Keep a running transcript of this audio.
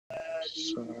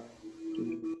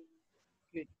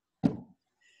Good.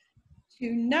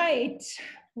 Tonight,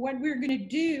 what we're going to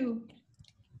do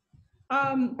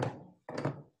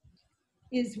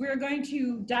is we're going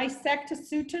to dissect a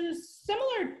sutta,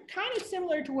 kind of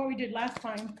similar to what we did last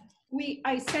time.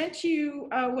 I sent you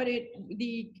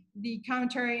the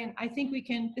commentary, and I think we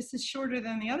can. This is shorter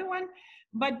than the other one,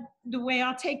 but the way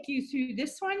I'll take you through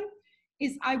this one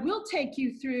is I will take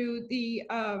you through the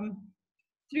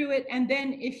through it, and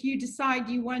then if you decide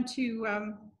you want to,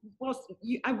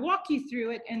 I walk you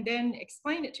through it and then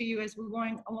explain it to you as we're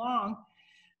going along.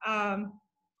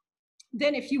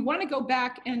 Then if you want to go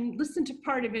back and listen to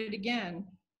part of it again,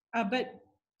 but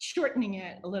shortening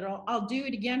it a little, I'll do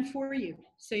it again for you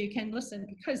so you can listen,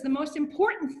 because the most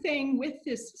important thing with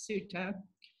this sutta,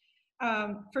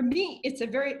 for me, it's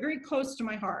very, very close to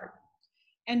my heart.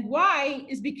 And why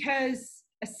is because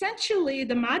essentially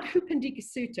the Madhupindika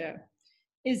Sutta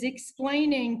is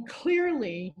explaining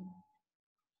clearly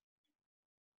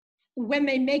when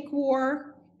they make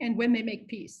war and when they make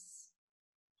peace.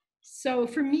 So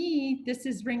for me, this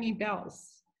is ringing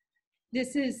bells.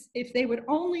 This is, if they would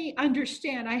only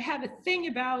understand, I have a thing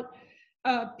about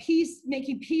peace,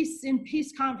 making peace in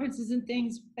peace conferences and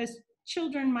things. As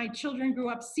children, my children grew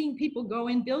up seeing people go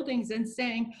in buildings and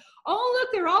saying, oh, look,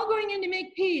 they're all going in to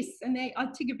make peace. And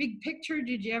I'll take a big picture.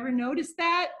 Did you ever notice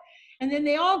that? And then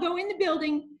they all go in the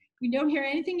building. We don't hear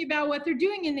anything about what they're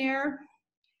doing in there.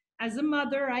 As a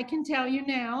mother, I can tell you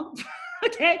now,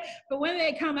 okay? But when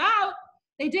they come out,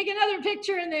 they take another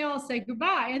picture and they all say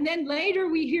goodbye. And then later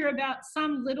we hear about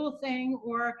some little thing,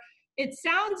 or it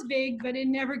sounds big, but it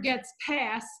never gets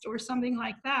passed or something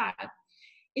like that.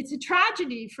 It's a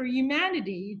tragedy for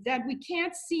humanity that we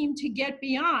can't seem to get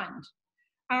beyond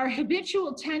our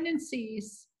habitual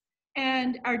tendencies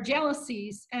and our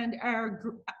jealousies and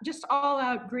our just all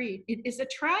out greed. It is a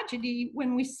tragedy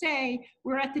when we say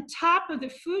we're at the top of the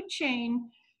food chain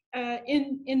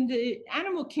in the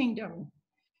animal kingdom,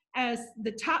 as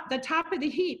the top of the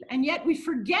heap, and yet we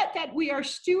forget that we are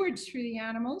stewards for the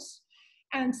animals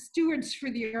and stewards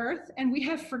for the earth, and we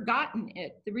have forgotten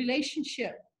it, the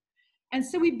relationship. And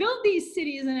so we build these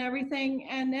cities and everything,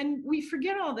 and then we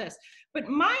forget all this. But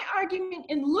my argument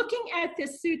in looking at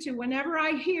this sutta, whenever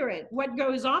I hear it, what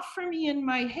goes off for me in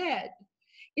my head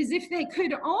is if they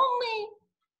could only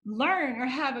learn or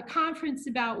have a conference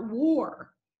about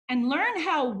war and learn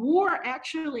how war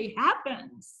actually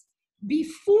happens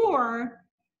before,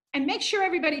 and make sure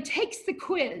everybody takes the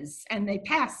quiz and they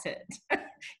pass it,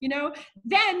 you know,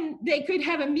 then they could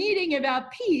have a meeting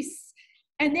about peace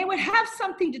and they would have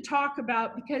something to talk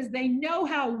about because they know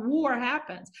how war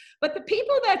happens. But the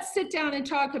people that sit down and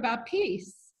talk about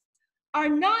peace are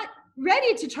not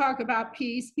ready to talk about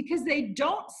peace because they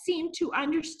don't seem to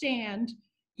understand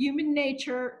human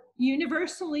nature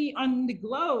universally on the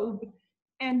globe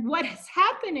and what is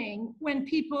happening when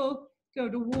people go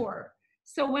to war.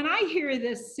 So when I hear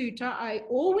this sutta, I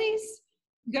always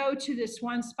go to this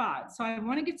one spot. So I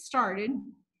want to get started.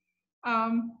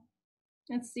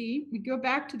 Let's see, we go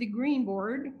back to the green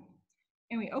board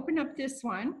and we open up this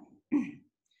one.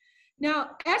 Now,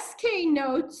 SK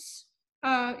notes,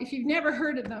 if you've never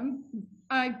heard of them,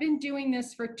 I've been doing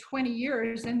this for 20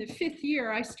 years, and the 5th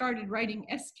year I started writing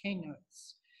SK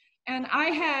notes. And I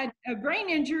had a brain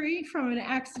injury from an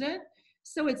accident,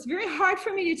 so it's very hard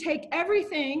for me to take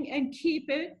everything and keep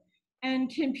it and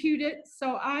compute it.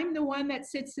 So I'm the one that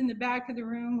sits in the back of the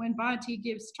room when Bhante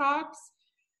gives talks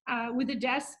with a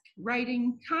desk,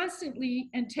 writing constantly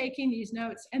and taking these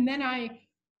notes. And then I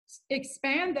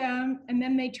expand them, and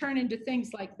then they turn into things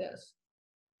like this.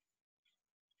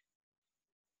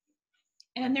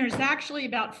 And there's actually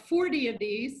about 40 of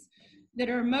these that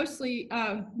are mostly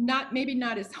maybe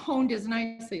not as honed as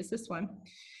nicely as this one.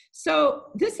 So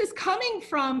this is coming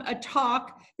from a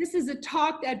talk. This is a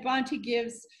talk that Bhante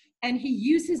gives, and he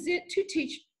uses it to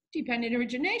teach dependent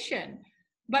origination.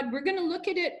 But we're going to look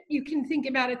at it, you can think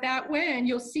about it that way, and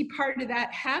you'll see part of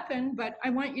that happen, but I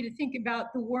want you to think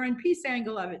about the war and peace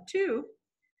angle of it too.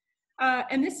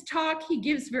 And this talk he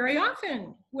gives very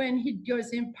often when he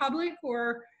goes in public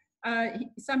or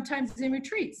sometimes in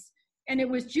retreats. And it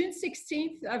was June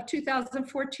 16th of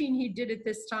 2014 he did it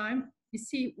this time. You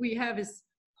see, we have his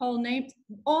whole name,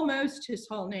 almost his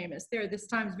whole name is there this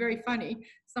time. It's very funny.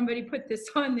 Somebody put this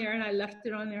on there and I left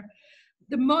it on there.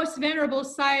 The Most Venerable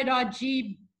Sayadaw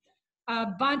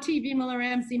Bhante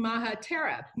Vimalaramsi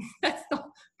Mahatera. That's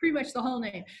pretty much the whole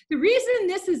name. The reason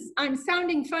I'm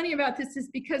sounding funny about this is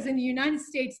because in the United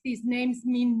States, these names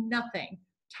mean nothing.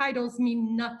 Titles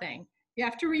mean nothing. You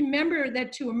have to remember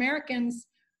that to Americans,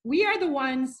 we are the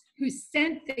ones who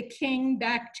sent the king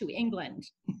back to England.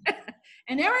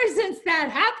 And ever since that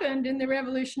happened in the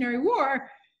Revolutionary War,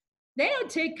 they don't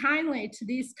take kindly to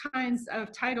these kinds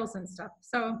of titles and stuff.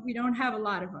 So we don't have a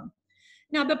lot of them.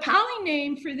 Now, the Pali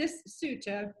name for this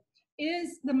sutta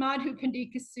is the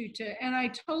Madhupindika Sutta. And I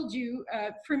told you,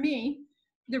 for me,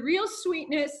 the real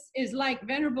sweetness is like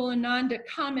Venerable Ananda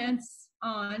comments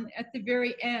on at the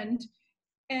very end.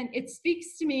 And it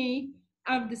speaks to me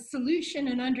of the solution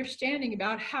and understanding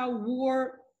about how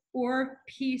war or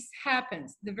peace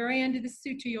happens. The very end of the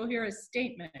sutta, you'll hear a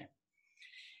statement.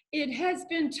 It has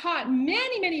been taught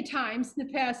many, many times in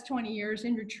the past 20 years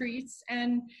in retreats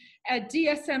and at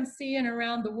DSMC and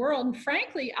around the world. And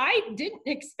frankly, I didn't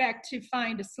expect to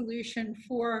find a solution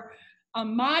for a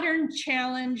modern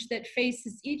challenge that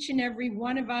faces each and every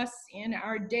one of us in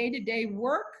our day-to-day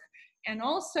work and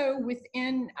also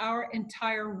within our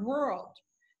entire world.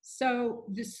 So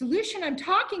the solution I'm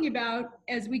talking about,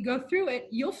 as we go through it,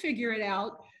 you'll figure it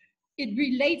out. It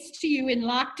relates to you in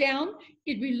lockdown.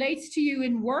 It relates to you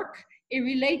in work. It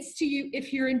relates to you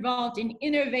if you're involved in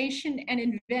innovation and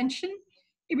invention.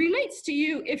 It relates to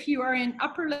you if you are in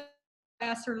upper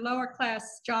class or lower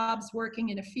class jobs working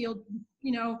in a field,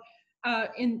 you know,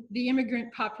 in the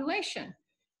immigrant population.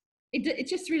 It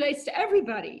just relates to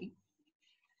everybody.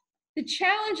 The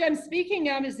challenge I'm speaking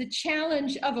of is the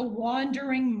challenge of a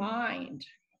wandering mind.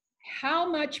 How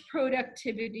much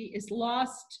productivity is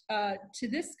lost to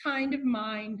this kind of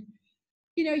mind?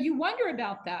 You know, you wonder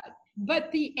about that.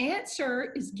 But the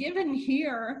answer is given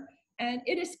here, and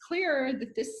it is clear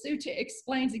that this sutta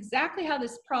explains exactly how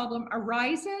this problem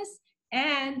arises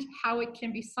and how it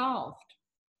can be solved.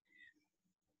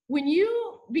 When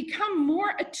you become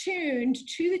more attuned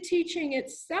to the teaching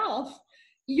itself,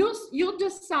 you'll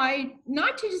decide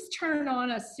not to just turn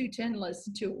on a sutta and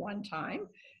listen to it one time.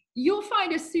 You'll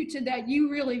find a sutta that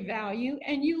you really value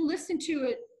and you listen to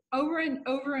it over and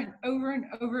over and over and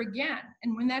over again.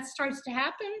 And when that starts to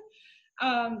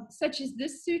happen, such as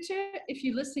this sutta, if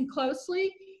you listen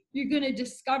closely, you're going to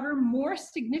discover more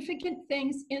significant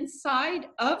things inside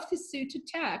of the sutta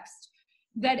text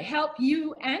that help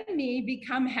you and me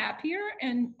become happier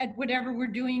and at whatever we're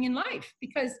doing in life,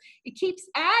 because it keeps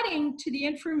adding to the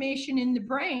information in the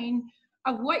brain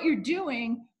of what you're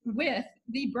doing with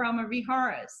the Brahma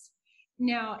Viharas.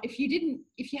 Now, if you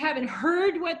haven't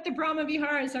heard what the Brahma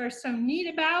Viharas are so neat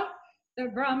about, the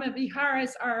Brahma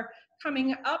Viharas are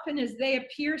coming up, and as they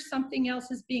appear, something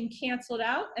else is being canceled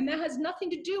out, and that has nothing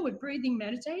to do with breathing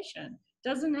meditation.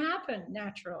 Doesn't happen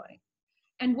naturally.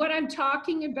 And what I'm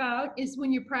talking about is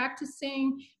when you're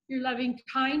practicing your loving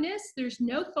kindness, there's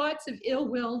no thoughts of ill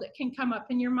will that can come up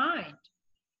in your mind.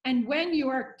 And when you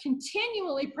are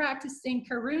continually practicing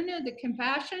karuna, the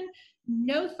compassion,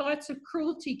 no thoughts of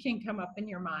cruelty can come up in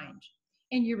your mind.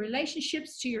 In your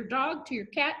relationships to your dog, to your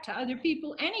cat, to other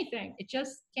people, anything, it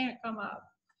just can't come up.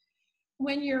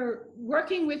 When you're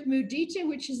working with mudita,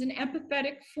 which is an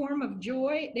empathetic form of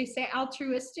joy, they say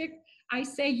altruistic, I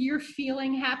say you're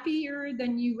feeling happier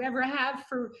than you ever have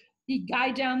for the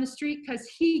guy down the street because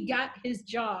he got his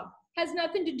job. Has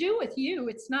nothing to do with you.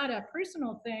 It's not a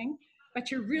personal thing, but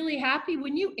you're really happy.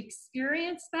 When you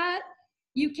experience that,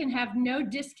 you can have no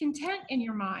discontent in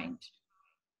your mind.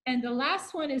 And the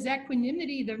last one is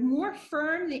equanimity. The more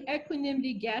firm the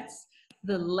equanimity gets,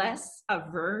 the less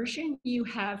aversion you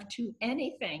have to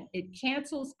anything. It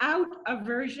cancels out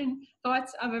aversion,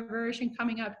 thoughts of aversion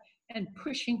coming up and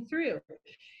pushing through.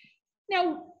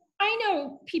 Now, I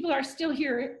know people are still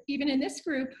here, even in this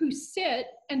group, who sit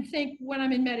and think when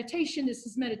I'm in meditation, this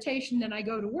is meditation, then I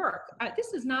go to work.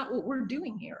 This is not what we're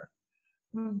doing here.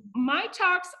 My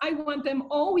talks, I want them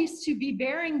always to be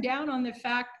bearing down on the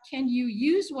fact, can you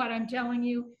use what I'm telling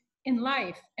you in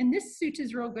life? And this sutta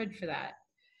is real good for that.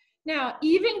 Now,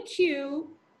 even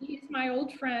Q, he's my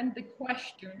old friend, the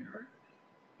questioner,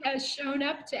 has shown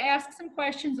up to ask some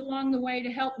questions along the way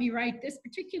to help me write this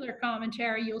particular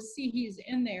commentary. You'll see he's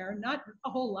in there, not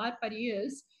a whole lot, but he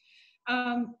is.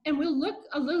 And we'll look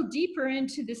a little deeper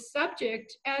into the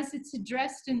subject as it's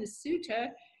addressed in the sutta.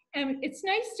 And it's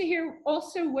nice to hear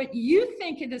also what you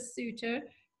think of the sutta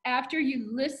after you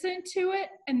listen to it,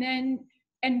 and then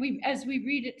as we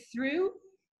read it through.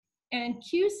 And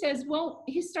Q says, well,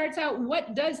 he starts out,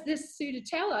 what does this sutta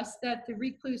tell us that the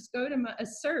recluse Gautama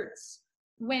asserts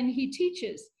when he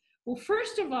teaches? Well,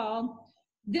 first of all,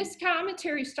 this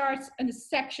commentary starts in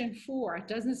section 4. It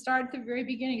doesn't start at the very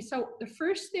beginning. So the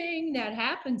first thing that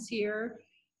happens here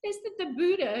is that the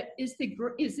Buddha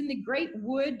is in the great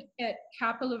wood at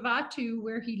Kapilavatthu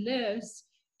where he lives,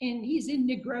 and he's in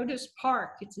Negrotas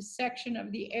Park. It's a section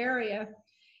of the area.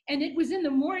 And it was in the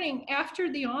morning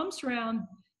after the alms round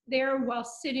there, while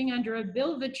sitting under a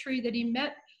bilva tree, that he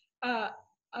met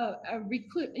a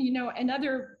recluse,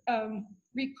 another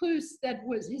recluse that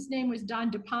was, his name was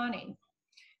Dandapani,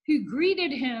 who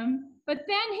greeted him, but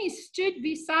then he stood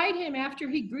beside him after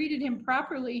he greeted him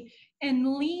properly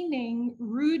and leaning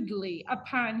rudely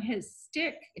upon his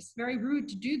stick. It's very rude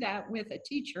to do that with a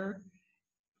teacher.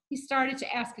 He started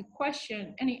to ask a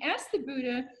question, and he asked the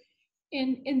Buddha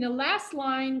in the last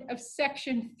line of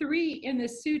section 3 in the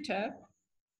sutta,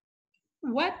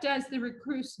 what does the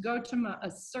recluse Gautama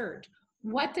assert?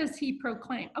 What does he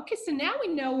proclaim? Okay, so now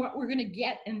we know what we're going to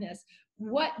get in this.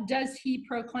 What does he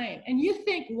proclaim? And you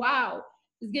think, wow,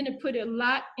 he's going to put a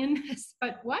lot in this,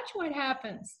 but watch what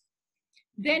happens.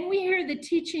 Then we hear the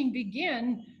teaching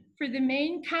begin for the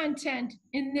main content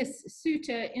in this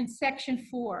sutta in section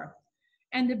 4.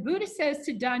 And the Buddha says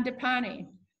to Dandapani,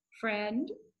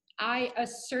 friend, I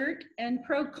assert and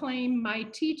proclaim my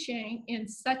teaching in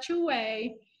such a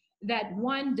way that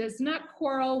one does not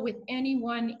quarrel with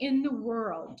anyone in the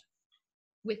world,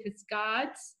 with its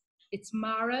gods, its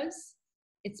maras,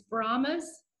 its brahmas,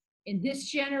 in this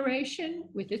generation,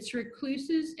 with its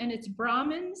recluses and its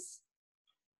brahmins,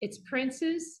 its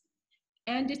princes,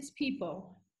 and its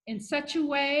people, in such a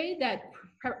way that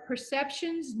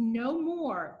perceptions no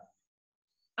more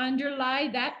underlie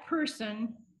that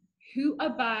person who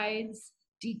abides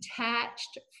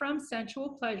detached from sensual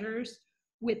pleasures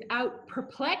without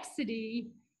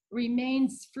perplexity,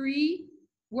 remains free,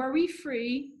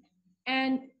 worry-free,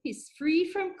 and is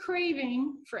free from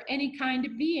craving for any kind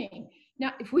of being.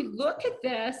 Now, if we look at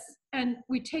this and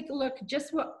we take a look at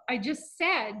just what I just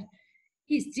said,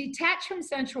 he's detached from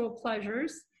sensual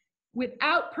pleasures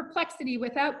without perplexity,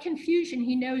 without confusion.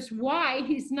 He knows why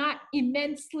he's not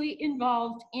immensely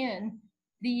involved in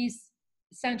these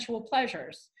sensual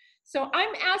pleasures. So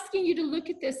I'm asking you to look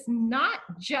at this not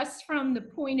just from the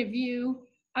point of view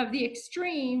of the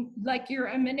extreme, like you're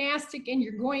a monastic and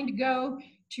you're going to go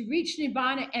to reach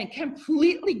Nibbana and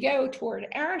completely go toward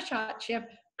Arhatship.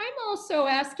 I'm also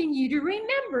asking you to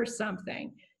remember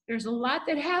something. There's a lot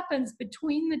that happens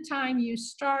between the time you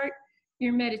start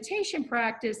your meditation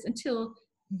practice until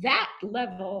that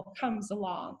level comes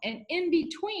along. And in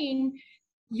between,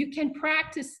 you can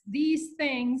practice these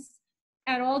things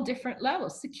at all different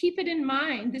levels. So keep it in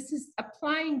mind. This is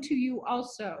applying to you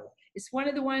also. It's one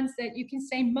of the ones that you can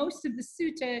say most of the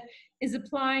sutta is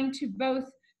applying to both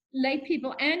lay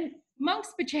people and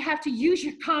monks, but you have to use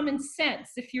your common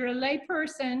sense. If you're a lay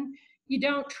person, you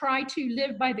don't try to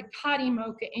live by the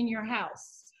Katimokkha in your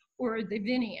house or the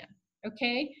Vinaya,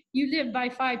 okay? You live by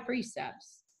 5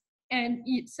 precepts. And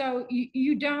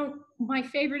you don't, my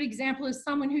favorite example is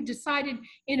someone who decided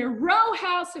in a row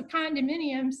house of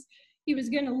condominiums, he was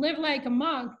going to live like a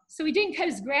monk, so he didn't cut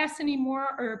his grass anymore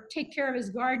or take care of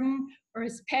his garden or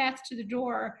his path to the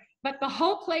door. But the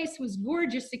whole place was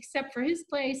gorgeous except for his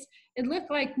place. It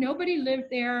looked like nobody lived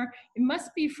there. It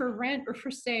must be for rent or for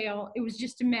sale. It was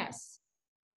just a mess.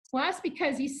 Well, that's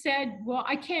because he said, well,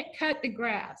 I can't cut the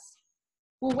grass.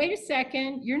 Well, wait a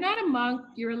second. You're not a monk.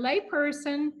 You're a lay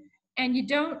person, and you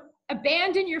don't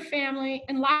abandon your family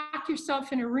and lock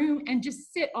yourself in a room and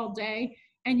just sit all day.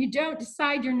 And you don't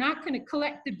decide you're not going to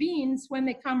collect the beans when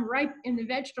they come ripe in the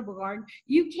vegetable garden.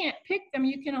 You can't pick them.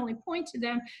 You can only point to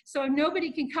them. So if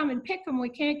nobody can come and pick them, we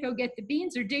can't go get the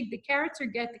beans or dig the carrots or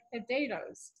get the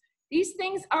potatoes. These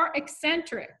things are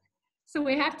eccentric. So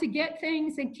we have to get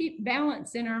things and keep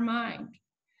balance in our mind.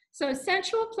 So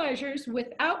sensual pleasures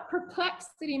without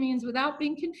perplexity means without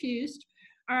being confused,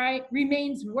 all right,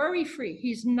 remains worry-free.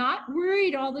 He's not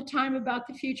worried all the time about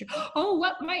the future. Oh,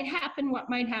 what might happen, what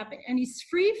might happen? And he's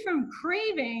free from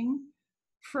craving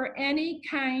for any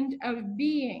kind of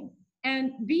being.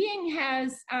 And being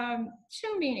has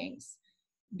 2 meanings.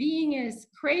 Being is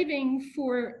craving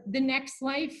for the next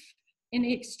life in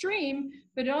the extreme,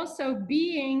 but also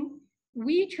being,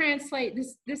 we translate,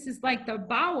 this is like the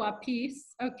Bhawa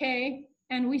piece, okay?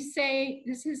 And we say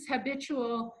this is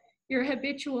habitual. Your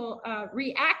habitual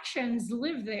reactions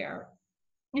live there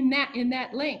in that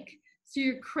link. So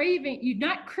you're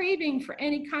not craving for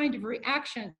any kind of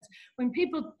reactions. When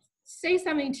people say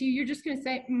something to you, you're just going to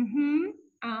say, mm-hmm,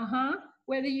 uh-huh,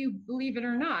 whether you believe it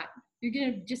or not. You're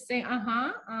going to just say,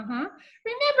 uh-huh, uh-huh.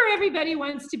 Remember, everybody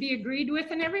wants to be agreed with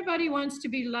and everybody wants to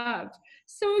be loved.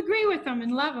 So agree with them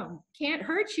and love them. Can't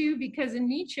hurt you because in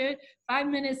Nietzsche, 5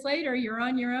 minutes later, you're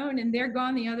on your own and they're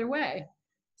gone the other way.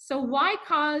 So why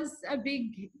cause a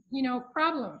big,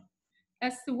 problem?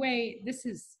 That's the way this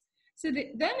is. So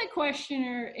then the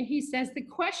questioner, he says, the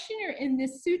questioner in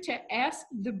this sutta asked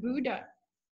the Buddha,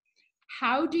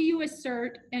 how do you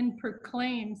assert and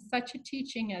proclaim such a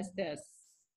teaching as this?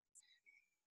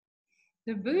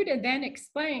 The Buddha then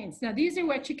explains, now these are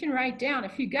what you can write down.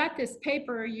 If you got this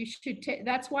paper, you should take,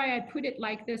 that's why I put it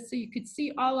like this so you could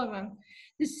see all of them.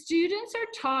 The students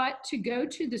are taught to go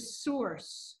to the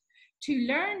source, to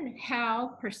learn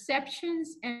how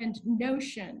perceptions and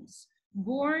notions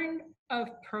born of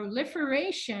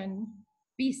proliferation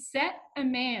beset a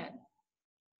man.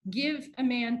 Give a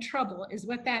man trouble is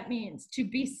what that means. To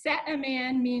beset a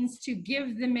man means to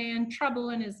give the man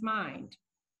trouble in his mind.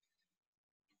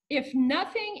 If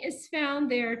nothing is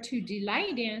found there to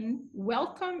delight in,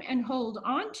 welcome, and hold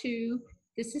on to,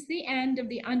 this is the end of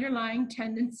the underlying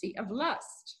tendency of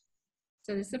lust.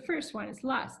 So this is the first one, it's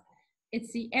lust.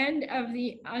 It's the end of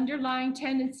the underlying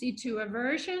tendency to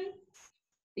aversion,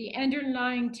 the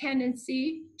underlying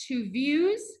tendency to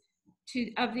views,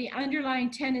 of the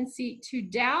underlying tendency to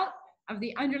doubt, of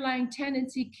the underlying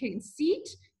tendency conceit,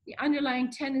 the underlying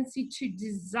tendency to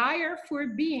desire for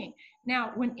being.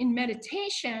 Now, when in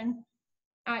meditation,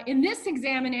 in this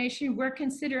examination, we're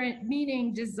considering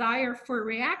meaning desire for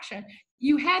reaction.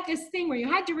 You had this thing where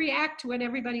you had to react to what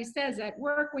everybody says at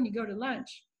work when you go to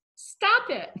lunch. Stop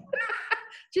it.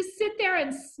 Just sit there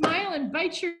and smile and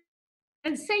bite your,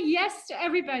 and say yes to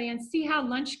everybody and see how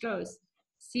lunch goes.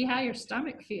 See how your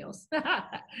stomach feels.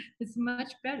 It's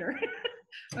much better.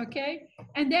 Okay?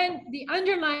 And then the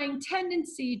underlying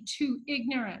tendency to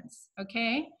ignorance.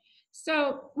 Okay?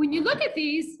 So when you look at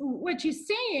these, what you're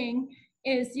seeing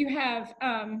is you have,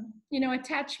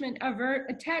 attachment.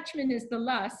 Attachment is the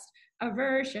lust.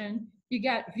 Aversion. You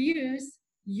got views,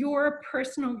 your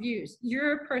personal views,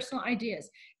 your personal ideas.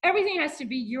 Everything has to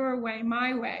be your way,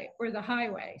 my way, or the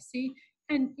highway. See?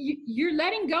 And you're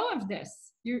letting go of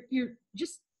this. You're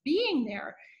just being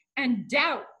there. And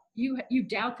doubt. You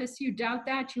doubt this, you doubt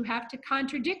that. You have to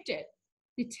contradict it.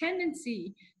 The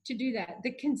tendency to do that.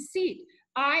 The conceit.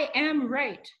 I am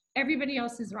right. Everybody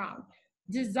else is wrong.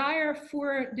 Desire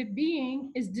for the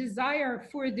being is desire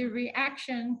for the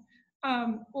reaction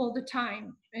all the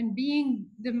time. And being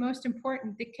the most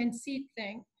important, the conceit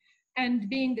thing. And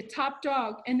being the top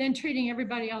dog, and then treating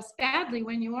everybody else badly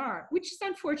when you are, which is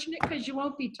unfortunate because you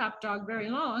won't be top dog very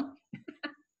long.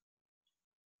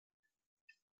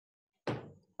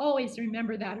 Always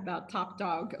remember that about top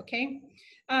dog, okay?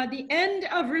 The end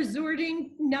of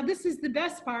resorting, now this is the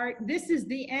best part. This is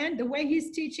the end, the way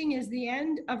he's teaching is the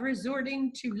end of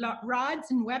resorting to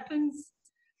rods and weapons,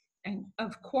 and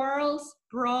of quarrels,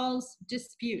 brawls,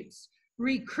 disputes,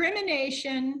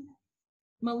 recrimination,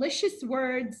 malicious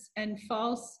words, and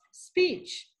false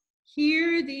speech.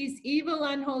 Here these evil,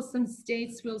 unwholesome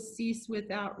states will cease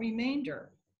without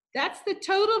remainder. That's the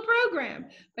total program,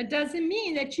 but doesn't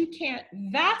mean that you can't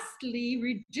vastly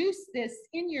reduce this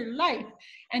in your life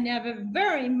and have a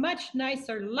very much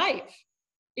nicer life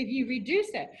if you reduce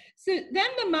it. So then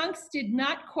the monks did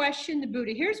not question the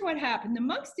Buddha. Here's what happened. The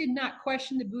monks did not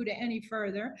question the Buddha any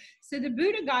further. So the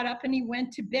Buddha got up and he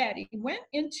went to bed. He went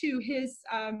into his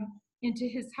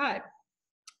hut,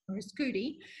 or his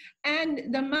kuti,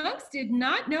 and the monks did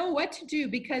not know what to do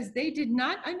because they did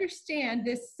not understand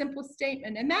this simple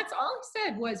statement. And that's all he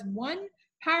said was one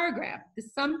paragraph, the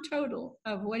sum total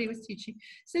of what he was teaching.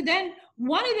 So then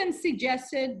one of them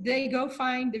suggested they go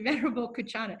find the Venerable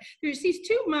Kachana. There's these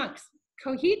two monks,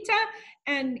 Kohita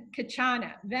and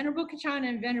Kachana, Venerable Kachana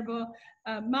and Venerable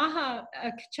Maha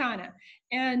Kachana.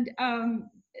 And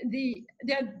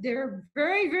they're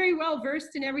very, very well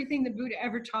versed in everything the Buddha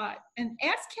ever taught. And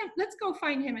ask him, let's go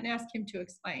find him and ask him to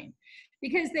explain.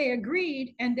 Because they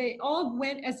agreed and they all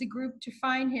went as a group to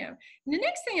find him. And the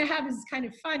next thing I have is kind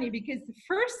of funny because the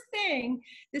first thing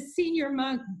the senior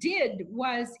monk did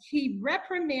was he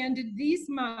reprimanded these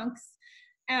monks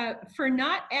for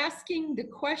not asking the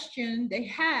question they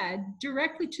had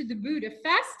directly to the Buddha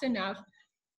fast enough,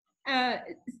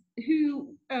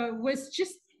 who was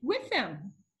just with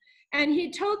them. And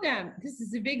he told them, this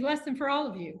is a big lesson for all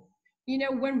of you. You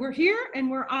know, when we're here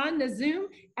and we're on the Zoom,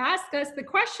 ask us the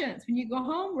questions. When you go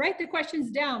home, write the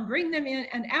questions down, bring them in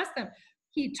and ask them.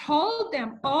 He told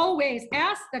them always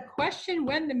ask the question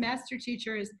when the master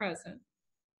teacher is present.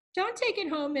 Don't take it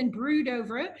home and brood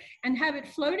over it and have it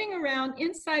floating around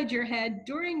inside your head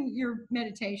during your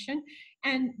meditation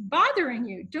and bothering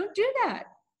you. Don't do that.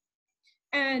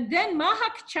 And then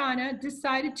Mahakachana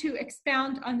decided to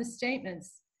expound on the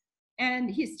statements.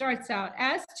 And he starts out,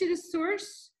 as to the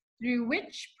source through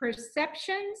which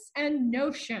perceptions and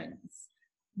notions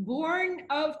born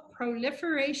of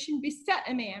proliferation beset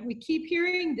a man. We keep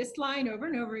hearing this line over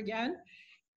and over again.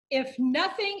 If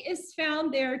nothing is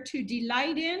found there to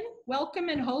delight in, welcome,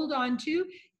 and hold on to,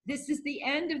 this is the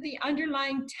end of the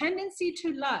underlying tendency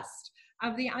to lust.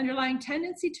 of the underlying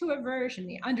tendency to aversion,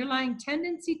 the underlying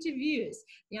tendency to views,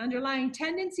 the underlying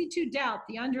tendency to doubt,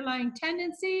 the underlying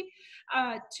tendency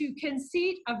to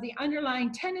conceit, of the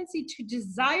underlying tendency to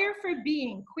desire for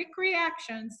being, quick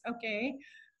reactions, okay,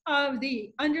 of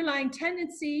the underlying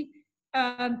tendency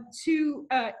to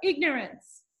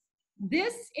ignorance.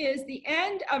 This is the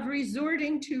end of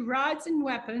resorting to rods and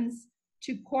weapons,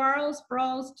 to quarrels,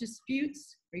 brawls,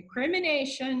 disputes,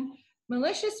 recrimination,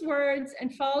 malicious words,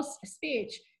 and false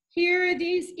speech. Here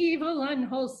these evil,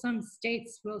 unwholesome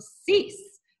states will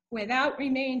cease without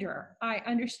remainder. I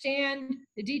understand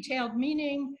the detailed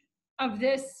meaning of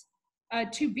this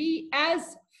to be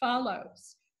as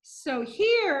follows. So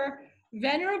here,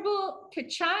 Venerable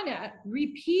Kachana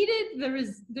repeated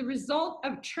the result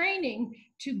of training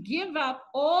to give up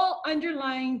all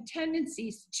underlying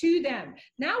tendencies to them.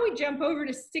 Now we jump over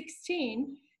to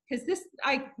 16, because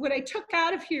what I took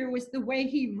out of here was the way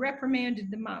he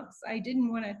reprimanded the monks. I didn't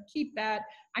want to keep that.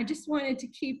 I just wanted to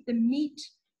keep the meat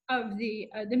of the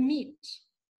meat,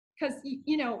 because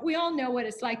you know, we all know what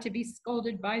it's like to be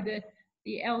scolded by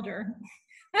the elder.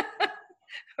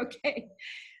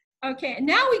 Okay,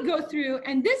 now we go through,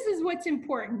 and this is what's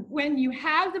important. When you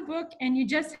have the book and you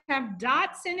just have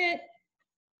dots in it,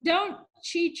 don't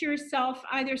cheat yourself.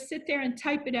 Either sit there and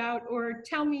type it out or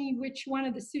tell me which one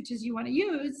of the suttas you want to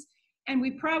use, and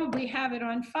we probably have it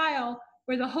on file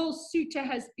where the whole sutta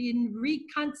has been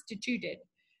reconstituted.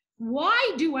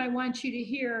 Why do I want you to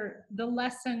hear the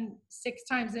lesson 6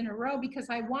 times in a row?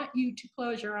 Because I want you to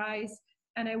close your eyes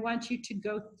and I want you to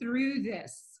go through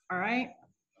this, all right?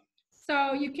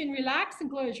 So you can relax and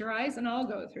close your eyes and I'll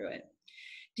go through it.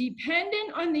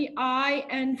 Dependent on the I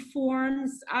and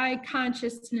forms, I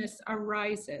consciousness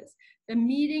arises. The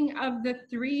meeting of the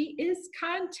 3 is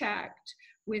contact.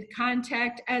 With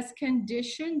contact as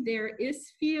condition, there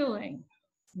is feeling.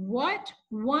 What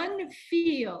one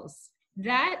feels,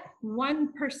 that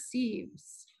one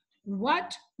perceives.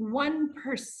 What one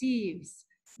perceives,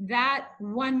 that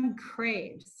one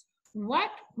craves.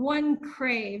 What one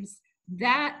craves,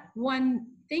 that one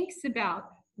thinks about.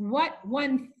 What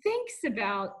one thinks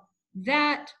about,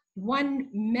 that one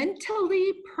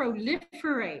mentally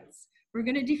proliferates. We're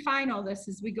going to define all this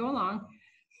as we go along.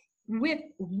 With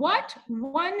what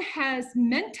one has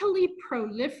mentally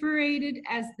proliferated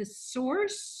as the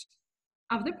source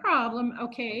of the problem,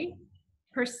 okay,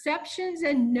 perceptions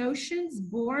and notions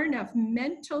born of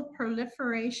mental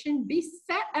proliferation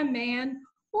beset a man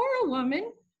or a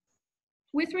woman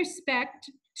with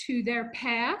respect to their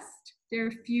past,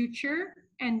 their future,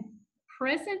 and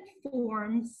present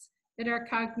forms that are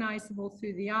cognizable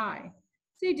through the eye.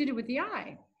 So they did it with the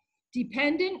eye.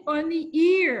 Dependent on the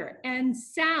ear and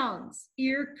sounds,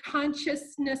 ear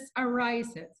consciousness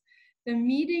arises. The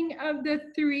meeting of the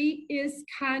 3 is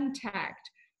contact.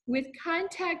 With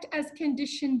contact as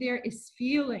condition, there is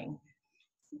feeling.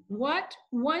 What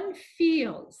one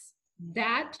feels,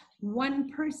 that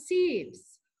one perceives.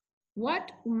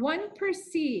 What one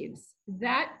perceives,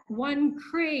 that one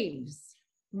craves.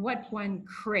 What one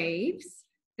craves,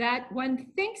 that one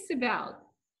thinks about.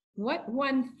 What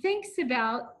one thinks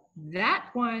about, that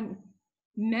one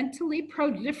mentally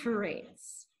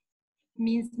proliferates.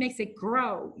 Makes it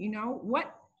grow, you know.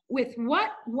 With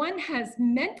what one has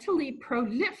mentally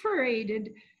proliferated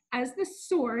as the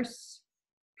source,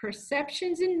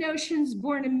 perceptions and notions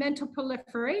born of mental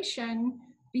proliferation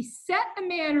beset a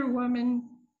man or woman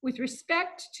with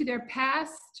respect to their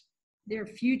past, their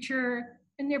future,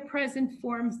 and their present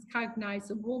forms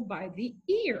cognizable by the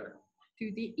ear,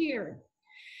 through the ear.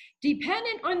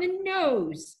 Dependent on the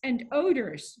nose and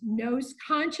odors, nose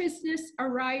consciousness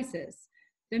arises.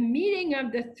 The meeting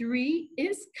of the 3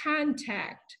 is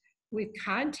contact. With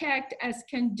contact as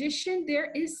condition,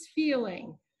 there is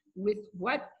feeling. With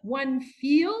what one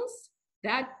feels,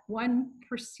 that one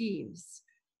perceives.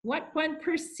 What one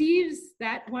perceives,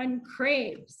 that one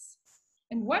craves.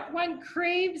 And what one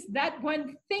craves, that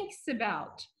one thinks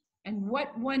about. And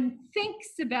what one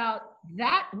thinks about,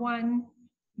 that one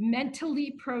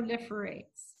mentally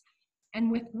proliferates.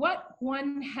 And with what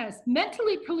one has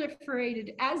mentally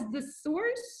proliferated as the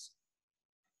source,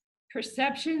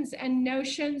 perceptions and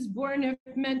notions born of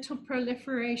mental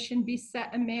proliferation beset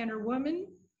a man or woman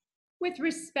with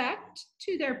respect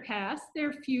to their past,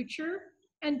 their future,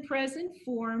 and present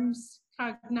forms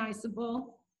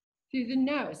cognizable through the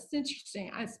nose. It's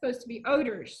interesting. It's supposed to be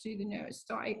odors through the nose,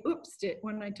 so I oopsed it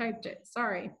when I typed it.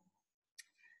 Sorry.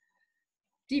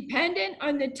 Dependent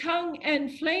on the tongue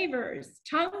and flavors,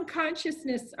 tongue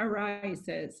consciousness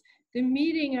arises. The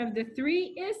meeting of the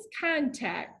 3 is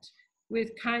contact.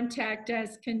 With contact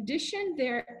as condition,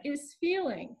 there is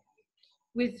feeling.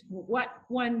 With what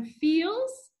one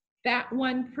feels, that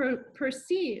one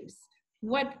perceives.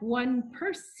 What one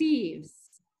perceives,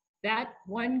 that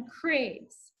one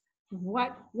craves.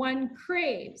 What one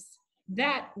craves,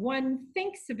 that one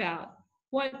thinks about.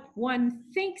 What one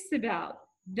thinks about,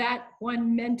 that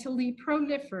one mentally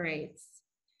proliferates.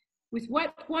 With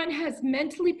what one has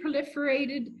mentally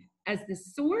proliferated as the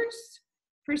source,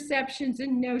 perceptions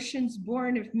and notions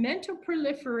born of mental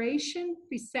proliferation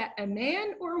beset a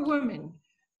man or woman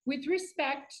with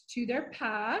respect to their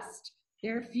past,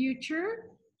 their future,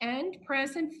 and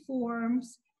present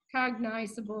forms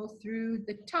cognizable through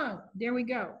the tongue. There we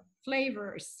go,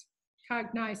 flavors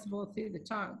cognizable through the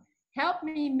tongue. Help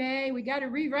me, May, we got to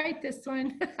rewrite this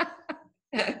one.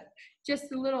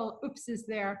 Just a little oopses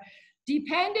there.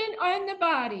 Dependent on the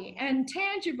body and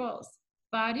tangibles,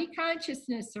 body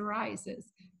consciousness arises.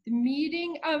 The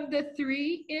meeting of the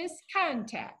three is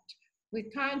contact.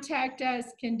 With contact as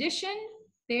condition,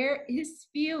 there is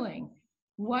feeling.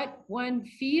 What one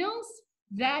feels,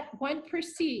 that one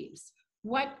perceives.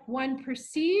 What one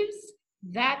perceives,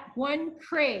 that one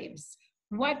craves.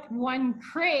 What one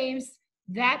craves,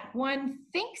 that one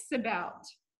thinks about.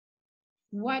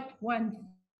 What one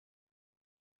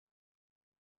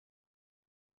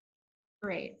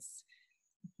creates.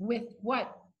 With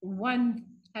what one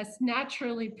has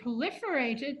naturally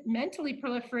proliferated, mentally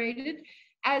proliferated,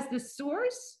 as the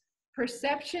source,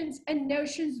 perceptions and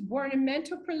notions born of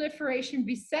mental proliferation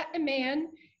beset a man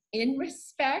in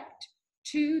respect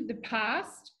to the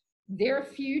past, their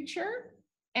future,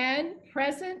 and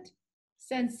present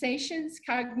sensations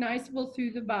cognizable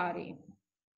through the body.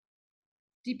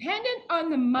 Dependent on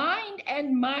the mind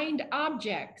and mind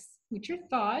objects, which are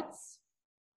thoughts,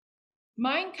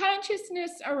 mind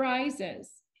consciousness arises.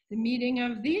 The meeting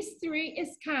of these three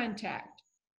is contact.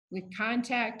 With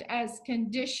contact as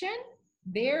condition,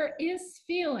 there is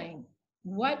feeling.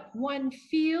 What one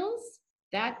feels,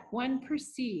 that one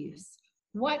perceives.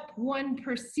 What one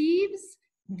perceives,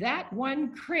 that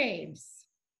one craves.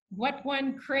 What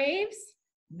one craves,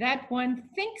 that one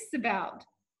thinks about.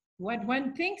 What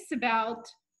one thinks about,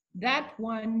 that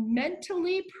one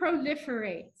mentally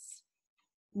proliferates.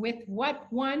 With what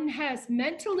one has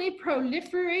mentally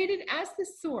proliferated as the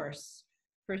source,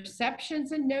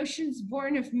 perceptions and notions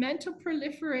born of mental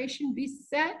proliferation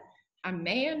beset a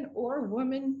man or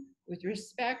woman with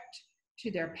respect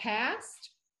to their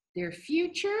past, their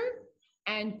future,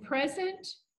 and present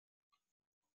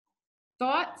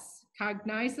thoughts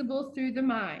cognizable through the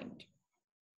mind.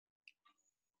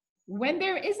 When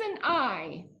there is an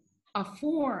I, a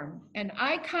form, an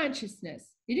I consciousness,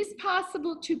 it is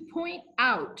possible to point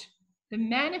out the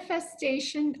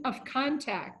manifestation of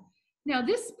contact. Now,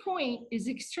 this point is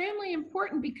extremely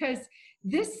important because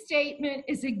this statement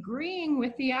is agreeing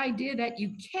with the idea that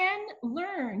you can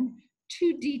learn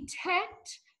to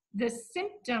detect the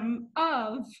symptom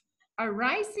of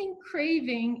arising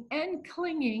craving and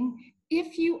clinging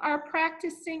if you are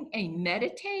practicing a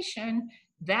meditation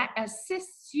that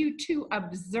assists you to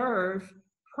observe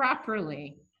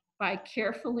properly by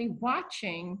carefully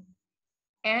watching,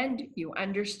 and you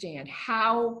understand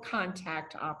how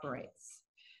contact operates.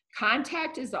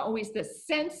 Contact is always the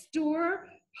sense door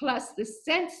plus the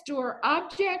sense door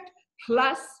object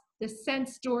plus the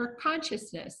sense door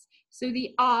consciousness. So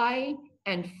the I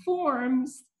and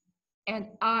forms and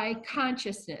I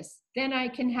consciousness, then I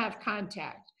can have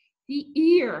contact. The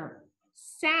ear,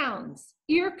 sounds,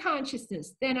 ear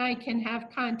consciousness, then I can have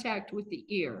contact with the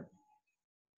ear.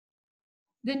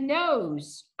 The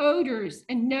nose, odors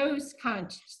and nose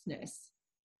consciousness.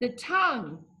 The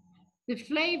tongue, the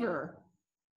flavor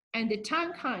and the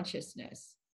tongue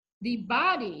consciousness. The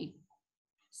body,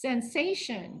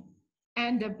 sensation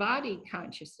and the body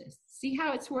consciousness. See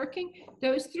how it's working?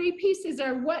 Those three pieces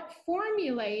are what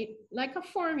formulate, like a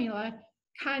formula,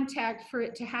 contact for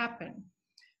it to happen.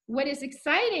 What is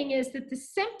exciting is that the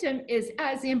symptom is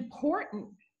as important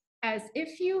as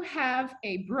if you have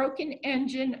a broken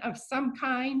engine of some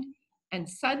kind and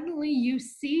suddenly you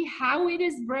see how it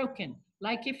is broken.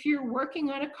 Like if you're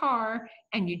working on a car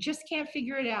and you just can't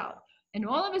figure it out. And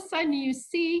all of a sudden you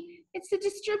see it's the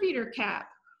distributor cap,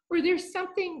 or there's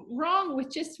something wrong with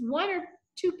just one or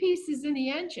two pieces in the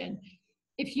engine.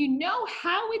 If you know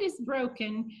how it is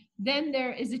broken, then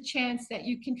there is a chance that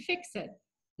you can fix it.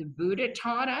 The Buddha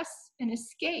taught us an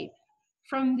escape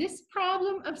from this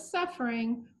problem of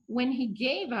suffering when he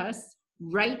gave us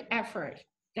right effort.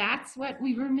 That's what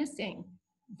we were missing.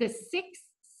 The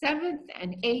 6th, 7th,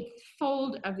 and 8th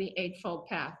fold of the Eightfold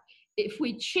Path. If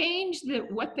we change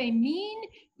what they mean,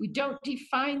 we don't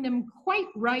define them quite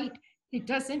right, it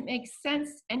doesn't make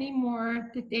sense anymore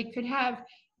that they could have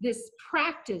this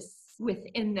practice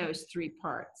within those three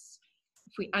parts.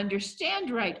 If we understand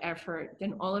right effort,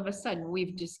 then all of a sudden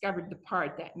we've discovered the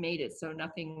part that made it so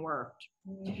nothing worked.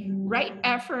 Right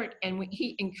effort, and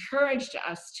he encouraged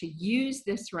us to use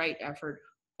this right effort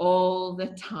all the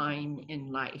time in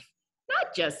life,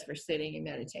 not just for sitting in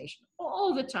meditation,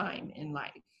 all the time in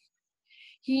life.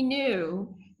 He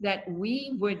knew that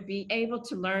we would be able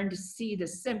to learn to see the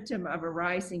symptom of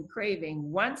arising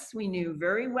craving once we knew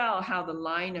very well how the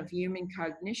line of human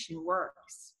cognition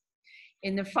works.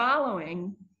 In the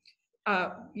following,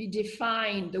 you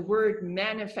define the word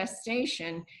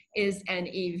manifestation is an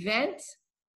event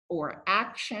or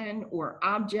action or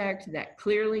object that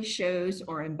clearly shows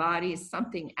or embodies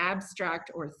something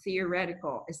abstract or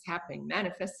theoretical is happening.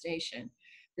 Manifestation.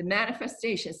 The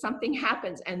manifestation, something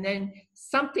happens and then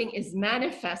something is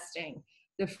manifesting.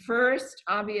 The first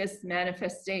obvious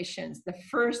manifestations, the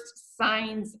first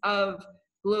signs of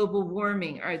global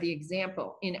warming are the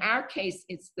example. In our case,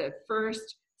 it's the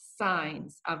first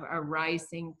signs of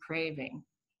arising craving.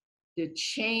 The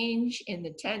change in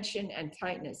the tension and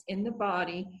tightness in the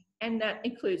body, and that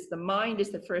includes the mind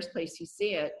is the first place you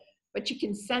see it, but you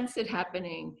can sense it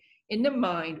happening in the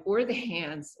mind or the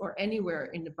hands or anywhere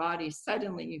in the body.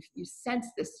 Suddenly you sense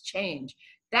this change.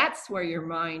 That's where your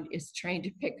mind is trained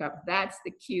to pick up. That's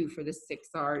the cue for the 6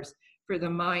 R's, for the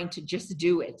mind to just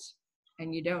do it.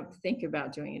 And you don't think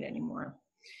about doing it anymore.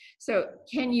 So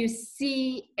can you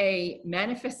see a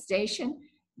manifestation?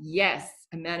 Yes,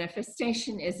 a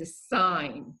manifestation is a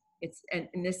sign. It's, and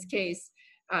in this case,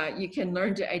 you can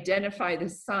learn to identify the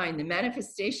sign, the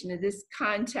manifestation of this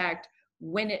contact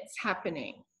when it's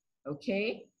happening,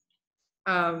 okay?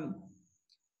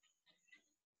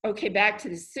 Okay, back to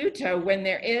the sutta. When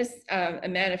there is a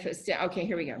manifestation, okay,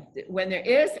 here we go. When there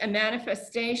is a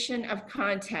manifestation of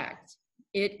contact,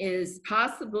 it is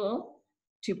possible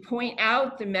to point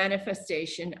out the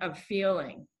manifestation of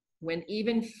feeling. When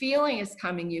even feeling is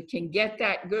coming, you can get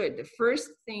that good. The first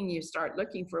thing you start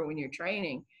looking for when you're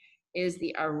training is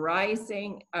the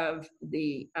arising of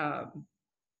the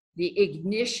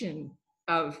ignition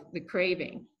of the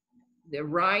craving, the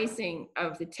rising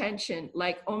of the tension,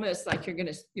 like almost like you're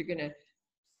gonna,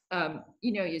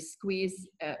 you know, you squeeze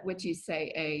what you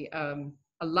say,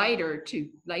 a lighter to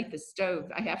light the stove.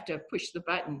 I have to push the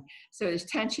button. So there's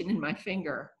tension in my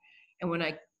finger. And when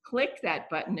I click that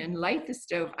button and light the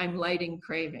stove, I'm lighting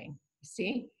craving,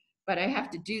 see? But I have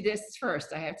to do this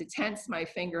first. I have to tense my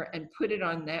finger and put it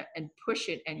on that and push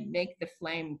it and make the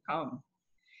flame come.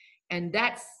 And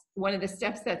that's one of the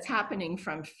steps that's happening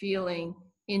from feeling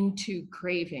into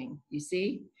craving, you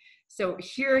see? So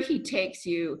here he takes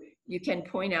you, you can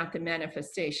point out the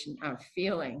manifestation of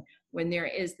feeling. When there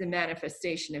is the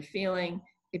manifestation of feeling,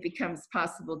 it becomes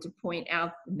possible to point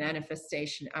out the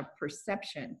manifestation of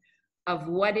perception, of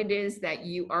what it is that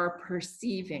you are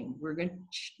perceiving. We're going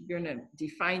to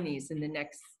define these in the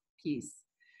next piece.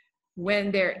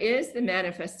 When there is the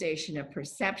manifestation of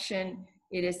perception,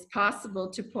 it is possible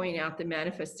to point out the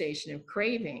manifestation of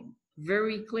craving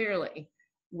very clearly.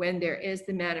 When there is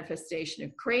the manifestation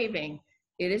of craving,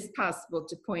 it is possible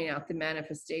to point out the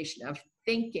manifestation of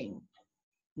thinking.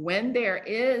 When there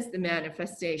is the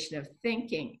manifestation of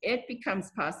thinking, it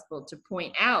becomes possible to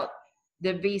point out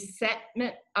the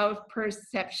besetment of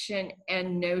perception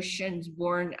and notions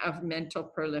born of mental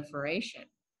proliferation.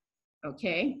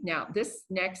 Okay, now this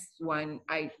next one,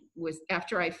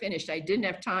 after I finished, I didn't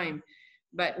have time,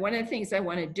 but one of the things I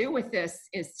want to do with this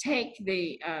is take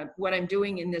the what I'm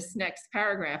doing in this next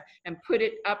paragraph and put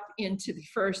it up into the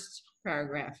first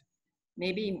paragraph.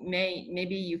 Maybe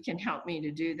you can help me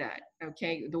to do that,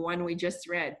 okay? The one we just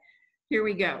read. Here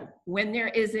we go. When there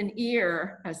is an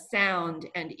ear, a sound,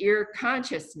 and ear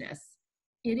consciousness,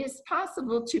 it is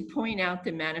possible to point out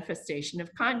the manifestation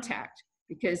of contact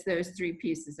because those 3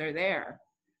 pieces are there.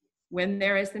 When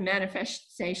there is the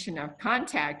manifestation of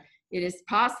contact, it is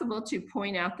possible to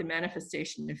point out the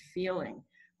manifestation of feeling.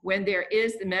 When there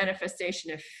is the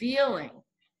manifestation of feeling,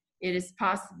 it is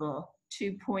possible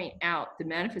to point out the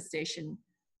manifestation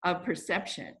of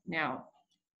perception. Now,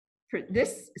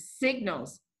 this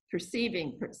signals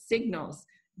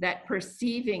that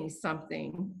perceiving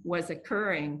something was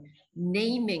occurring,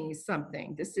 naming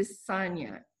something. This is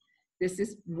sanya. This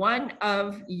is one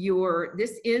of your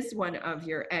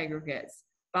aggregates: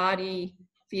 body,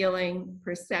 feeling,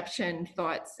 perception,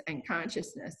 thoughts, and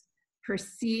consciousness.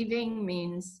 Perceiving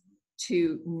means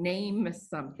to name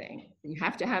something. You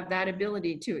have to have that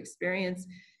ability to experience.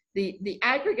 The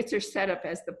aggregates are set up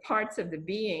as the parts of the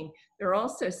being. They're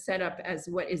also set up as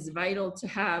what is vital to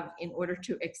have in order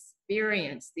to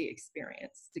experience the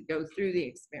experience, to go through the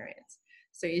experience.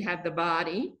 So you have the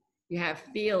body, you have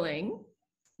feeling,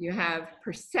 you have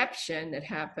perception that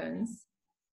happens,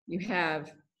 you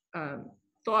have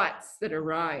thoughts that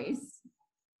arise.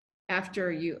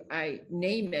 After I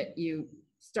name it, you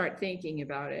start thinking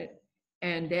about it.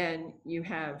 And then you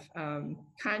have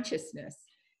consciousness.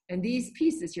 And these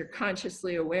pieces, you're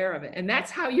consciously aware of it. And that's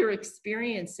how you're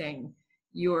experiencing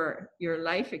your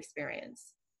life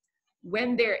experience.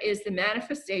 When there is the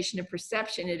manifestation of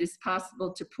perception, it is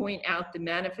possible to point out the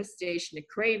manifestation of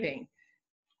craving.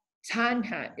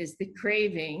 Tanha is the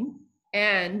craving,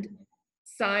 and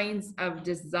signs of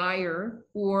desire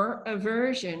or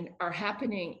aversion are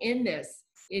happening in this.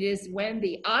 It is when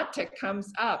the atta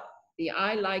comes up, the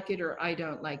I like it or I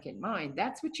don't like it mind.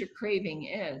 That's what your craving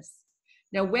is.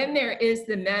 Now, when there is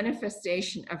the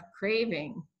manifestation of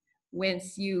craving,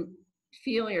 once you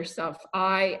feel yourself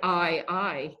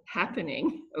I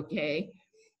happening, okay,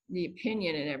 the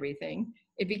opinion and everything,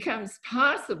 it becomes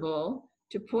possible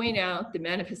to point out the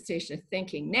manifestation of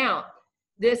thinking. Now,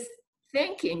 this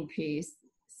thinking piece,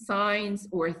 signs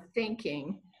or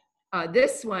thinking,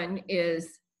 this one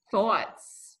is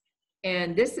thoughts,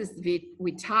 and this is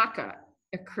vitaka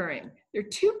occurring. There are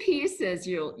two pieces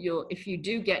you'll if you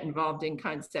do get involved in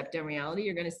concept and reality,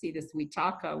 you're going to see this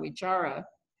vitaka, vichara,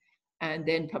 and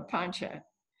then papancha.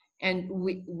 And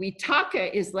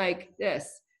vitaka is like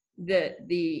this: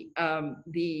 the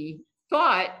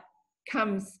thought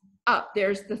comes up.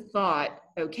 There's the thought,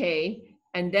 okay,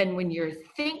 and then when you're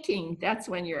thinking, that's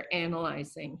when you're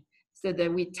analyzing. So the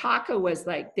vitaka was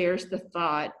like, there's the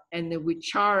thought, and the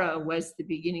vichara was the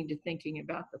beginning to thinking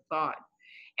about the thought.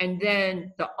 And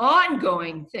then the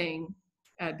ongoing thing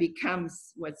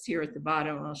becomes what's here at the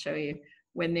bottom. I'll show you.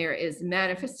 When there is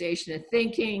manifestation of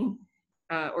thinking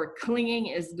or clinging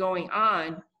is going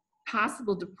on,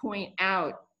 possible to point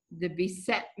out the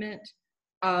besetment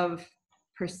of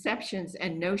perceptions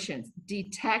and notions,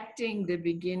 detecting the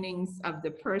beginnings of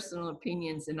the personal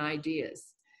opinions and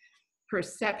ideas.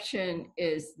 Perception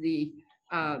is the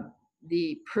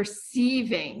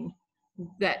perceiving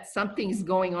that something's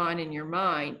going on in your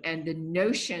mind, and the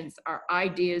notions are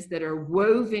ideas that are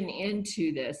woven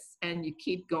into this, and you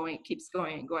keep going, it keeps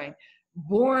going and going.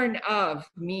 Born of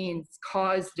means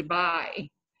caused by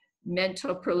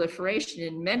mental proliferation,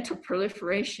 and mental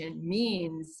proliferation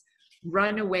means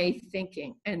runaway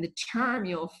thinking. And the term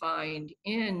you'll find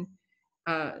in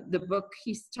the book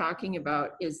he's talking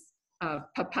about is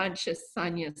papancha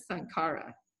sanya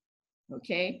sankara,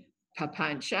 okay?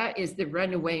 Papancha is the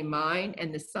runaway mind,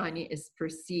 and the sanya is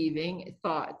perceiving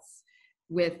thoughts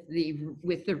with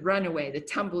the runaway, the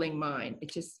tumbling mind.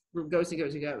 It just goes and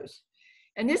goes and goes.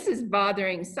 And this is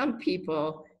bothering some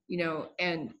people, you know,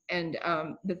 and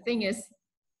the thing is,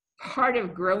 part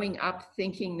of growing up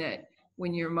thinking that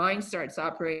when your mind starts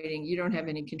operating, you don't have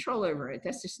any control over it.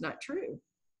 That's just not true.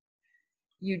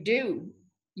 You do.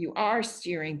 You are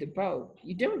steering the boat.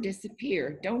 You don't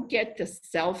disappear. Don't get the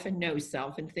self and no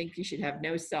self and think you should have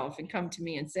no self and come to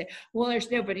me and say, well, there's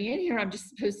nobody in here. I'm just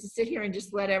supposed to sit here and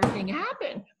just let everything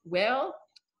happen. Well,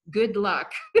 good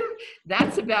luck.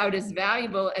 That's about as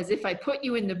valuable as if I put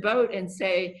you in the boat and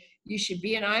say, you should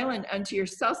be an island unto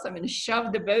yourself. So I'm going to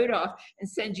shove the boat off and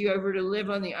send you over to live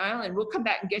on the island. We'll come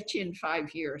back and get you in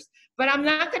 5 years. But I'm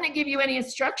not going to give you any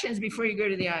instructions before you go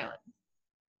to the island.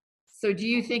 So do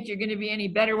you think you're going to be any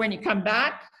better when you come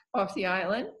back off the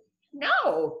island?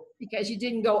 No, because you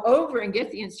didn't go over and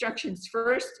get the instructions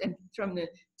first and from the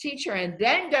teacher and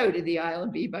then go to the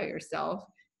island, be by yourself.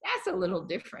 That's a little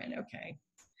different, okay?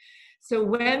 So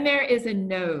when there is a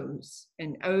nose,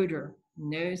 an odor,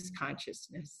 nose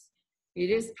consciousness, it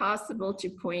is possible to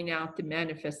point out the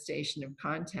manifestation of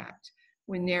contact.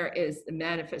 When there is the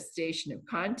manifestation of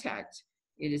contact,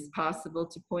 it is possible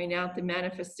to point out the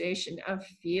manifestation of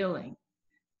feeling.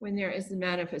 When there is the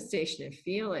manifestation of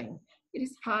feeling, it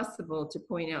is possible to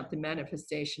point out the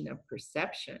manifestation of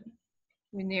perception.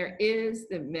 When there is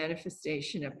the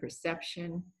manifestation of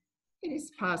perception, it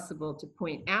is possible to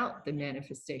point out the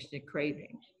manifestation of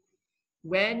craving.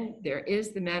 When there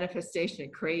is the manifestation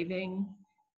of craving,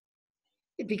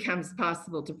 it becomes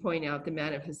possible to point out the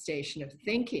manifestation of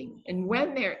thinking. And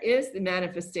when there is the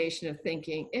manifestation of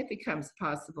thinking, it becomes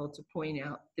possible to point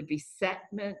out the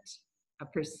besetment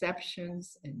of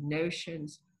perceptions and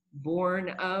notions born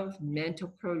of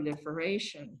mental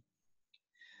proliferation.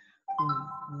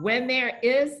 When there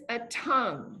is a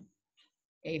tongue,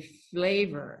 a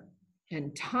flavor,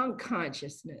 and tongue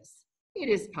consciousness, it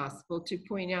is possible to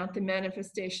point out the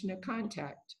manifestation of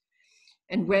contact.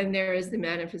 And when there is the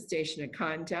manifestation of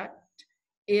contact,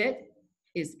 it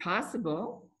is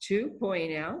possible to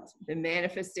point out the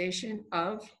manifestation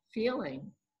of feeling.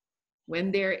 When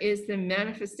there is the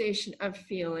manifestation of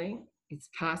feeling, it's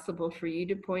possible for you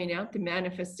to point out the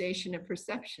manifestation of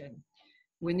perception.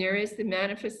 When there is the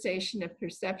manifestation of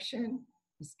perception,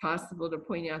 it's possible to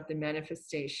point out the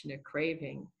manifestation of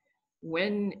craving.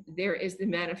 When there is the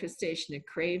manifestation of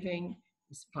craving,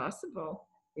 it's possible,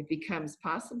 it becomes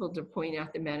possible to point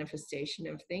out the manifestation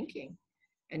of thinking.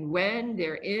 And when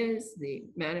there is the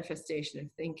manifestation of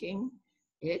thinking,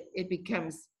 it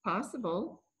becomes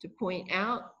possible to point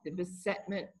out the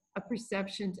besetment of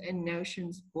perceptions and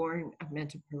notions born of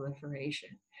mental proliferation.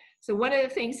 So one of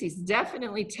the things he's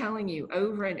definitely telling you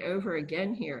over and over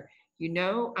again here, you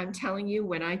know, I'm telling you,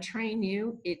 when I train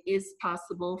you, it is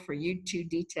possible for you to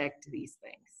detect these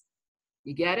things.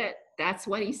 You get it? That's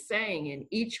what he's saying in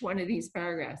each one of these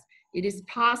paragraphs. It is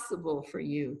possible for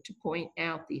you to point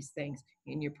out these things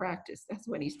in your practice. That's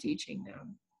what he's teaching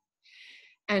them.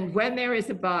 And when there is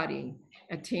a body,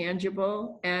 a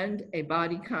tangible and a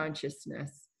body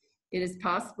consciousness, it is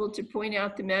possible to point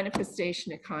out the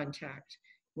manifestation of contact.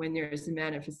 When there is a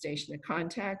manifestation of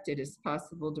contact, it is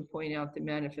possible to point out the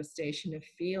manifestation of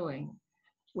feeling.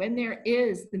 When there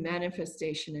is the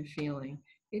manifestation of feeling,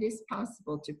 it is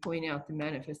possible to point out the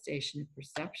manifestation of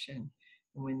perception.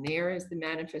 And when there is the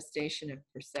manifestation of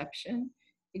perception,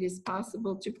 it is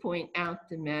possible to point out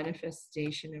the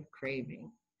manifestation of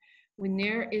craving. When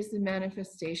there is the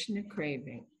manifestation of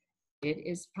craving, it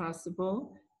is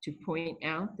possible to point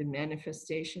out the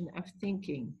manifestation of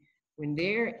thinking. When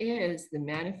there is the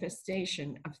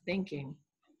manifestation of thinking,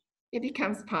 it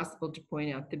becomes possible to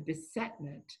point out the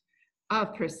besetment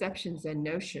of perceptions and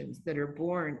notions that are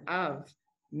born of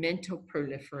mental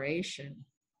proliferation.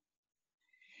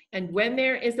 And when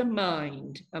there is a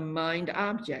mind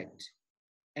object,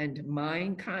 and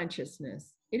mind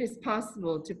consciousness, it is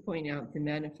possible to point out the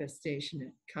manifestation of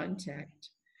contact.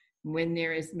 When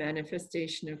there is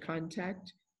manifestation of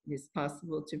contact, it is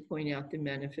possible to point out the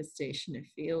manifestation of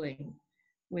feeling.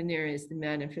 When there is the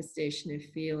manifestation of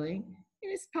feeling, it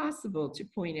is possible to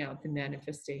point out the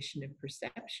manifestation of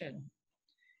perception.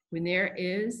 When there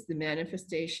is the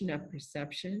manifestation of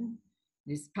perception,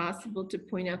 it is possible to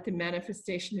point out the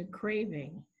manifestation of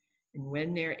craving. And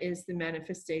when there is the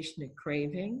manifestation of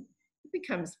craving, it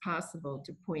becomes possible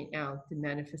to point out the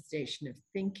manifestation of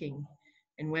thinking.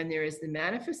 And when there is the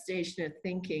manifestation of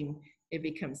thinking, it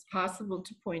becomes possible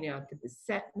to point out the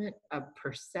besetment of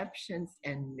perceptions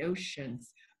and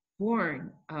notions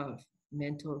born of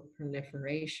mental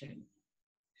proliferation.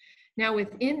 Now,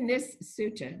 within this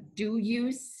sutta, do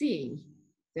you see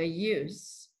the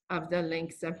use of the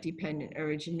links of dependent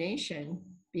origination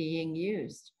being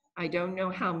used? I don't know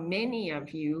how many of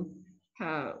you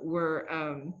have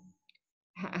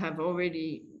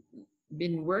already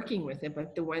been working with it,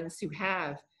 but the ones who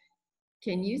have,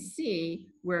 can you see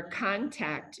where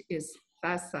contact is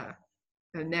phassa?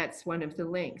 And that's one of the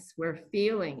links. Where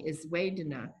feeling is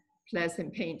vedana,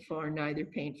 pleasant, painful, or neither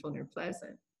painful nor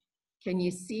pleasant. Can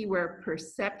you see where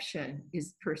perception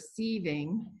is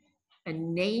perceiving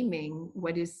and naming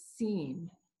what is seen,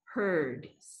 heard,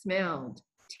 smelled,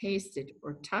 tasted,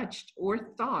 or touched, or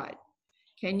thought?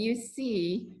 Can you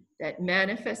see that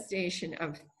manifestation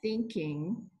of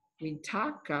thinking,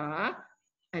 vitaka,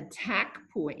 attack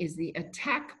point, is the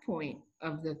attack point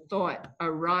of the thought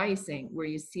arising, where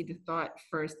you see the thought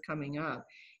first coming up,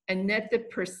 and that the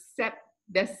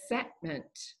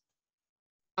besetment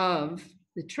of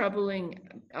the troubling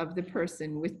of the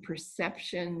person with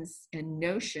perceptions and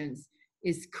notions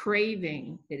is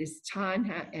craving, it is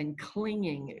tanha, and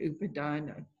clinging,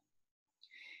 upadana.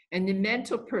 And the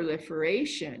mental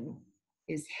proliferation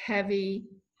is heavy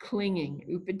clinging,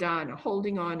 upadana,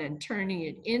 holding on and turning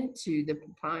it into the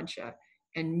papancha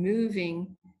and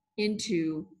moving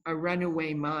into a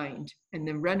runaway mind. And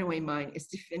the runaway mind is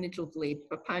definitively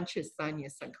papancha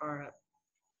sanya sankara.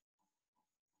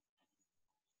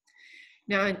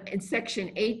 Now, in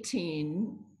section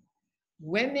 18,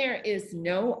 when there is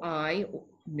no I,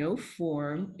 no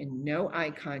form, and no I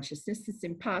consciousness, it's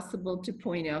impossible to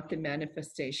point out the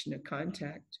manifestation of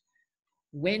contact.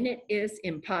 When it is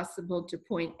impossible to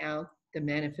point out the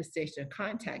manifestation of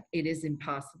contact, it is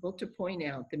impossible to point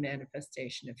out the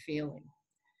manifestation of feeling.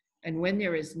 And when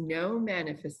there is no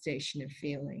manifestation of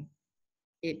feeling,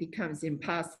 it becomes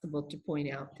impossible to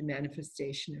point out the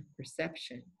manifestation of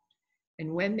perception.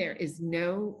 And when there is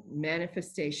no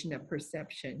manifestation of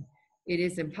perception, it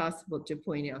is impossible to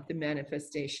point out the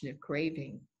manifestation of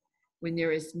craving. When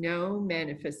there is no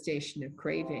manifestation of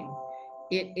craving,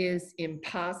 it is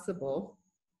impossible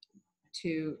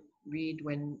to read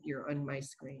when you're on my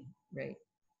screen, right?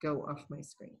 Go off my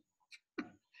screen.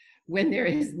 When there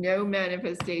is no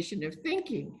manifestation of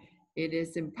thinking, it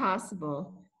is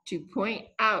impossible to point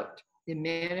out the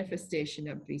manifestation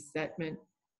of besetment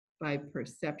by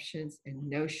perceptions and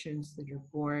notions that are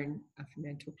born of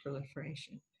mental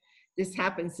proliferation. This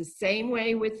happens the same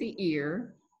way with the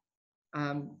ear.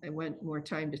 I want more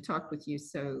time to talk with you,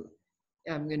 so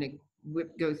I'm going to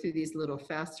go through these a little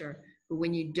faster. But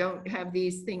when you don't have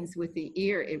these things with the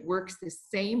ear, it works the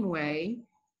same way.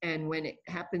 And when it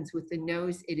happens with the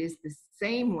nose, it is the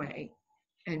same way.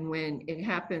 And when it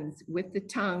happens with the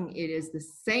tongue, it is the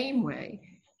same way.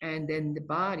 And then the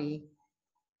body,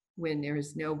 when there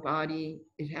is no body,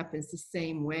 it happens the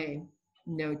same way.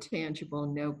 No tangible,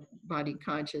 no body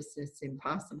consciousness,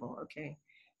 impossible, okay?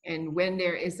 And when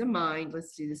there is a mind,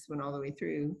 let's do this one all the way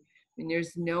through. When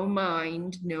there's no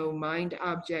mind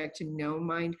object, and no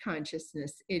mind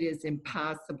consciousness, it is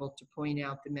impossible to point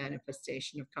out the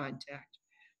manifestation of contact.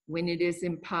 When it is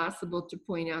impossible to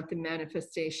point out the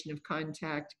manifestation of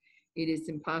contact, it is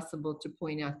impossible to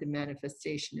point out the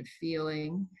manifestation of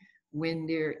feeling. When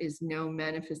there is no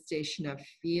manifestation of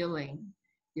feeling,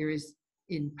 there is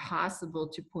impossible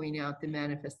to point out the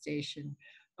manifestation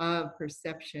of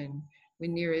perception.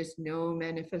 When there is no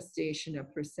manifestation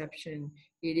of perception,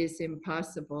 it is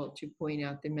impossible to point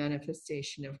out the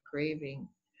manifestation of craving.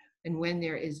 And when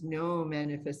there is no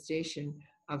manifestation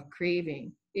of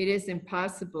craving, it is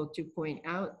impossible to point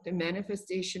out the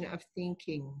manifestation of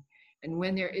thinking. And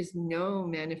when there is no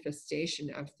manifestation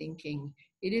of thinking,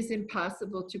 it is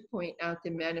impossible to point out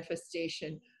the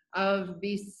manifestation of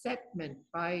besetment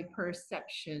by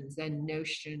perceptions and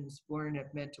notions born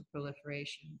of mental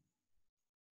proliferation.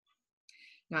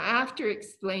 Now, after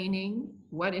explaining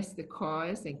what is the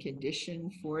cause and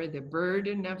condition for the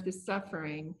burden of the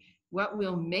suffering, what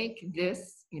will make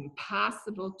this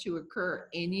impossible to occur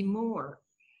anymore,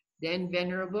 then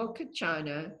Venerable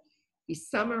Kachana, he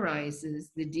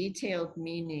summarizes the detailed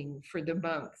meaning for the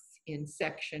monks in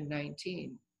section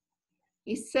 19.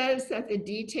 He says that the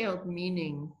detailed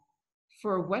meaning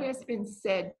for what has been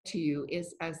said to you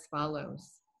is as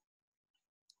follows.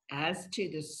 As to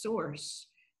the source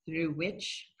through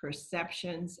which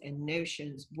perceptions and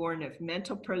notions born of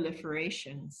mental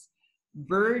proliferations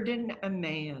burden a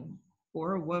man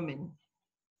or a woman,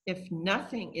 if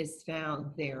nothing is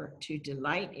found there to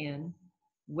delight in,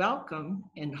 welcome,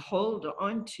 and hold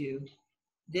on to,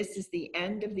 this is the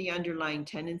end of the underlying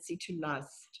tendency to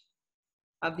lust,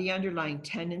 of the underlying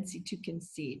tendency to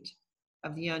conceit,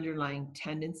 of the underlying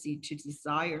tendency to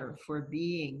desire for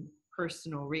being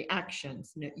personal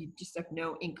reactions. No, you just have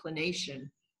no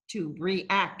inclination to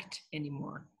react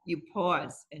anymore. You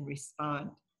pause and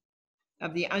respond.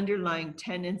 Of the underlying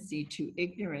tendency to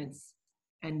ignorance,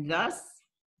 and thus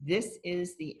this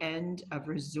is the end of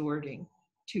resorting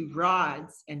to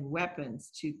rods and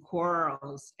weapons, to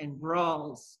quarrels and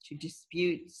brawls, to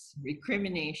disputes,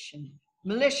 recrimination,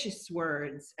 malicious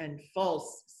words, and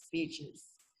false speeches.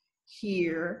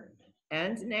 Here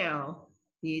and now,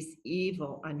 these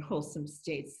evil, unwholesome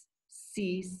states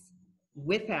cease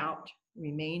without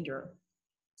remainder.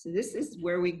 So this is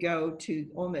where we go to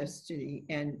almost to the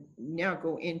end, now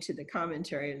go into the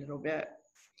commentary a little bit.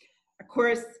 Of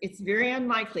course, it's very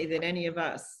unlikely that any of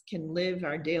us can live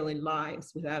our daily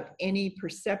lives without any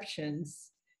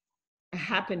perceptions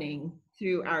happening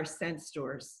through our sense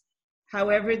doors.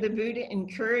 However, the Buddha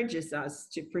encourages us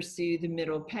to pursue the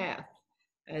middle path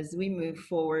as we move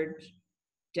forward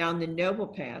down the noble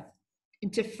path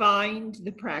and to find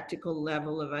the practical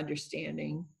level of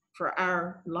understanding for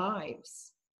our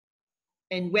lives.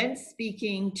 And when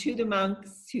speaking to the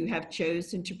monks who have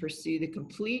chosen to pursue the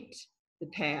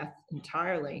path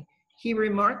entirely, he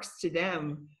remarks to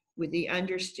them with the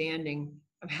understanding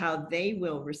of how they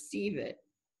will receive it.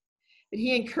 But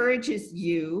he encourages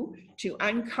you to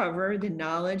uncover the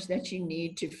knowledge that you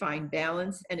need to find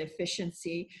balance and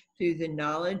efficiency through the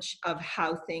knowledge of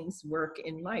how things work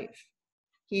in life.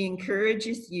 He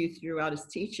encourages you throughout his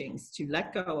teachings to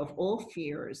let go of all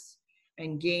fears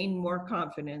and gain more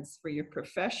confidence for your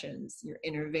professions, your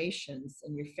innovations,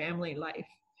 and your family life.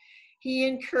 He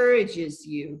encourages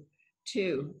you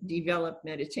to develop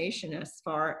meditation as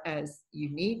far as you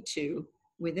need to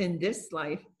within this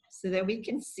life so that we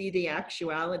can see the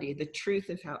actuality, the truth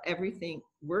of how everything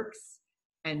works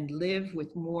and live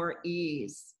with more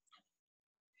ease.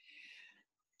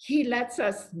 He lets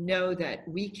us know that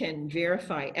we can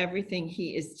verify everything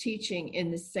he is teaching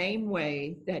in the same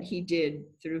way that he did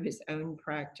through his own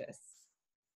practice.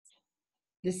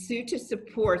 The sutta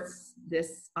supports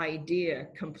this idea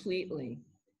completely.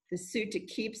 The sutta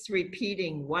keeps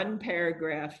repeating one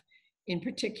paragraph in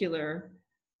particular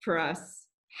for us,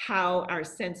 how our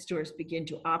sense doors begin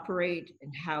to operate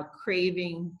and how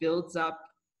craving builds up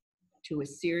to a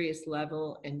serious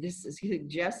level. And this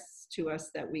suggests to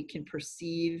us that we can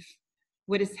perceive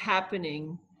what is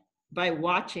happening by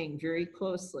watching very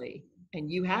closely.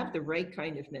 And you have the right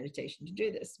kind of meditation to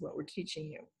do this, what we're teaching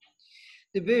you.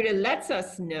 The Buddha lets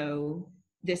us know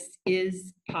this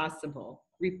is possible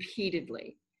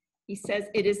repeatedly. He says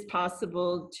it is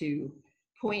possible to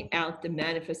point out the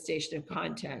manifestation of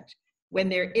contact. When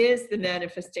there is the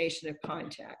manifestation of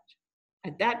contact,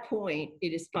 at that point,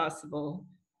 it is possible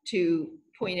to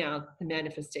point out the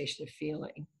manifestation of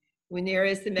feeling. When there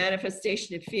is the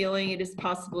manifestation of feeling, it is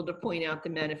possible to point out the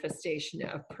manifestation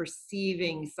of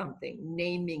perceiving something,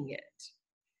 naming it.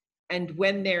 And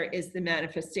when there is the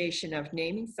manifestation of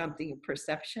naming something, of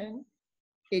perception,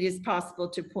 it is possible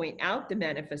to point out the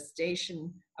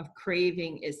manifestation of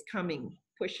craving is coming,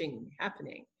 pushing,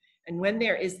 happening. And when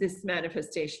there is this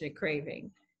manifestation of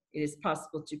craving, it is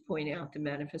possible to point out the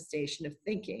manifestation of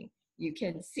thinking. You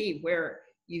can see where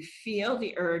you feel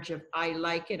the urge of I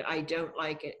like it, I don't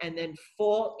like it, and then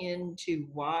fall into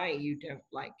why you don't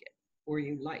like it or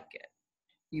you like it.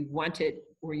 You want it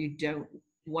or you don't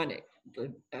want it.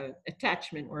 The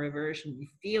attachment or aversion, you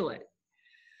feel it.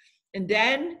 And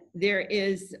then there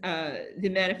is the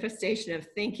manifestation of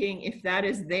thinking. If that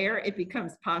is there, it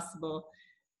becomes possible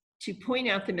to point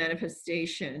out the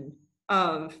manifestation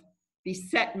of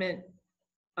besetment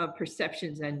of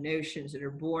perceptions and notions that are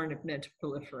born of mental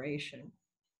proliferation.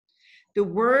 The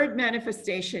word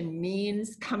manifestation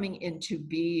means coming into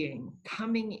being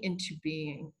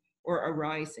or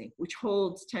arising, which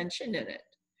holds tension in it.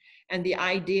 And the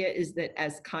idea is that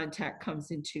as contact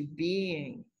comes into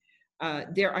being,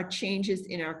 there are changes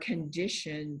in our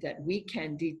condition that we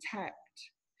can detect.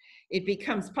 It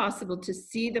becomes possible to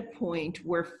see the point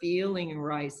where feeling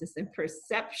arises and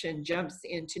perception jumps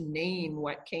in to name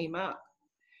what came up.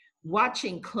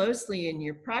 Watching closely in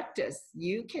your practice,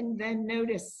 you can then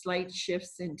notice slight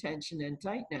shifts in tension and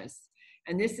tightness.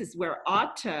 And this is where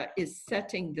Atta is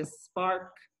setting the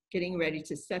spark, getting ready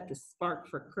to set the spark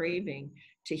for craving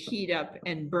to heat up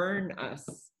and burn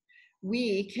us.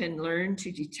 We can learn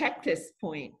to detect this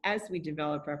point as we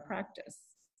develop our practice.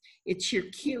 It's your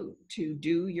cue to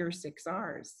do your 6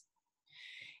 R's.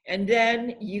 And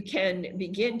then you can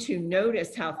begin to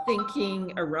notice how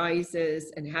thinking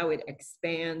arises and how it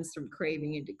expands from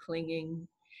craving into clinging.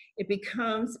 It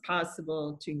becomes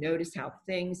possible to notice how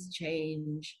things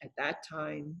change at that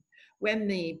time when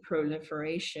the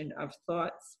proliferation of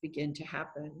thoughts begin to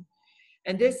happen.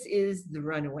 And this is the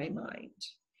runaway mind.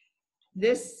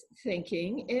 This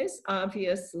thinking is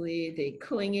obviously the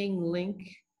clinging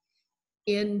link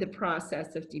in the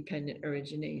process of dependent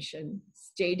origination,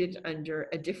 stated under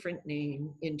a different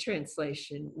name in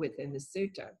translation within the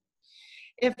sutta.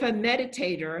 If a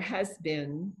meditator has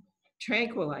been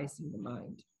tranquilizing the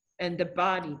mind and the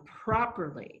body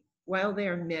properly while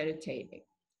they're meditating,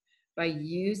 by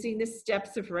using the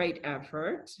steps of right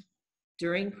effort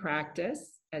during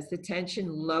practice, as the tension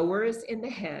lowers in the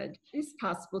head, it is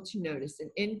possible to notice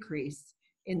an increase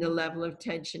in the level of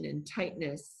tension and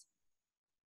tightness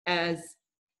as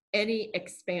any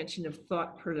expansion of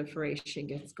thought proliferation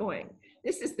gets going.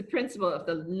 This is the principle of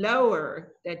the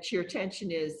lower that your tension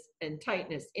is and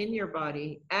tightness in your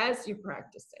body as you're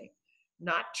practicing,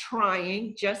 not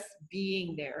trying, just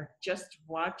being there, just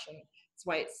watching. That's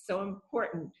why it's so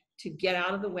important to get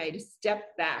out of the way, to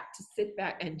step back, to sit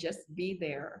back and just be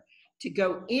there, to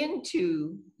go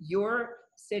into your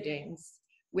sittings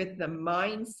with the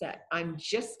mindset, I'm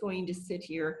just going to sit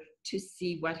here to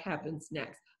see what happens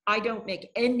next. I don't make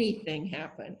anything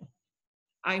happen.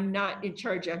 I'm not in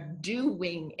charge of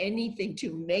doing anything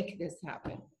to make this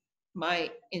happen. My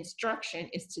instruction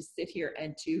is to sit here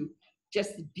and to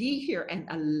just be here and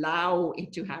allow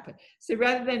it to happen. So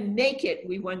rather than make it,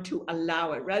 we want to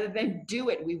allow it. Rather than do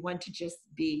it, we want to just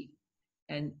be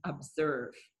and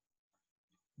observe.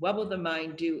 What will the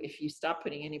mind do if you stop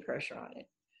putting any pressure on it?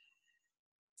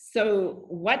 So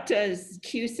what does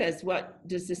Q says, what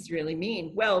does this really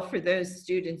mean? Well, for those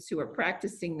students who are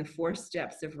practicing the 4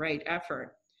 steps of right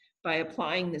effort, by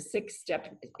applying the 6th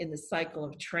step in the cycle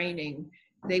of training,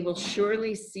 they will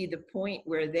surely see the point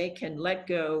where they can let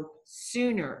go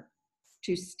sooner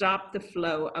to stop the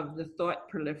flow of the thought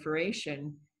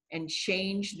proliferation and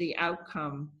change the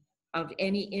outcome of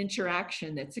any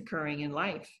interaction that's occurring in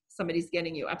life. Somebody's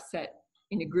getting you upset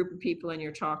in a group of people and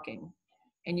you're talking,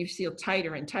 and you feel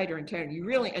tighter and tighter and tighter. You're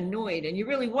really annoyed and you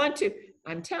really want to,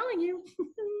 I'm telling you,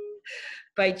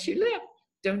 bite your lip.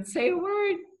 Don't say a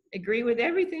word. Agree with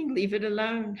everything. Leave it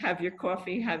alone. Have your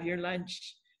coffee, have your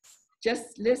lunch.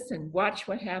 Just listen. Watch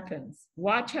what happens.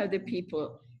 Watch how the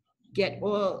people get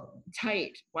all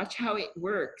tight. Watch how it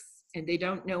works. and they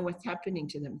don't know what's happening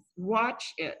to them.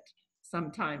 Watch it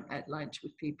sometime at lunch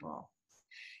with people.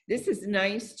 This is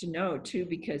nice to know too,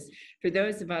 because for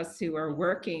those of us who are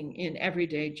working in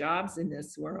everyday jobs in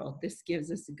this world, this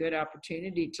gives us a good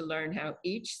opportunity to learn how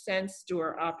each sense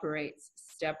door operates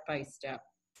step by step.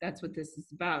 That's what this is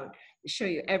about. To show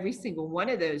you every single one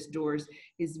of those doors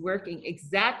is working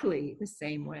exactly the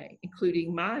same way,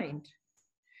 including mind.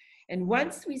 And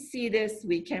once we see this,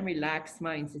 we can relax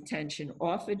mind's attention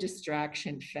off a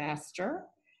distraction faster.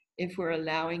 If we're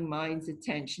allowing mind's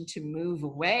attention to move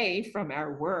away from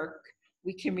our work,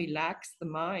 we can relax the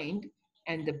mind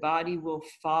and the body will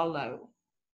follow.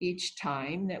 Each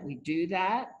time that we do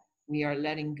that, we are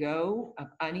letting go of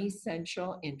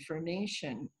unessential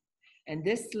information. And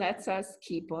this lets us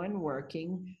keep on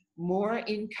working more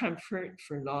in comfort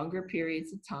for longer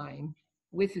periods of time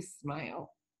with a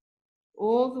smile.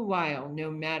 All the while, no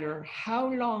matter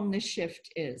how long the shift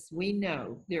is, we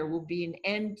know there will be an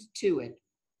end to it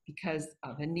because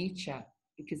of anicca,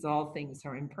 because all things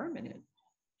are impermanent.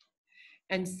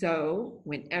 And so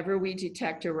whenever we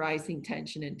detect a rising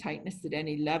tension and tightness at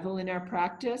any level in our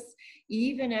practice,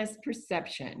 even as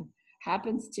perception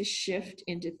happens to shift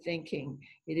into thinking,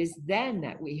 it is then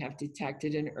that we have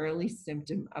detected an early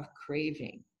symptom of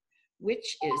craving,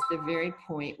 which is the very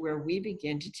point where we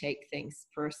begin to take things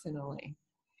personally.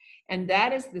 And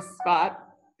that is the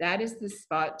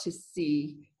spot to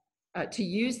see, to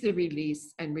use the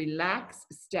release and relax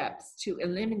steps to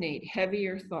eliminate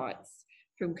heavier thoughts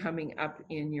from coming up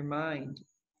in your mind.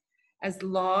 As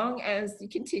long as you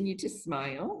continue to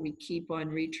smile, we keep on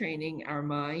retraining our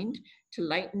mind to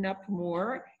lighten up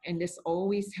more, and this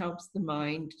always helps the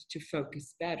mind to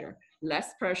focus better.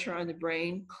 Less pressure on the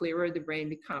brain, clearer the brain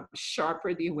becomes,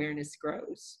 sharper the awareness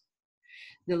grows.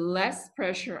 The less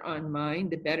pressure on mind,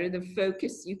 the better the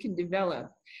focus you can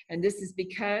develop. And this is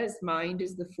because mind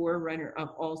is the forerunner of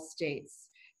all states.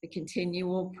 The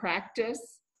continual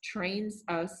practice trains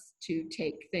us to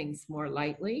take things more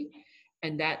lightly,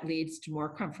 and that leads to more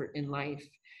comfort in life.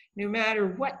 No matter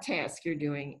what task you're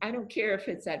doing, I don't care if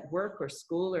it's at work or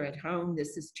school or at home,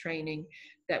 this is training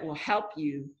that will help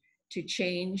you to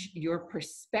change your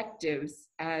perspectives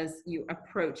as you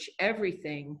approach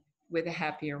everything with a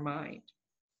happier mind.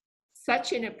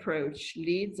 Such an approach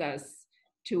leads us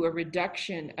to a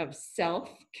reduction of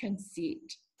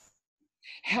self-conceit,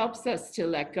 helps us to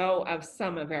let go of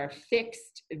some of our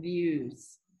fixed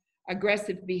views.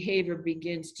 Aggressive behavior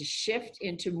begins to shift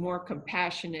into more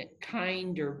compassionate,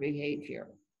 kinder behavior.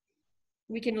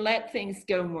 We can let things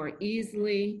go more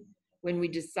easily when we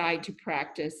decide to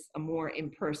practice a more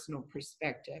impersonal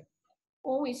perspective.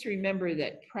 Always remember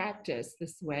that practice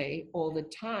this way all the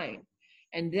time.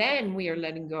 And then we are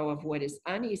letting go of what is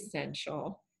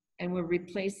unessential and we're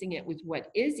replacing it with what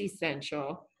is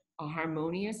essential, a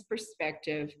harmonious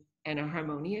perspective and a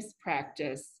harmonious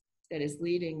practice that is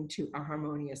leading to a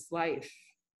harmonious life.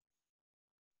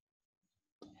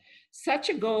 Such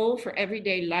a goal for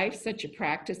everyday life, such a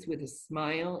practice with a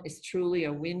smile is truly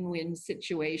a win-win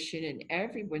situation in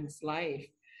everyone's life.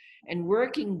 And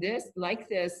working this like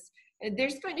this, and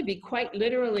there's going to be quite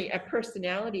literally a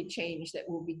personality change that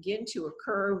will begin to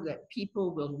occur that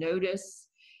people will notice,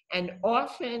 and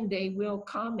often they will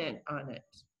comment on it.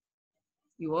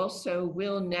 You also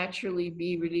will naturally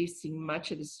be releasing much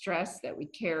of the stress that we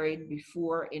carried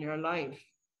before in our life.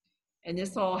 And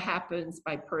this all happens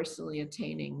by personally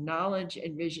attaining knowledge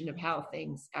and vision of how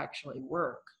things actually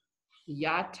work.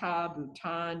 Yata,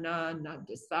 Bhutana,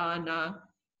 Nadasana.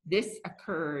 This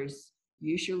occurs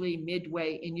usually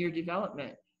midway in your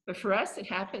development. But for us, it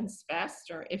happens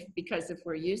faster because if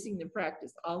we're using the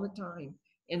practice all the time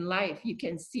in life, you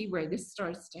can see where this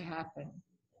starts to happen.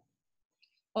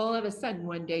 All of a sudden,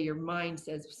 one day, your mind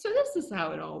says, so this is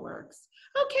how it all works.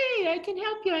 Okay, I can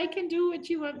help you. I can do what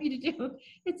you want me to do.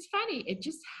 It's funny. It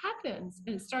just happens,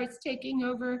 and it starts taking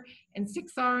over and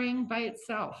 6Ring by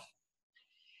itself.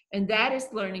 And that is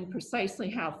learning precisely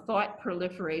how thought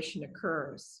proliferation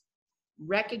occurs,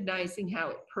 recognizing how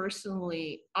it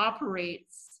personally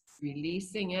operates,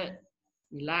 releasing it,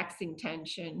 relaxing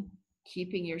tension,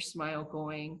 keeping your smile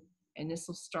going, and this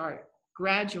will start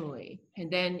gradually.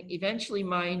 And then eventually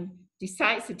mind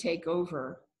decides to take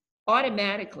over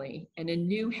automatically, and a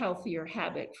new healthier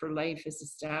habit for life is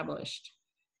established.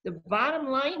 The bottom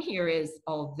line here is,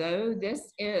 although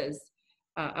this is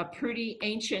a pretty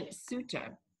ancient sutta,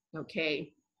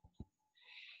 okay,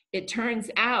 it turns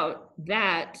out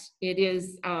that it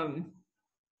is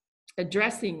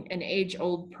addressing an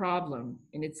age-old problem,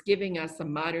 and it's giving us a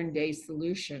modern-day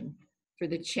solution for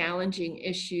the challenging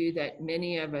issue that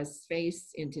many of us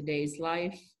face in today's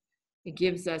life. It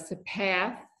gives us a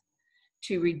path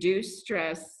to reduce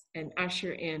stress and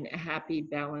usher in a happy,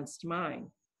 balanced mind.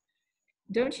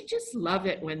 Don't you just love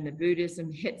it when the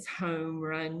Buddhism hits home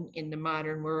run in the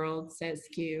modern world, says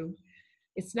Q.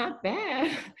 It's not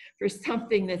bad for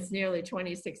something that's nearly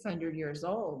 2,600 years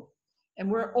old. And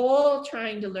we're all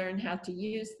trying to learn how to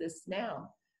use this now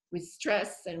with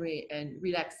stress and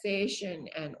relaxation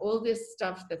and all this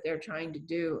stuff that they're trying to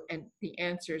do. And the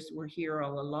answers were here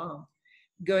all along.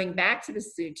 Going back to the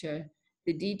sutta,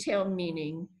 the detailed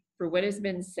meaning for what has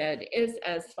been said is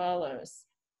as follows.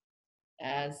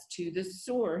 As to the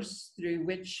source through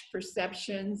which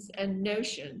perceptions and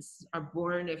notions are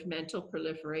born of mental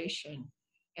proliferation,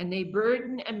 and they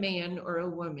burden a man or a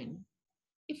woman.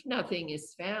 If nothing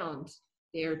is found,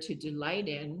 they are to delight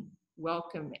in,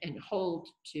 welcome, and hold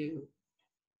to.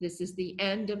 This is the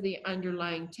end of the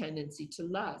underlying tendency to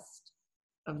lust,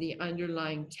 of the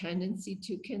underlying tendency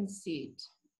to conceit,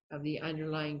 of the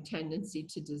underlying tendency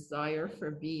to desire for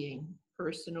being,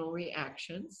 personal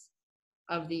reactions,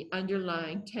 of the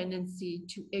underlying tendency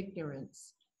to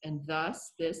ignorance, and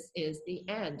thus this is the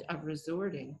end of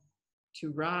resorting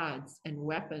to rods and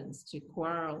weapons, to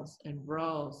quarrels and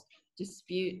brawls,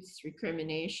 disputes,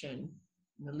 recrimination,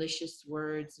 malicious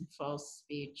words, and false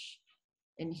speech.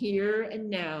 And here and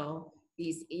now,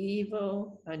 these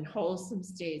evil, unwholesome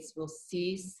states will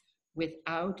cease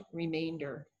without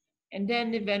remainder. And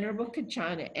then the Venerable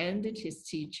Kachana ended his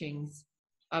teachings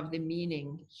of the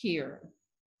meaning here.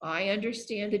 I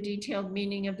understand the detailed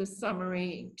meaning of the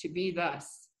summary to be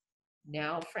thus.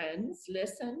 Now, friends,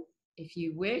 listen. If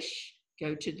you wish,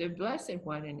 go to the Blessed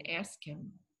One and ask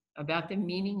him about the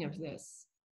meaning of this.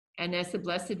 And as the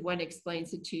Blessed One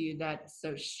explains it to you, that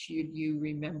so should you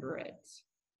remember it.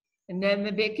 And then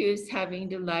the bhikkhus, having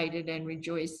delighted and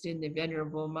rejoiced in the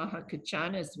Venerable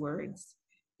Mahakachana's words,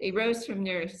 they rose from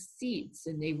their seats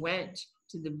and they went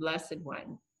to the Blessed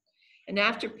One. And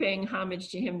after paying homage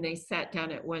to him, they sat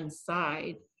down at one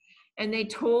side, and they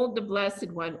told the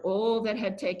Blessed One all that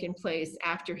had taken place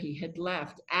after he had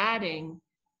left, adding,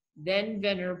 then,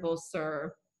 Venerable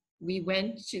Sir, we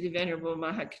went to the Venerable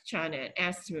Mahakachana and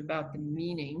asked him about the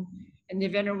meaning, and the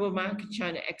Venerable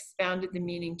Mahakachana expounded the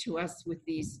meaning to us with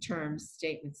these terms,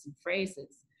 statements, and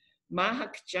phrases.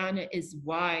 Mahakachana is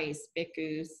wise,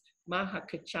 bhikkhus.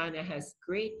 Mahakachana has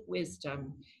great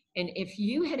wisdom. And if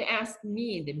you had asked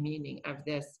me the meaning of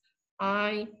this,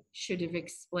 I should have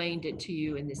explained it to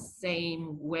you in the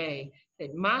same way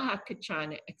that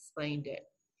Mahakachana explained it.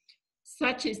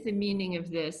 Such is the meaning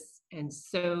of this, and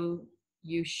so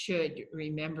you should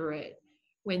remember it.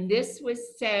 When this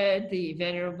was said, the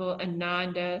Venerable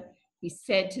Ananda, he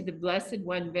said to the Blessed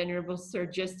One, Venerable Sir,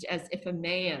 just as if a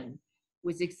man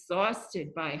was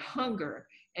exhausted by hunger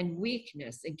and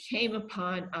weakness and came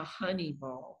upon a honey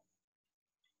ball.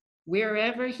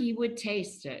 Wherever he would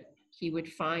taste it, he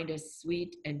would find a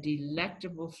sweet and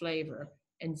delectable flavor,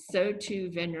 and so too,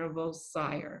 Venerable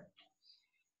Sire.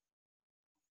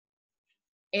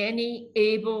 Any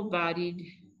able-bodied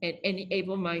and any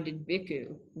able-minded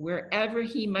bhikkhu, wherever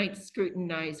he might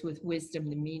scrutinize with wisdom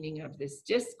the meaning of this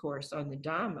discourse on the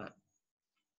Dhamma,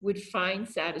 would find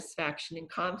satisfaction and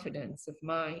confidence of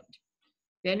mind.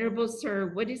 Venerable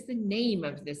Sir, what is the name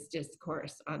of this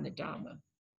discourse on the Dhamma?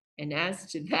 And as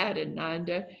to that,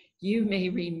 Ananda, you may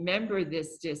remember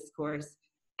this discourse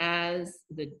as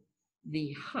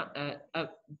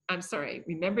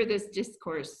remember this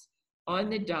discourse on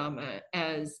the Dhamma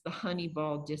as the honey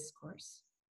ball discourse.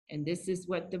 And this is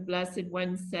what the Blessed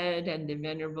One said, and the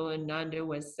Venerable Ananda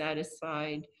was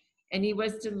satisfied, and he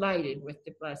was delighted with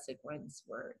the Blessed One's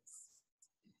words.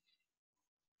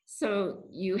 So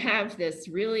you have this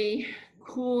really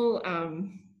cool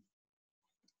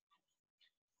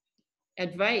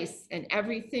advice, and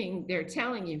everything they're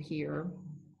telling you here,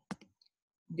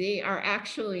 they are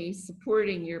actually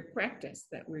supporting your practice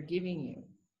that we're giving you.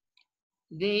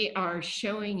 They are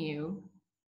showing you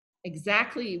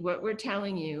exactly what we're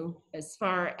telling you as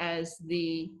far as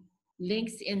the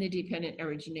links in the dependent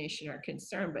origination are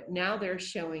concerned, but now they're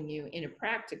showing you in a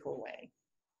practical way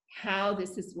how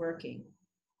this is working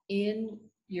in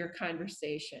your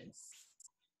conversations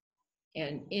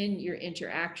and in your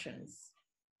interactions,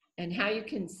 and how you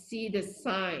can see the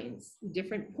signs, the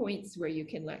different points where you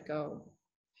can let go.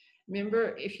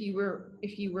 Remember, if you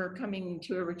were coming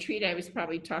to a retreat, I was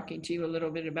probably talking to you a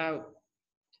little bit about,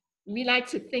 we like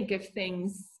to think of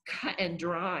things cut and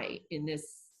dry in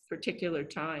this particular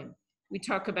time. We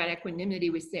talk about equanimity,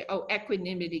 we say, oh,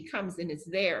 equanimity comes and it's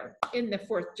there in the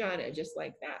fourth jhana, just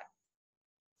like that.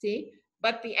 See?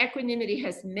 But the equanimity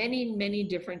has many, many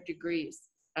different degrees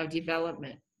of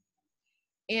development.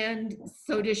 And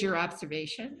so does your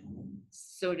observation,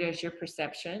 so does your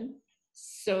perception,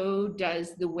 so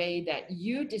does the way that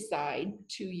you decide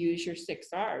to use your 6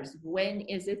 R's. When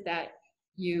is it that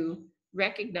you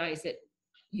recognize it?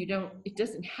 It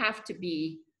doesn't have to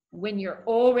be when you're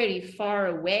already far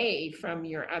away from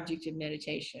your object of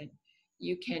meditation.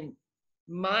 You can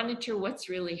monitor what's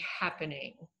really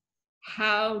happening.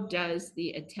 How does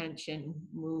the attention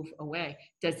move away?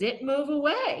 Does it move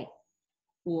away?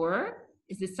 Or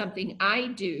is it something I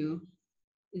do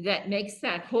that makes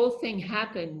that whole thing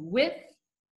happen with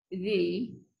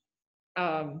the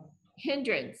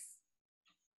hindrance?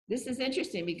 This is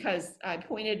interesting because I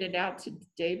pointed it out to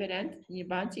David and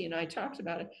Yabanti, and I talked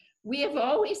about it. We have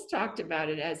always talked about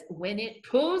it as when it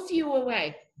pulls you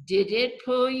away. Did it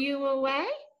pull you away?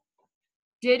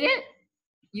 Did it?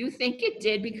 You think it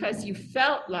did because you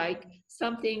felt like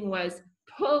something was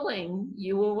pulling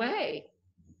you away.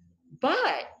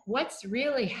 But what's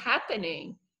really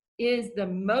happening is the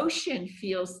motion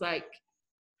feels like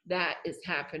that is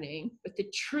happening. But the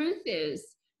truth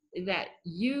is that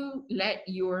you let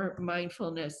your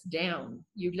mindfulness down.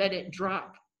 You let it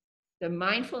drop. The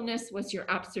mindfulness was your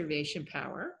observation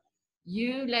power.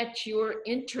 You let your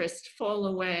interest fall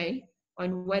away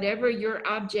on whatever your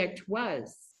object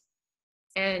was.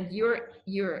 And your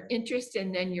interest,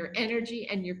 and then your energy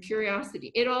and your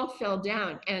curiosity, it all fell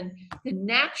down. And the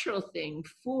natural thing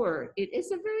for it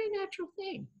is a very natural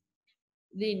thing.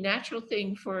 The natural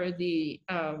thing for the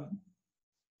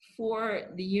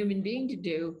human being to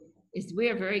do is we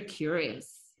are very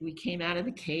curious. We came out of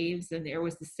the caves and there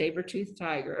was the saber-toothed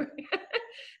tiger.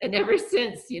 And ever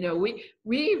since,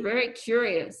 we're very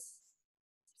curious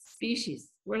species.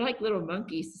 We're like little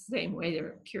monkeys, the same way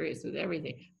they're curious with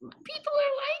everything. People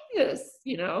are like this,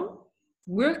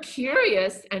 We're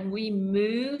curious and we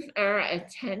move our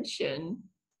attention.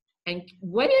 And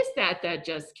what is that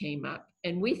just came up?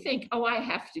 And we think, oh, I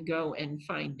have to go and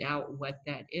find out what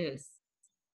that is.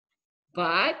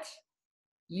 But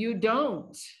you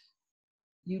don't.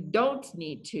 You don't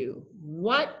need to.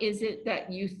 What is it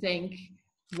that you think?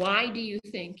 Why do you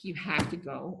think you have to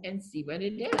go and see what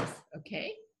it is?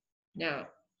 Okay. Now,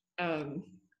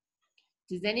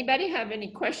 does anybody have any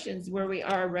questions where we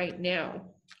are right now?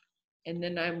 And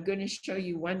then I'm going to show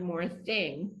you one more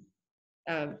thing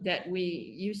that we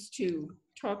used to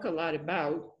talk a lot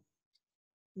about,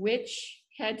 which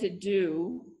had to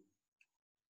do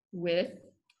with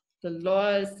the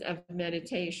laws of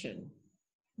meditation.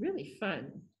 Really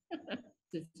fun.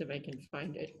 Just if I can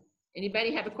find it.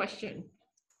 Anybody have a question?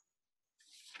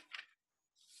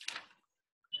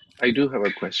 I do have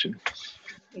a question.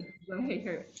 Go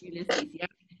ahead, Ulysses. Yeah.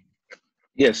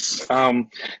 Yes.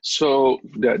 So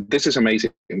this is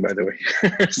amazing, by the way.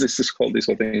 This whole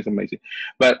thing is amazing.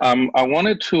 But I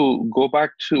wanted to go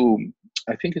back to,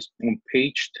 I think it's on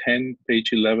page 10,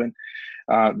 page 11.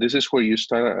 This is where you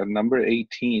start at number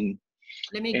 18.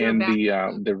 Let me go back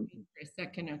for a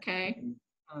second, okay?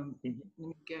 Let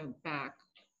me go back.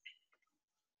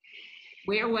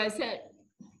 Where was it?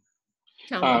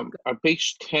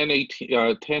 Page 10,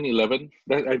 18, 10, 11.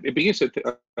 It begins at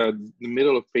the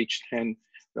middle of page 10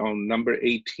 on number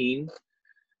 18.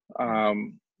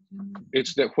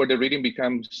 It's where the reading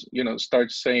becomes,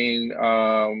 starts saying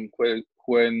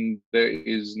when there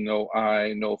is no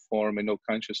I, no form, and no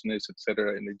consciousness,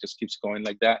 etc., and it just keeps going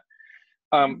like that.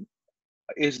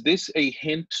 Is this a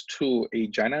hint to a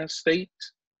jhana state?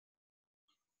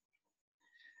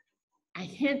 A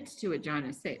hint to a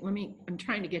jhana state. I'm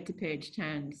trying to get to page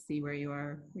 10 to see where you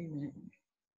are. Wait a minute.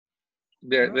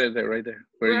 There, right there,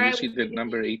 where you see the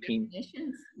number 18.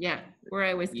 Yeah, where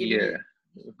I was giving you.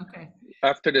 Okay.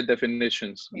 After the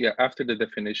definitions. Okay. Yeah, after the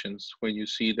definitions, when you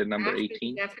see the number after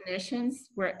 18. The definitions,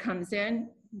 where it comes in,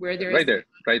 where there right is.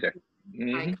 Right there.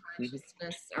 High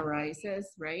consciousness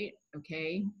arises, right?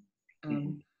 Okay.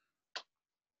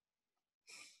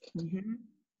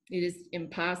 It is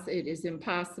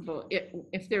impossible.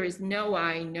 If there is no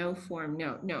I, no form,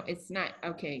 no, it's not.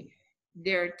 Okay.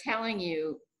 They're telling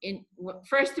you,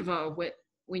 first of all,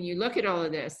 when you look at all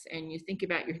of this and you think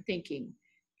about your thinking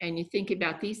and you think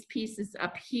about these pieces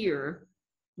up here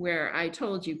where I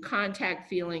told you contact,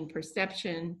 feeling,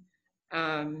 perception,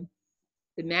 the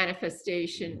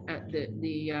manifestation,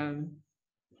 the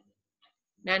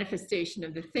manifestation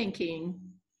of the thinking,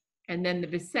 and then the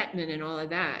besetment and all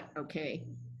of that, okay?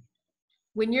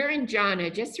 When you're in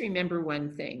jhana, just remember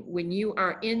one thing. When you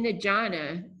are in the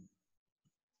jhana,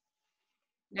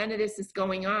 none of this is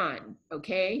going on,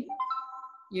 okay?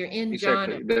 You're in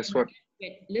jhana. That's what.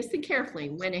 Listen carefully.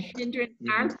 When a hindrance,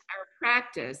 our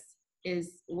practice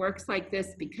works like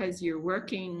this because you're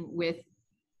working with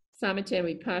samatha and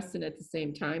vipassana at the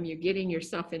same time. You're getting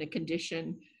yourself in a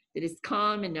condition. that is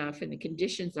calm enough and the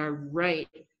conditions are right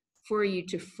for you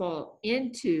to fall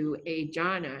into a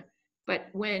jhana. But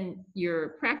when you're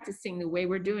practicing the way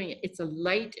we're doing it, it's a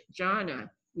light jhana.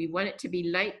 We want it to be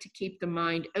light to keep the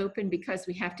mind open, because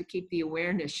we have to keep the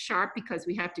awareness sharp, because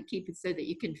we have to keep it so that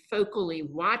you can focally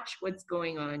watch what's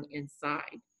going on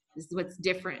inside. This is what's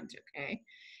different, okay?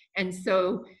 And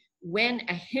so when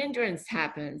a hindrance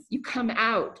happens, you come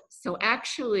out. So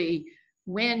actually,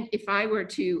 if I were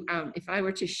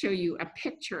to show you a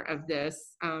picture of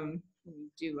this, how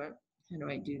do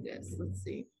I do this? Let's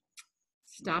see.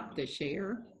 Stop the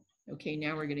share. Okay,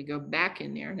 now we're going to go back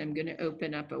in there, and I'm going to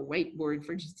open up a whiteboard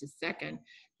for just a second.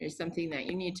 There's something that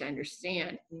you need to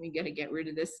understand, and we got to get rid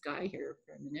of this guy here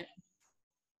for a minute.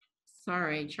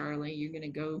 Sorry, Charlie, you're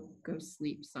going to go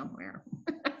sleep somewhere.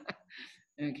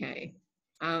 Okay.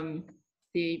 When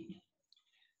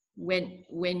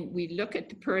we look at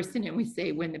the person and we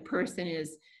say when the person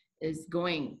is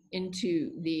going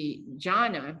into the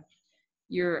jhana,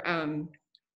 you're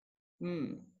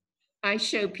I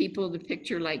show people the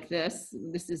picture like this.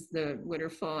 This is the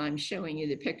waterfall. I'm showing you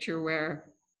the picture where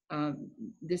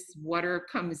this water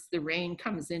comes, the rain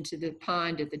comes into the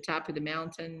pond at the top of the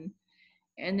mountain,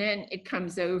 and then it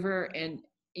comes over, and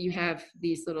you have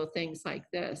these little things like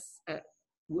this.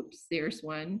 Whoops, there's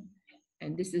one.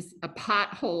 And this is a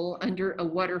pothole under a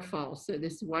waterfall. So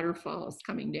this waterfall is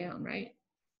coming down, right?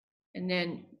 And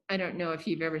then, I don't know if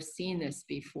you've ever seen this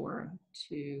before.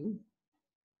 2,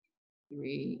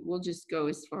 3, we'll just go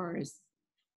as far as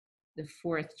the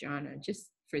 4th jhana,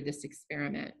 just for this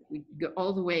experiment. We go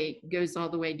goes all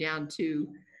the way down to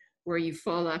where you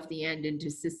fall off the end into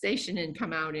cessation and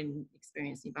come out and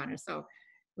experience Nibbana. So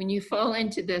when you fall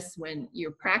into this, when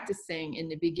you're practicing in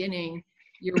the beginning,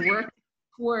 you're working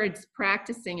towards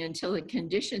practicing until the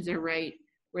conditions are right,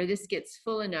 where this gets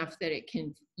full enough that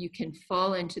you can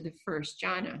fall into the 1st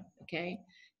jhana. Okay.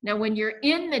 Now, when you're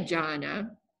in the jhana,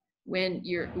 when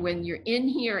you're in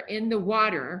here in the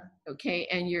water, okay,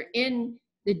 and you're in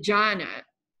the jhana,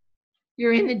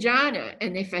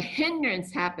 and if a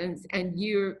hindrance happens and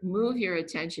you move your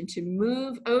attention to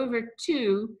move over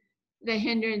to the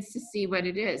hindrance to see what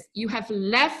it is, you have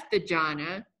left the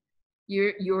jhana.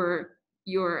 Your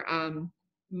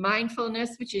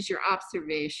mindfulness, which is your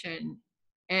observation,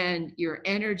 and your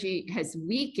energy has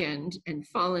weakened and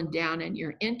fallen down, and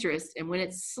your interest, and when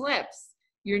it slips,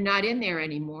 you're not in there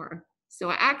anymore.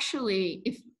 So actually,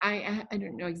 if I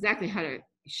don't know exactly how to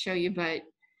show you, but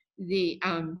the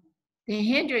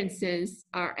hindrances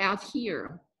are out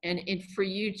here, and for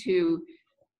you to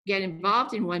get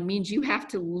involved in one means you have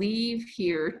to leave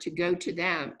here to go to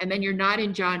them, and then you're not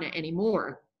in jhana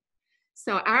anymore.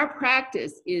 So our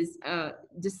practice is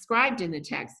described in the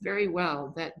text very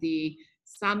well, that the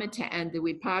samatha and the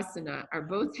vipassana are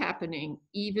both happening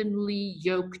evenly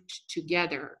yoked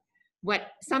together.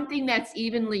 Something that's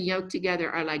evenly yoked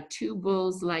together are like 2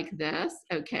 bulls like this,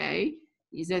 okay?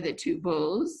 These are the 2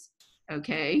 bulls,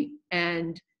 okay?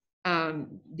 And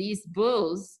these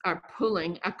bulls are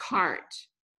pulling a cart,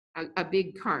 a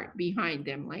big cart behind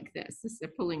them like this. They're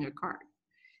pulling a cart.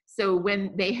 So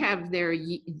when they have they're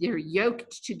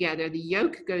yoked together, the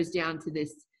yoke goes down to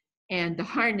this, and the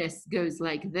harness goes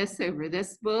like this over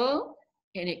this bull,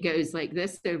 and it goes like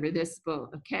this over this bull,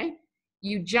 okay?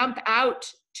 You jump out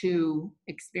to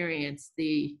experience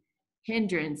the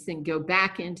hindrance and go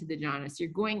back into the jhana. So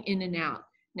you're going in and out.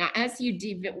 Now, as you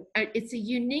it's a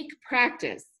unique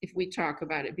practice if we talk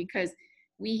about it, because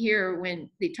we hear when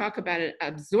they talk about it,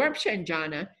 absorption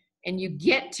jhana, and you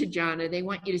get to jhana, they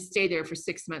want you to stay there for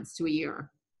 6 months to a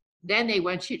year. Then they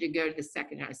want you to go to the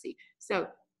 2nd jhana. So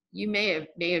you may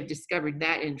have discovered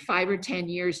that in 5 or 10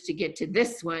 years to get to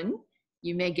this one,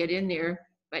 you may get in there,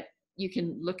 but you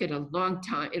can look at a long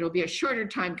time. It'll be a shorter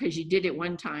time because you did it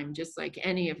one time, just like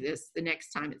any of this. The next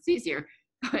time it's easier,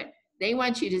 but they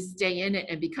want you to stay in it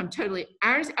and become totally,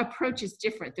 our approach is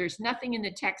different. There's nothing in the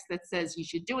text that says you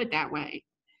should do it that way.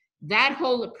 That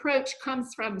whole approach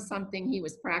comes from something he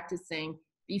was practicing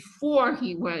before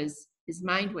his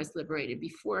mind was liberated,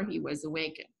 before he was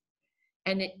awakened.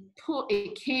 And it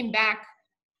came back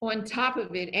on top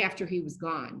of it after he was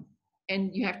gone.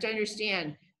 And you have to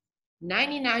understand,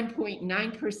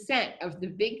 99.9% of the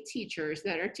big teachers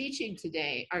that are teaching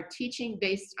today are teaching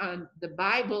based on the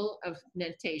Bible of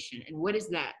meditation. And what is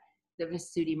that? The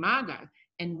Visuddhimagga.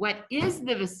 And what is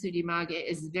the Visuddhimagga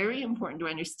is very important to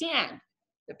understand.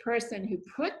 The person who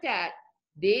put that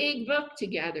big book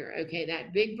together, okay,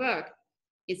 that big book,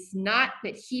 it's not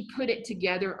that he put it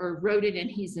together or wrote it and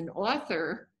he's an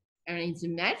author and he's a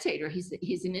meditator.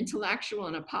 He's an intellectual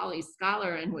and a Pali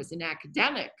scholar and was an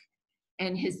academic.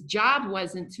 And his job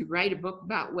wasn't to write a book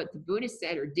about what the Buddha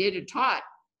said or did or taught.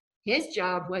 His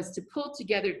job was to pull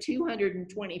together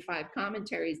 225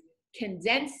 commentaries,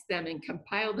 condense them and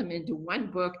compile them into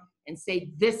one book and say,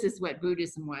 this is what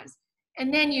Buddhism was.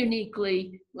 And then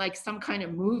uniquely, like some kind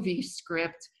of movie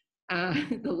script,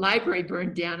 the library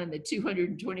burned down and the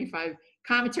 225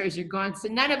 commentaries are gone. So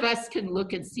none of us can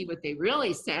look and see what they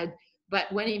really said.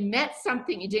 But when he met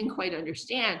something he didn't quite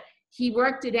understand, he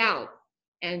worked it out.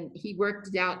 And he worked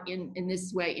it out in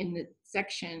this way. In the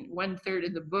section, 1/3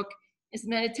 of the book is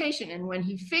meditation. And when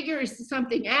he figures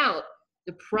something out,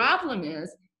 the problem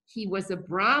is he was a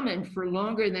Brahmin for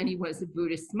longer than he was a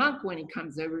Buddhist monk when he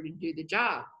comes over to do the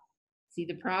job. See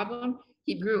the problem?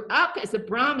 He grew up as a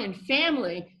Brahmin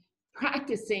family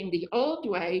practicing the old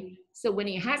way. So when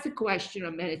he has a question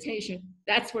on meditation,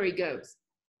 that's where he goes.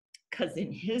 Because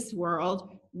in his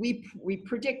world, we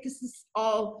predict, this is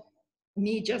all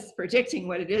me just predicting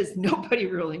what it is. Nobody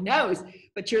really knows,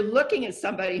 but you're looking at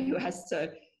somebody who has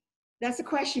to, that's a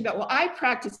question about, well, I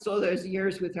practiced all those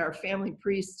years with our family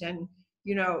priest and,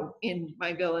 you know, in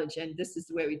my village, and this is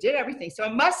the way we did everything. So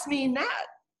it must mean that.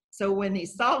 So when he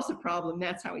solves a problem,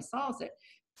 that's how he solves it.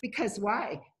 Because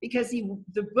why? Because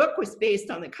the book was based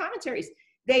on the commentaries.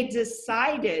 They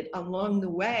decided along the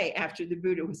way after the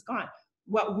Buddha was gone,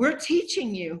 what we're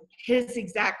teaching you, his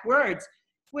exact words,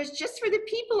 was just for the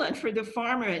people and for the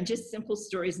farmer and just simple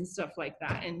stories and stuff like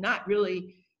that. And not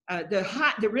really,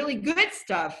 the really good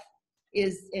stuff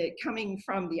is coming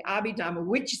from the Abhidhamma,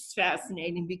 which is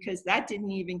fascinating because that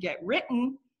didn't even get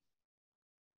written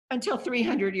until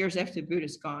 300 years after the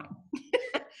Buddha's gone.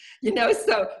 You know,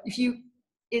 so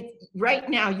it's right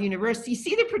now, university,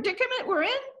 see the predicament we're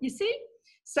in, you see?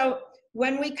 So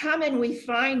when we come and we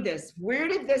find this, where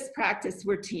did this practice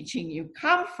we're teaching you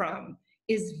come from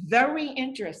is very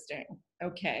interesting,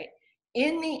 okay?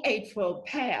 In the Eightfold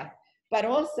Path, but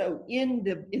also in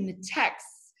the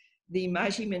texts, the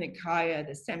Majjhima Nikaya,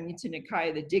 the Samyutta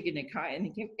Nikaya, the Digha Nikaya, and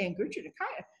the Anguttara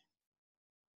Nikaya.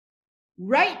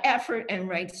 Right effort and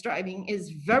right striving is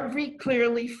very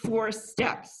clearly 4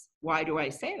 steps. Why do I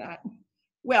say that?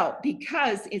 Well,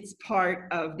 because it's part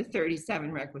of the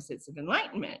 37 requisites of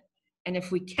enlightenment. And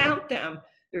if we count them,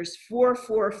 there's 4,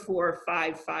 4, 4,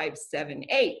 5, 5, 7,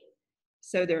 8.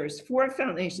 So there's 4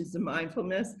 foundations of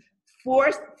mindfulness,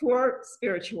 4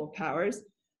 spiritual powers,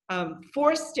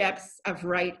 4 steps of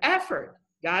right effort.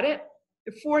 Got it?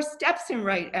 The 4 steps in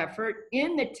right effort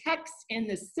in the text in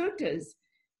the suttas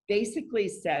basically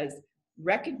says,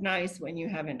 recognize when you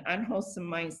have an unwholesome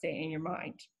mind state in your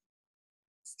mind.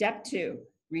 Step 2,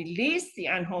 release the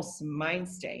unwholesome mind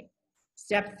state.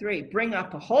 Step 3, bring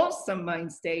up a wholesome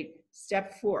mind state.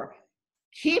 Step 4,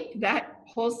 keep that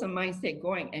wholesome mind state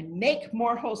going and make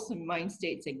more wholesome mind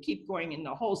states and keep going in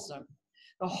the wholesome.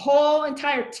 The whole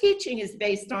entire teaching is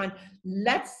based on,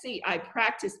 let's see, I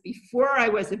practiced before I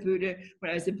was a Buddha,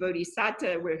 when I was a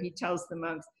Bodhisattva, where he tells the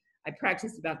monks, I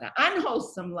practiced about the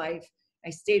unwholesome life. I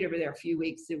stayed over there a few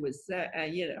weeks. It was,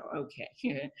 you know, okay.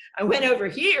 I went over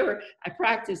here. I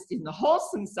practiced in the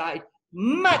wholesome side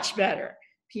much better.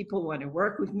 People want to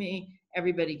work with me.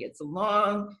 Everybody gets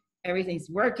along. Everything's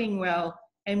working well.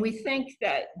 And we think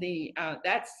that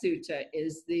that sutta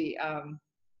is the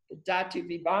Dhatu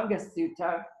Vibhanga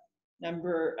Sutta,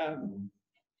 number,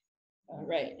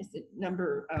 right, is it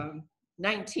number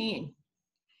 19.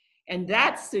 And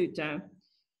that sutta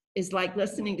is like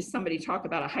listening to somebody talk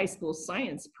about a high school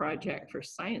science project for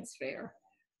science fair.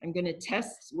 I'm going to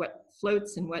test what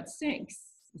floats and what sinks.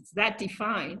 It's that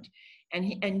defined.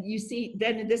 And you see,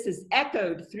 then this is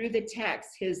echoed through the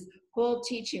text. His whole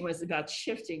teaching was about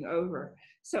shifting over.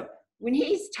 So when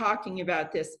he's talking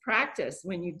about this practice,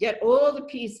 when you get all the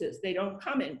pieces, they don't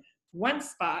come in one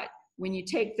spot. When you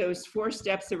take those 4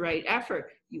 steps of right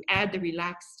effort, you add the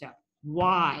relaxed step.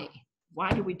 Why? Why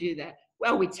do we do that?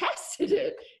 Well, we tested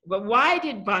it, but why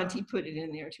did Bhante put it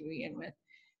in there to begin with?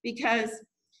 Because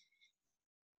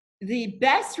the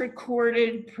best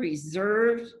recorded,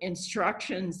 preserved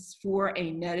instructions for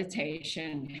a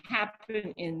meditation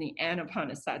happen in the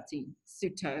Anapanasati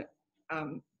Sutta,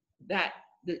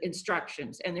 the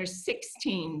instructions, and there's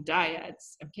 16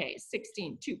 dyads, okay,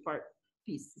 16 2-part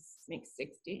pieces, makes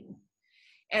 16.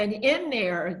 And in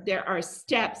there are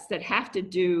steps that have to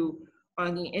do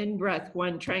on the in-breath,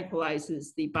 one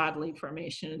tranquilizes the bodily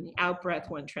formation, and the out-breath,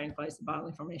 one tranquilizes the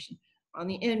bodily formation. On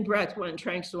the in-breath, one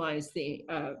tranquilizes the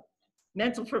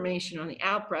mental formation. On the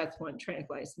out-breath, one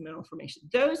tranquilizes the mental formation.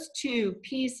 Those 2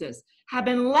 pieces have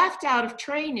been left out of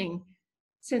training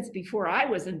since before I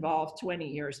was involved 20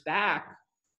 years back.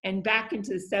 And back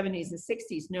into the 70s and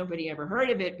 60s, nobody ever heard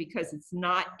of it because it's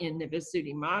not in the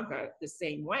Visuddhimagga the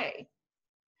same way.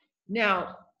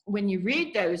 Now, when you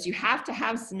read those, you have to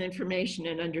have some information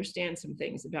and understand some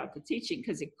things about the teaching,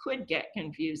 because it could get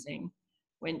confusing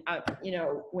when,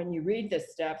 when you read the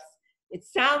steps. It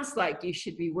sounds like you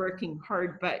should be working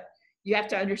hard, but you have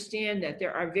to understand that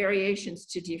there are variations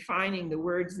to defining the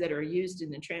words that are used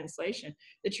in the translation.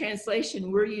 The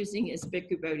translation we're using is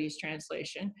Bhikkhu Bodhi's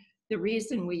translation. The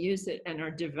reason we use it and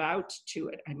are devout to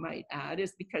it, I might add,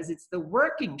 is because it's the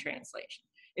working translation.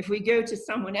 If we go to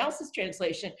someone else's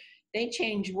translation, they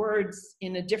change words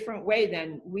in a different way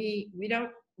than we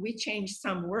change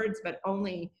some words, but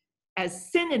only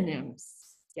as synonyms.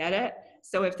 Get it?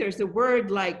 So if there's a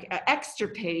word like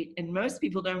extirpate, and most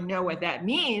people don't know what that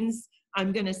means,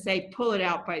 I'm going to say pull it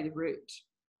out by the root.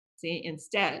 See,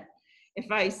 instead, if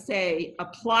I say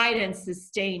applied and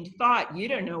sustained thought, you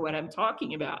don't know what I'm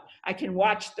talking about. I can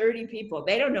watch 30 people.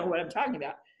 They don't know what I'm talking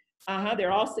about.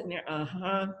 They're all sitting there.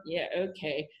 Yeah,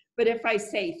 okay. But if I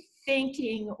say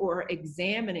thinking or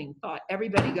examining thought,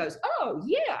 everybody goes, oh,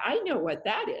 yeah, I know what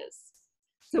that is.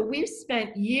 So we've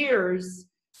spent years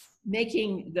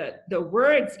making the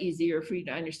words easier for you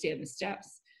to understand the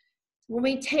steps. When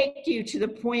we take you to the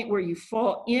point where you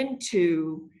fall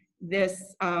into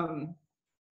this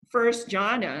first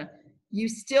jhana, you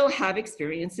still have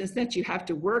experiences that you have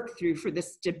to work through for the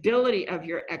stability of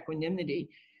your equanimity.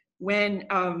 When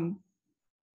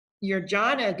your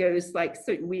jhana goes like,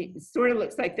 so it sort of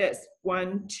looks like this: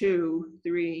 1, 2,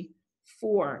 3,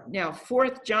 4. Now,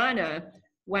 fourth jhana,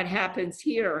 what happens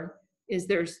here is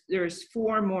there's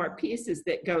 4 more pieces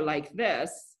that go like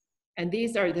this. And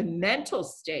these are the mental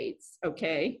states,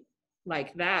 okay,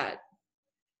 like that.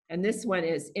 And this one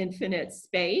is infinite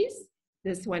space.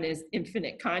 This one is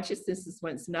infinite consciousness. This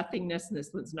one's nothingness. And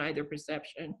this one's neither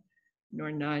perception nor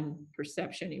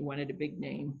non-perception. He wanted a big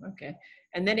name, okay.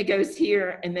 And then it goes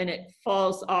here, and then it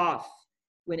falls off.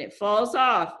 When it falls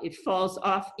off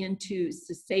into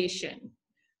cessation.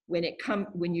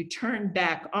 When you turn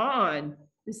back on,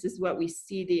 this is what we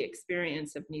see the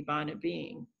experience of Nibbana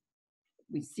being.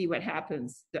 We see what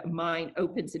happens. The mind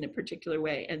opens in a particular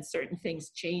way, and certain things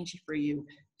change for you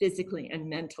physically and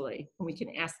mentally. And we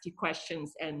can ask you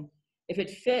questions, and if it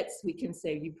fits, we can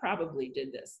say, you probably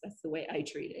did this. That's the way I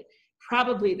treat it.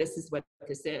 Probably this is what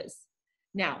this is.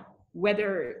 Now,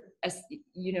 whether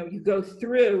you go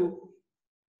through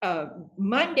a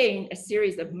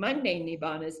series of mundane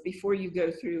nibbanas before you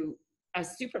go through a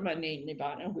super mundane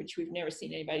nibbana, which we've never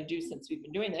seen anybody do since we've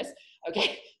been doing this,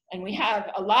 okay? And we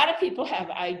have, a lot of people have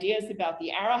ideas about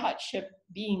the arahatship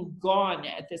being gone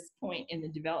at this point in the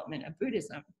development of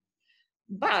Buddhism.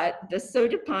 But the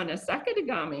Sotapanna,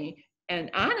 Sakadagami,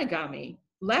 and Anagami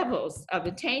levels of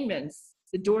attainments,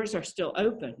 the doors are still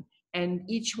open. And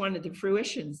each one of the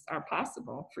fruitions are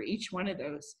possible for each one of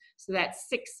those. So that's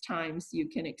 6 times you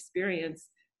can experience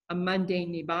a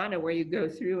mundane nibbana where you go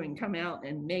through and come out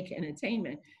and make an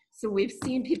attainment. So we've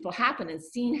seen people happen and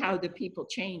seen how the people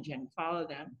change and follow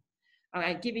them.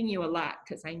 I'm giving you a lot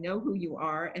because I know who you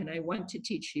are and I want to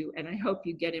teach you, and I hope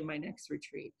you get in my next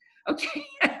retreat. Okay.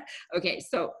 Okay,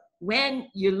 so when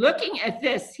you're looking at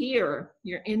this here,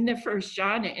 you're in the first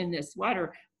jhana in this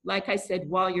water. Like I said,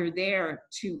 while you're there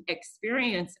to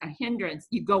experience a hindrance,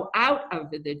 you go out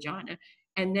of the jhana.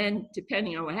 And then,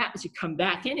 depending on what happens, you come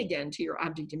back in again to your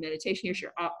object of meditation. Here's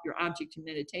your object of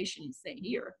meditation, you say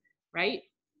here, right?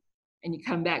 And you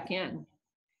come back in.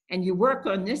 And you work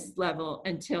on this level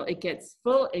until it gets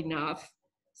full enough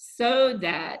so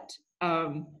that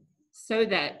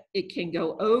it can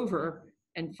go over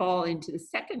and fall into the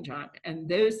second jhana. And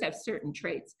those have certain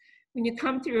traits. When you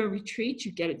come through a retreat,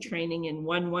 you get a training in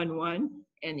 111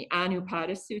 and the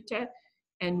Anupada Sutta.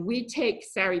 And we take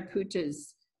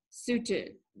Sariputta's Sutta,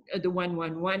 the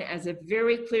 111, as a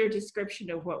very clear description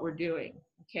of what we're doing,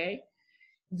 okay?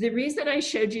 The reason I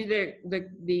showed you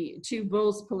the 2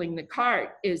 bulls pulling the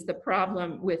cart is the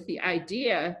problem with the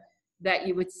idea that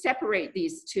you would separate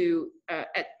these 2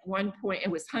 at one point.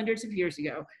 It was hundreds of years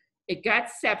ago. It got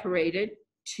separated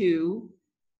to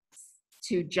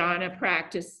jhana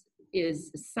practice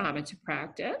is samatha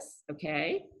practice,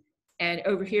 okay? And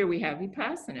over here we have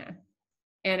vipassana.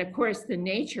 And of course, the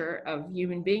nature of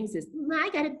human beings is, my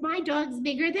dog's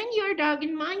bigger than your dog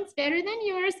and mine's better than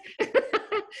yours.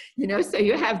 So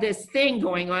you have this thing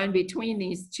going on between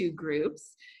these 2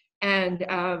 groups. And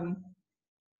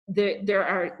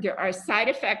there are side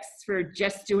effects for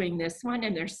just doing this one,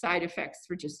 and there's side effects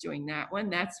for just doing that one.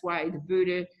 That's why the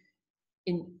Buddha,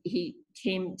 he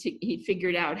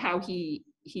figured out how he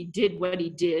did what he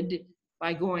did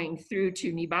by going through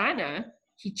to Nibbana.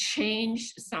 He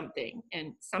changed something.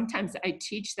 And sometimes I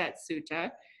teach that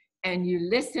sutta, and you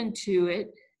listen to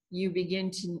it, you begin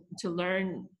to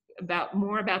learn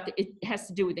more about it has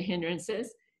to do with the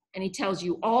hindrances. And he tells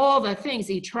you all the things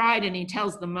he tried, and he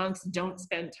tells the monks, don't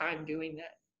spend time doing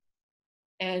that.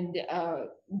 And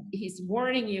he's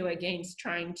warning you against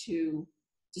trying to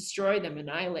destroy them,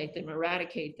 annihilate them,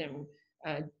 eradicate them,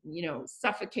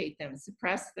 suffocate them,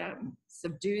 suppress them,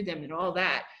 subdue them, and all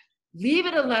that. Leave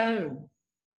it alone.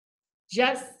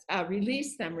 Just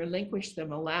release them, relinquish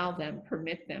them, allow them,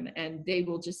 permit them, and they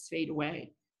will just fade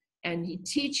away. And he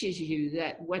teaches you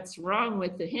that what's wrong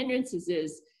with the hindrances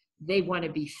is they want to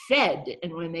be fed.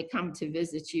 And when they come to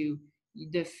visit you,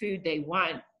 the food they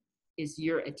want is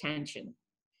your attention.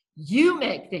 You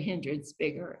make the hindrance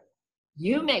bigger.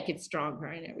 You make it stronger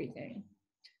and everything.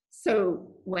 So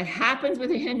what happens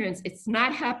with a hindrance, it's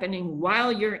not happening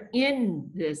while you're in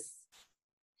the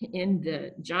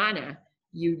jhana.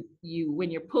 You when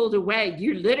you're pulled away,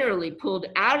 you're literally pulled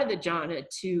out of the jhana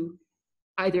to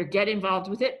either get involved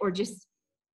with it or just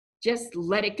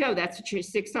let it go. That's what your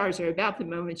 6 R's are about the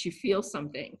moment you feel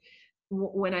something.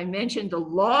 When I mentioned the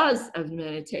laws of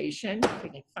meditation, if I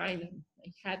can find them,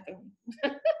 I had them.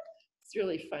 It's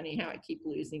really funny how I keep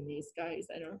losing these guys.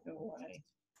 I don't know why.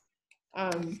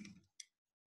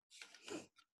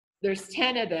 There's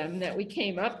 10 of them that we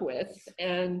came up with.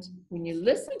 And when you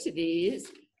listen to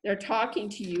these, they're talking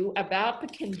to you about the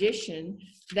condition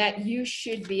that you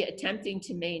should be attempting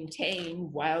to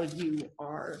maintain while you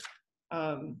are,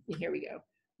 here we go,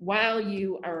 while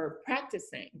you are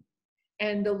practicing.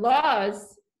 And the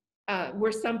laws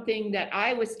were something that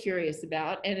I was curious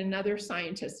about, and another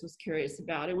scientist was curious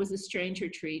about. It was a strange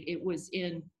retreat. It was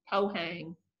in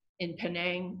Pohang, in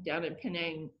Penang, down in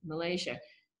Penang, Malaysia.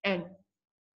 And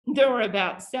there were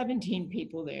about 17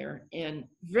 people there, and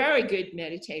very good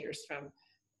meditators from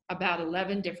about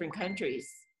 11 different countries.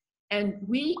 And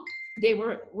they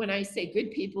were, when I say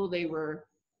good people, they were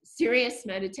serious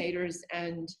meditators,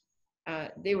 and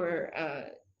they were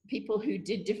people who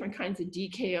did different kinds of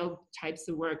detailed types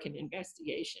of work and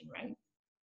investigation, right?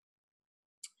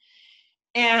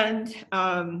 And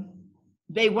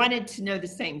they wanted to know the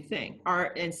same thing.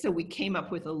 And so we came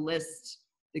up with a list.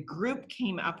 The group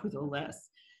came up with a list.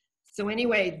 So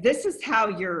anyway, this is how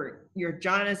your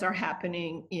jhanas are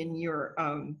happening in your,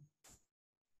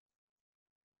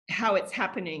 how it's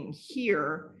happening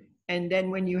here. And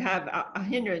then when you have a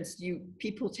hindrance,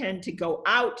 people tend to go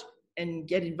out and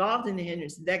get involved in the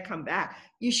hindrance, then come back.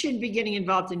 You shouldn't be getting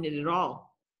involved in it at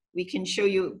all. We can show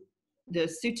you the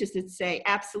suttas that say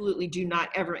absolutely do not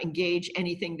ever engage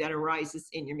anything that arises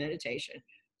in your meditation.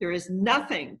 There is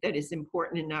nothing that is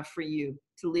important enough for you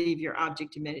to leave your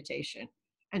object of meditation.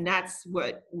 And that's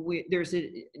what we're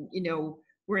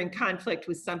in conflict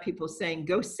with some people saying,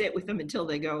 go sit with them until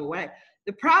they go away.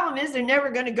 The problem is they're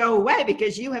never going to go away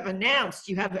because you have announced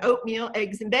you have oatmeal,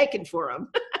 eggs, and bacon for them.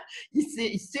 You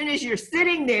see, as soon as you're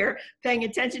sitting there paying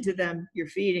attention to them, you're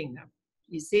feeding them.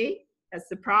 You see? That's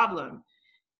the problem.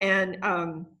 And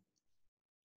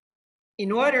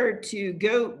in order to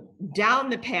go down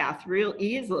the path real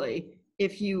easily,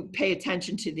 if you pay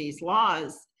attention to these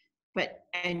laws,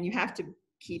 and you have to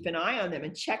keep an eye on them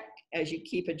and check as you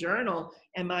keep a journal,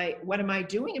 what am I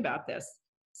doing about this?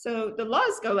 So the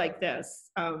laws go like this.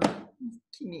 Can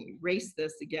you erase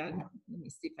this again? Let me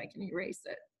see if I can erase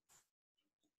it.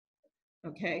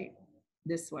 Okay,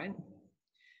 this one.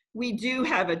 We do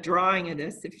have a drawing of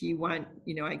this if you want,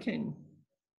 if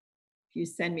you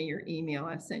send me your email,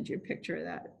 I'll send you a picture of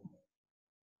that.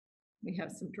 We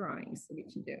have some drawings that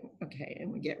we can do. Okay,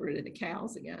 and we get rid of the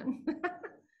cows again.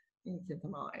 Get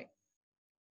them all right.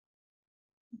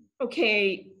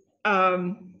 Okay,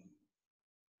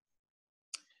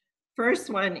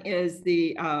 first one is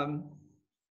the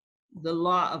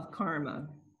law of karma.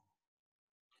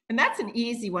 And that's an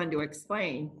easy one to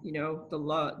explain, the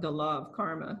law of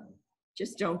karma.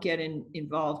 Just don't get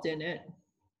involved in it.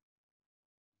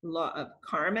 The law of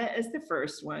karma is the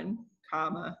first one.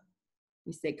 Kama,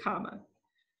 we say kama.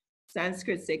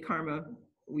 Sanskrit say karma,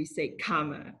 we say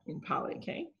kama in Pali,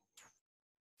 okay?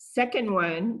 Second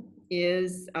one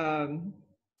is the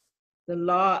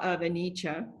law of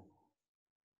anicca.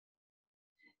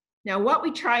 Now what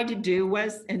we tried to do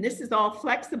was, and this is all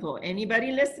flexible,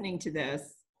 anybody listening to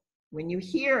this, when you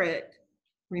hear it,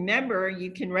 remember,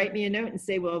 you can write me a note and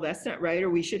say, well, that's not right, or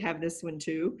we should have this one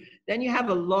too. Then you have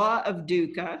a law of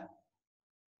dukkha.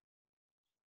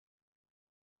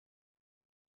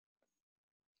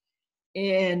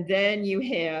 And then you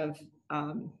have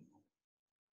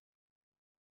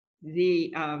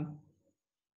the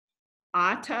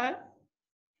atta,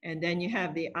 and then you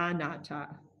have the anatta,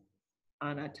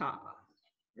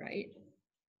 right?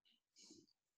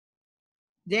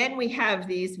 Then we have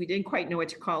these, we didn't quite know what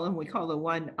to call them. We call the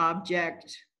one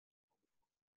object,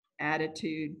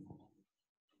 attitude,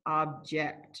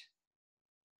 object,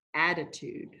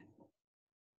 attitude.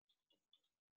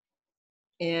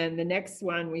 And the next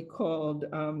one we called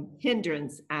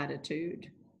hindrance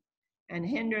attitude. And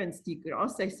hindrance, you could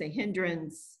also say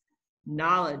hindrance,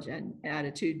 knowledge and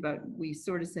attitude, but we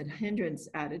sort of said hindrance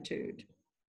attitude.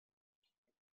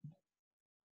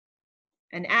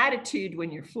 An attitude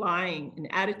when you're flying, an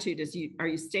attitude is are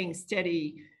you staying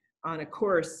steady on a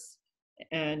course?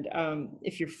 And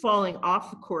if you're falling off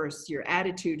the course, your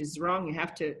attitude is wrong. You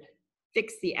have to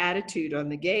fix the attitude on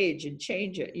the gauge and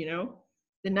change it, you know?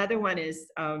 Another one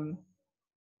is the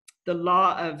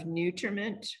law of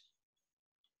nutriment.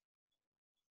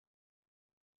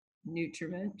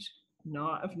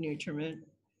 Law of nutriment.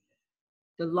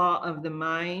 The law of the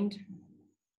mind.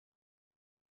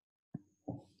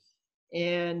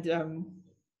 And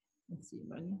let's see,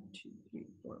 1, 2, 3,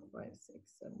 4, 5, 6,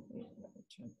 7, 8, 9,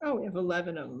 10. Oh, we have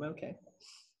 11 of them, okay.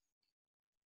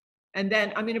 And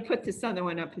then I'm gonna put this other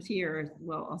one up here.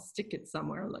 Well, I'll stick it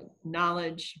somewhere, like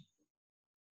knowledge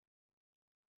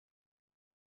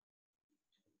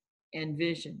and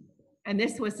vision. And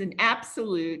this was an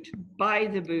absolute by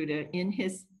the Buddha in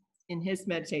his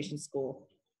meditation school.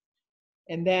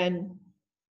 And then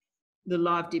the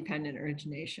law of dependent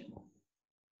origination.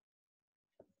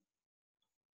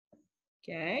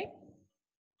 Okay.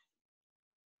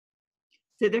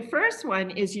 So the first one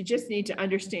is you just need to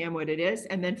understand what it is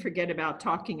and then forget about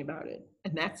talking about it.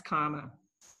 And that's Khema.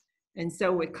 And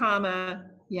so with Khema,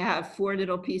 you have 4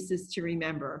 little pieces to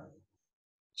remember.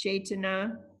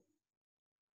 Cetana,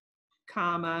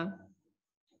 Khema,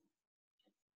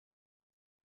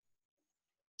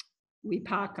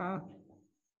 Vipaka,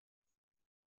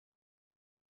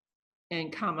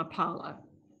 and Kamapala.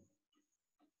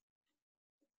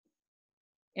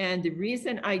 And the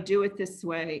reason I do it this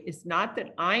way is not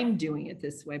that I'm doing it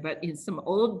this way, but in some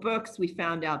old books, we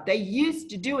found out they used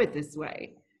to do it this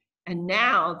way. And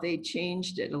now they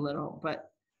changed it a little.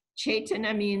 But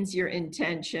Cetana means your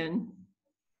intention.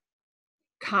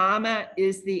 Khema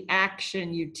is the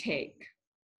action you take.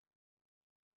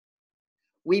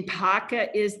 Vipaka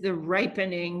is the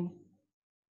ripening.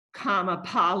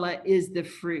 Kamapala is the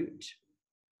fruit.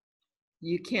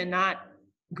 You cannot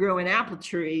grow an apple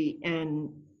tree and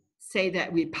say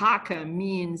that Vipaka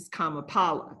means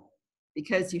Kamapala,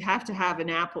 because you have to have an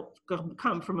apple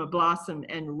come from a blossom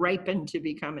and ripen to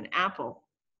become an apple.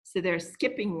 So they're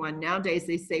skipping one. Nowadays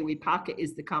they say Vipaka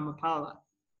is the Kamapala.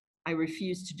 I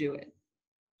refuse to do it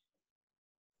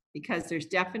because there's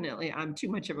definitely, I'm too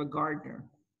much of a gardener.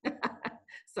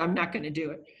 So I'm not going to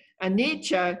do it.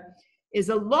 Anicca is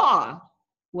a law.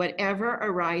 Whatever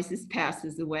arises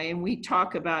passes away. And we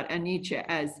talk about anicca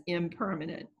as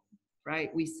impermanent, right?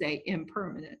 We say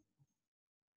impermanent.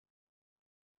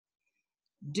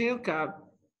 Dukkha,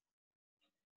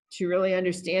 to really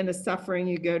understand the suffering,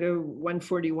 you go to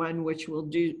 141, which we'll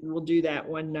do that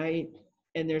one night.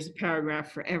 And there's a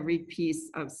paragraph for every piece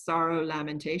of sorrow,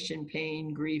 lamentation,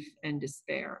 pain, grief, and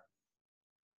despair.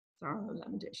 Sorrow,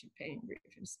 lamentation, pain, grief,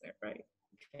 and despair, right?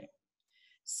 Okay.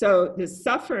 So the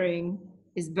suffering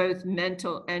is both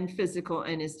mental and physical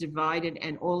and is divided,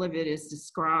 and all of it is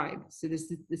described. So this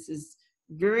is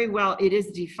very well, it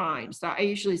is defined. So I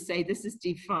usually say this is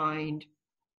defined,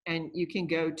 and you can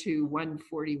go to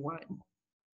 141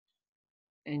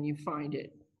 and you find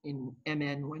it in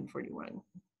MN 141,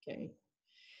 okay.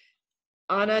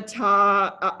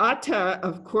 Atta,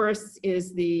 of course,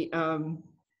 is the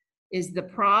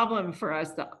problem for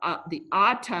us. The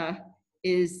atta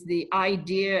is the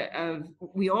idea of,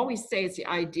 we always say it's the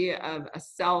idea of a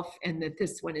self and that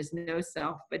this one is no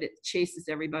self, but it chases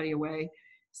everybody away.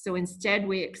 So instead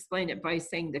we explain it by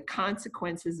saying the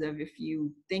consequences of, if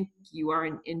you think you are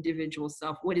an individual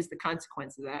self, what is the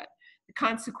consequence of that? The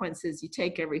consequence is you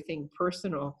take everything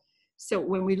personal. So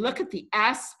when we look at the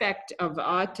aspect of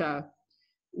atta,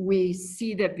 we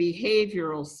see the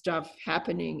behavioral stuff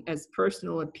happening as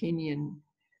personal opinion.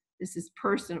 This is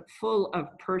full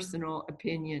of personal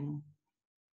opinion.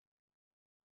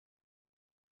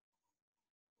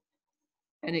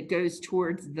 And it goes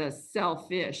towards the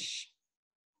selfish.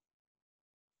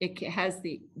 It has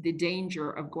the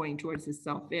danger of going towards the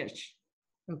selfish,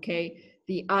 okay?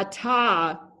 The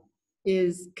atta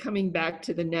is coming back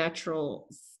to the natural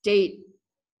state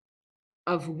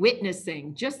of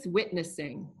witnessing, just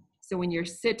witnessing. So when you're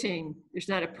sitting, there's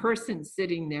not a person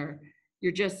sitting there.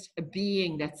 You're just a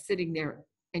being that's sitting there,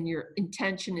 and your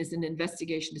intention is an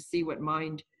investigation to see what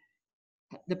mind,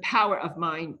 the power of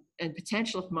mind and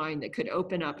potential of mind that could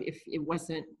open up if it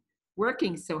wasn't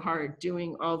working so hard,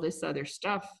 doing all this other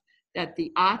stuff that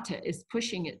the atta is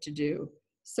pushing it to do.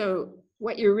 So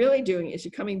what you're really doing is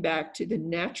you're coming back to the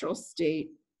natural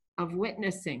state of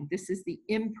witnessing. This is the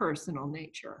impersonal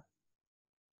nature.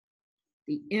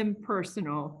 The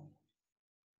impersonal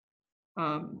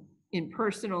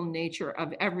nature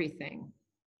of everything.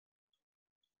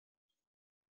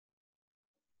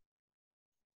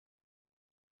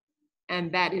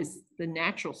 And that is the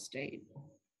natural state.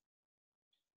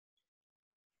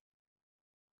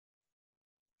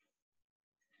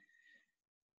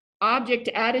 Object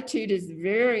attitude is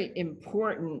very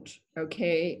important,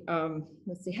 okay?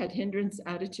 Let's see, had hindrance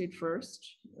attitude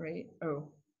first, right? Oh,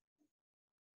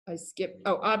 I skipped,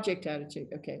 oh, object attitude,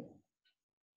 okay.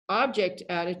 Object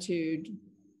attitude,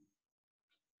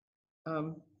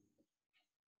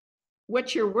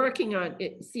 what you're working on,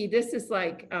 see, this is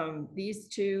like these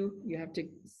two, you have to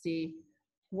see,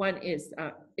 one is,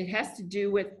 it has to do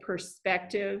with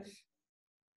perspective.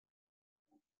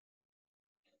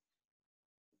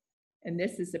 And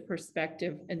this is a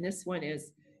perspective, and this one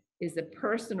is a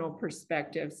personal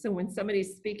perspective. So when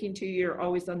somebody's speaking to you, you're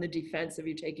always on the defensive,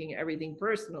 you're taking everything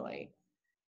personally.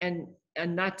 And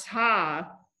anatta,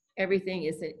 everything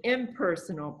is an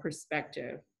impersonal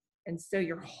perspective. And so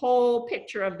your whole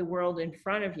picture of the world in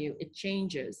front of you, it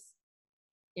changes.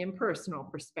 Impersonal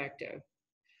perspective.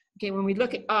 Okay, when we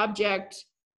look at object,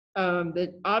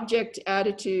 the object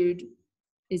attitude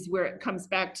is where it comes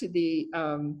back to the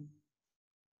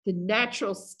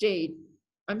natural state.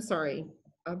 I'm sorry,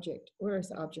 object, where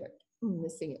is object? I'm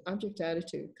missing it. Object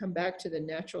attitude, come back to the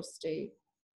natural state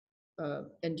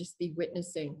and just be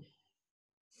witnessing.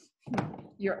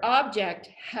 Your object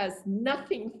has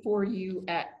nothing for you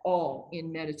at all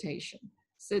in meditation.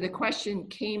 So the question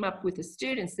came up with the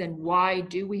students, then why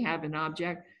do we have an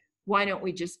object? Why don't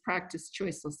we just practice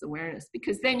choiceless awareness?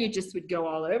 Because then you just would go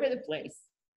all over the place.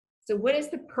 So what is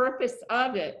the purpose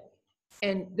of it?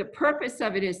 And the purpose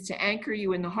of it is to anchor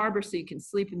you in the harbor so you can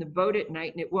sleep in the boat at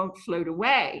night and it won't float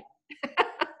away.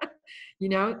 You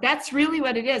know, that's really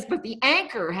what it is. But the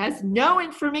anchor has no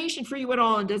information for you at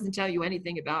all and doesn't tell you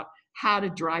anything about how to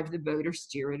drive the boat or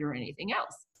steer it or anything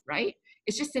else, right?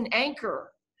 It's just an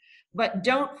anchor. But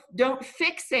don't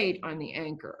fixate on the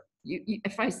anchor.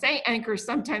 If I say anchor,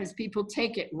 sometimes people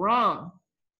take it wrong.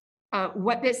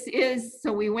 What this is,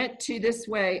 so we went to this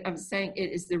way of saying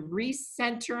it is the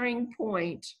recentering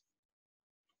point,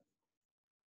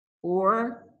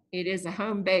 or it is a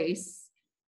home base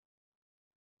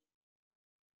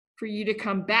for you to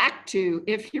come back to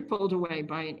if you're pulled away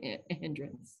by a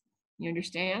hindrance. You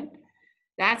understand?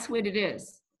 That's what it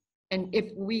is. And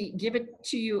if we give it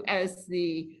to you as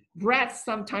the breath,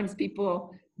 sometimes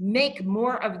people make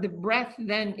more of the breath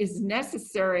than is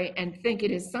necessary and think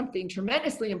it is something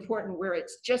tremendously important where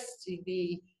it's just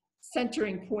the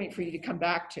centering point for you to come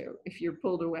back to if you're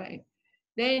pulled away.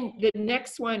 Then the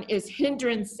next one is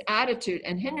hindrance attitude.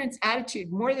 And hindrance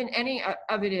attitude, more than any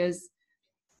of it is,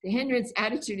 the hindrance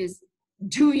attitude is,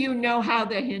 do you know how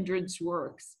the hindrance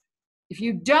works? If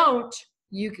you don't,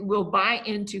 you will buy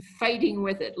into fighting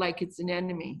with it like it's an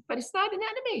enemy. But it's not an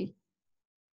enemy.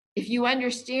 If you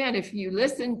understand, if you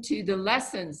listen to the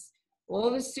lessons,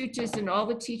 all the suttas and all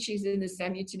the teachings in the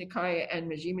Samyutta Nikaya and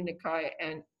Majjhima Nikaya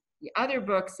and the other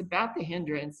books about the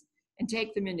hindrance and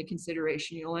take them into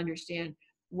consideration, you'll understand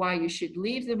why you should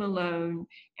leave them alone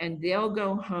and they'll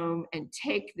go home and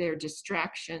take their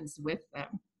distractions with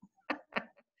them.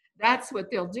 That's what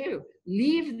they'll do.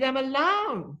 Leave them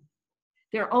alone.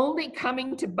 They're only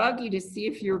coming to bug you to see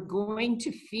if you're going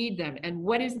to feed them. And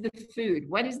what is the food?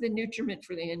 What is the nutriment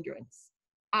for the hindrance?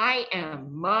 I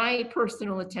am my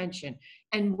personal attention.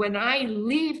 And when I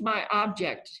leave my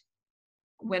object,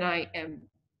 when I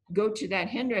go to that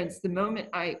hindrance, the moment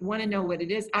I want to know what it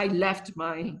is, I left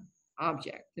my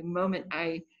object. The moment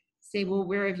I say, well,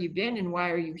 where have you been and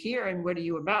why are you here and what are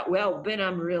you about? Well, then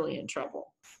I'm really in trouble.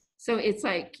 So it's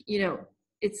like, you know,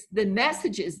 it's the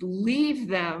message is leave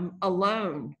them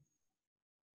alone.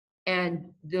 And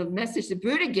the message the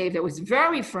Buddha gave that was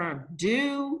very firm,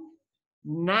 do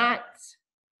not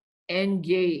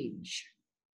engage.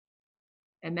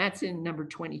 And that's in number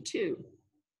 22,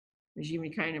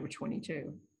 Majjhima Nikaya number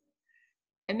 22.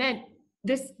 And then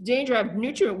this danger of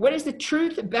nutriment, what is the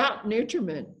truth about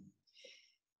nutriment?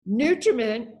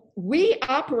 Nutriment, we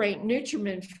operate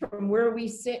nutriment from where we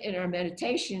sit in our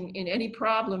meditation. In any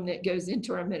problem that goes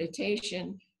into our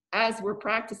meditation, as we're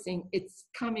practicing, it's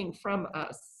coming from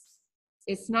us.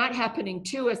 It's not happening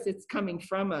to us, it's coming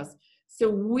from us. So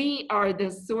we are the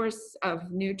source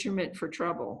of nutriment for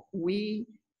trouble. We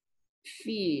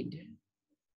feed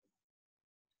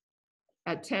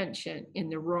attention in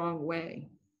the wrong way,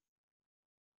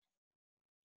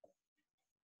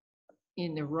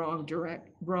 in the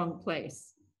wrong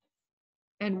place.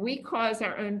 And we cause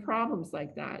our own problems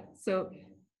like that. So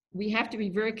we have to be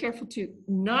very careful to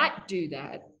not do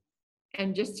that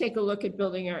and just take a look at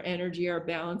building our energy, our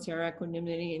balance, our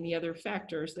equanimity, and the other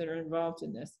factors that are involved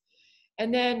in this.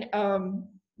 And then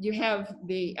you have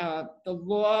the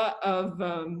law of,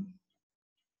 let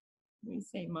me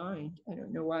say mind. I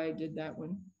don't know why I did that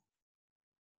one.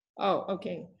 Oh,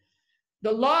 okay.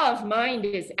 The law of mind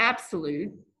is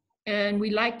absolute, and we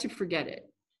like to forget it.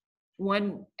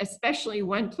 Especially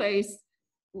one place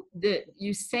that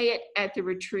you say it at the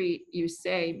retreat, you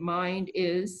say mind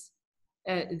is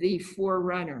the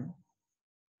forerunner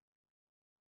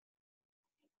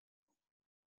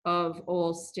of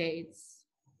all states.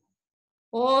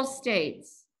 All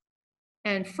states.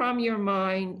 And from your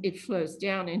mind, it flows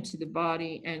down into the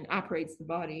body and operates the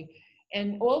body.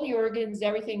 And all the organs,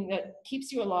 everything that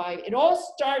keeps you alive, it all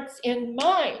starts in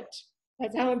mind.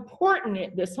 That's how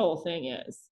important this whole thing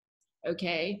is.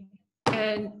 Okay?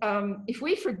 And if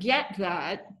we forget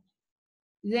that,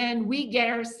 then we get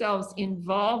ourselves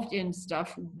involved in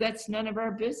stuff that's none of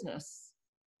our business.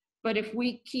 But if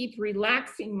we keep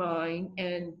relaxing mind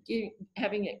and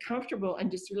having it comfortable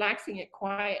and just relaxing it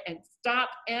quiet and stop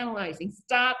analyzing,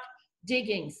 stop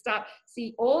digging, stop.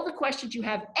 See, all the questions you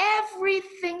have,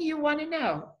 everything you want to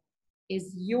know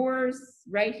is yours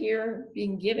right here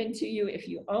being given to you. If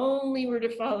you only were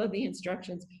to follow the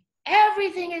instructions,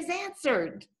 everything is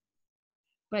answered.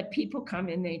 But people come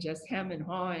in, they just hem and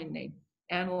haw and they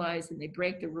analyze and they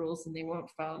break the rules and they won't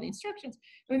follow the instructions.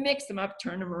 We mix them up,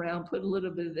 turn them around, put a little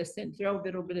bit of this in, throw a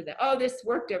little bit of that. Oh, this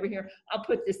worked over here. I'll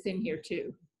put this in here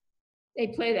too. They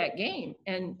play that game.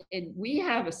 And we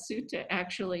have a sutta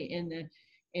actually in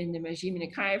the Majjhima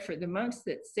Nikaya for the monks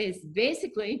that says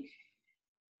basically,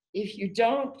 if you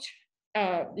don't,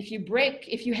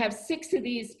 if you have 6 of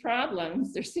these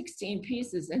problems, there's 16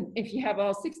 pieces. And if you have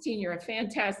all 16, you're a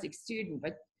fantastic student.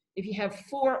 But if you have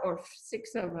 4 or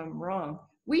 6 of them wrong,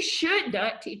 we should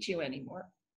not teach you anymore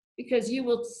because you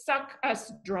will suck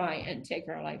us dry and take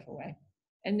our life away.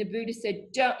 And the Buddha said,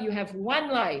 don't, you have one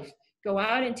life, go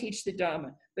out and teach the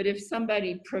Dhamma. But if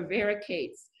somebody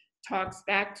prevaricates, talks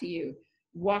back to you,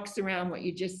 walks around what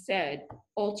you just said,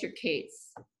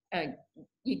 altercates,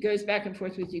 he goes back and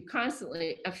forth with you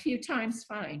constantly, a few times,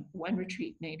 fine. One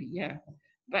retreat, maybe, yeah.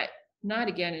 But not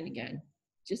again and again.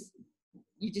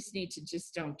 You just need to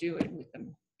just don't do it with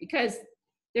them because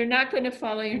they're not going to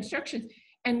follow your instructions.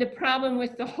 And the problem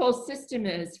with the whole system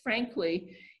is,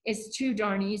 frankly, it's too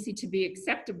darn easy to be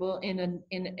acceptable in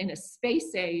a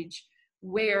space age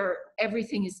where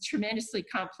everything is tremendously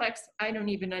complex. I don't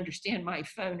even understand my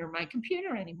phone or my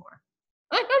computer anymore.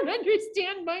 I don't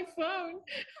understand my phone.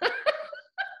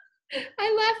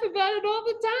 I laugh about it all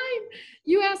the time.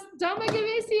 You ask Dhamma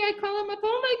Gavesi, I call him up,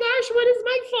 oh my gosh, what has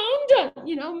my phone done?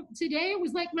 You know, today it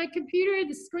was like my computer,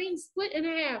 the screen split in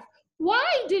half.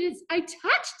 Why did it, I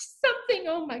touched something,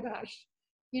 oh my gosh,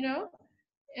 you know?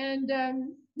 And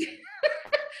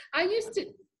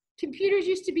computers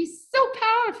used to be so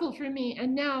powerful for me.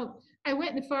 And now I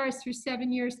went in the forest for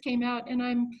 7 years, came out, and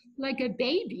I'm like a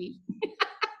baby,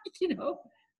 you know?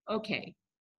 Okay.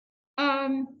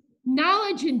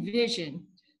 Knowledge and vision.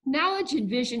 Knowledge and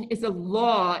vision is a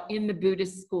law in the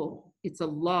Buddhist school. It's a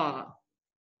law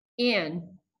in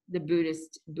the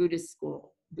Buddhist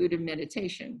school, Buddha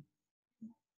meditation,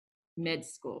 med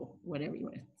school, whatever you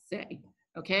want to say,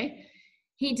 okay?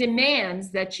 He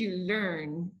demands that you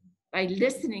learn by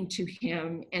listening to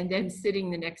him and then sitting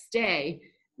the next day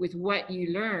with what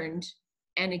you learned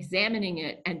and examining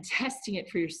it and testing it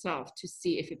for yourself to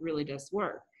see if it really does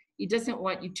work. He doesn't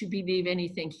want you to believe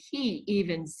anything he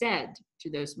even said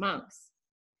to those monks.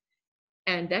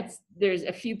 And there's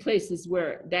a few places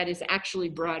where that is actually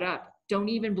brought up. Don't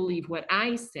even believe what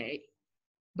I say,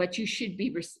 but you should be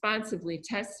responsively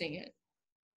testing it.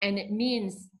 And it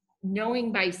means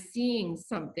knowing by seeing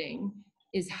something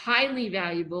is highly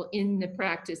valuable in the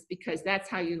practice because that's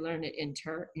how you learn it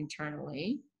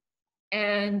internally.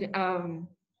 And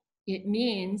it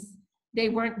means they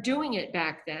weren't doing it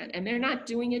back then, and they're not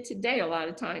doing it today a lot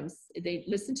of times. They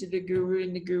listen to the guru,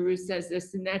 and the guru says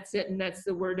this, and that's it, and that's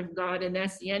the word of God, and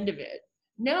that's the end of it.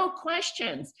 No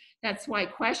questions. That's why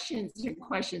questions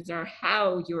are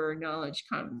how your knowledge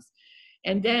comes.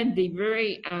 And then the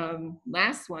very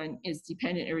last one is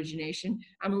dependent origination.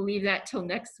 I'm gonna leave that till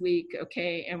next week,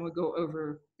 okay? And we'll go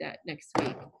over that next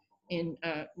week.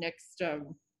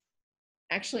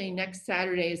 Actually, next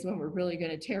Saturday is when we're really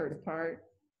gonna tear it apart.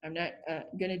 I'm not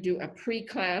going to do a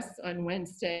pre-class on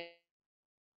Wednesday.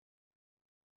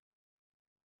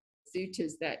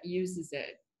 Suttas that uses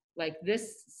it, like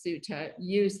this sutta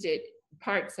used it,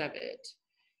 parts of it.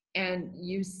 And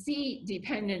you see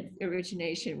dependent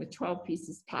origination with 12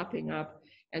 pieces popping up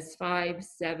as 5,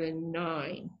 7,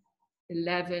 9,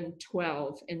 11,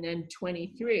 12, and then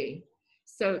 23.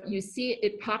 So you see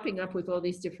it popping up with all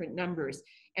these different numbers.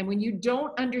 And when you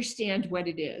don't understand what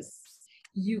it is,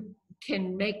 you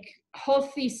can make whole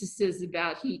theses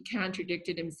about he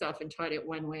contradicted himself and taught it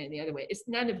one way and the other way. It's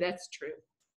none of that's true.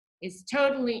 It's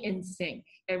totally in sync.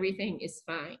 Everything is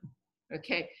fine.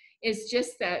 Okay. It's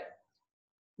just that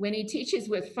when he teaches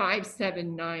with 5,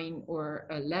 7, 9, or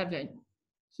 11,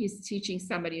 he's teaching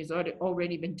somebody who's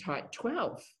already been taught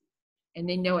 12. And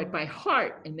they know it by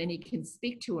heart, and then he can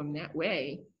speak to them that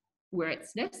way where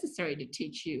it's necessary to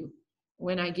teach you.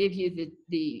 When I give you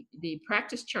the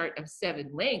practice chart of 7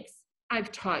 links,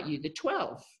 I've taught you the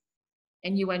 12.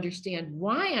 And you understand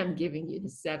why I'm giving you the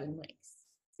 7 links,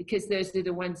 because those are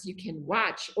the ones you can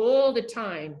watch all the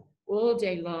time, all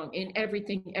day long, in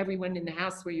everything, everyone in the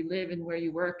house where you live and where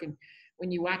you work. And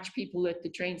when you watch people at the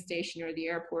train station or the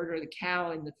airport or the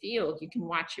cow in the field, you can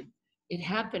watch it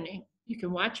happening. You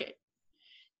can watch it.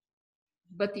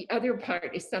 But the other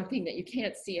part is something that you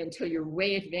can't see until you're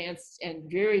way advanced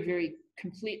and very, very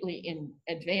completely in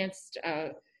advanced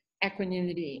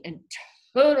equanimity and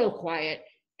total quiet.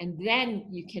 And then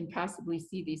you can possibly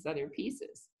see these other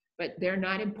pieces. But they're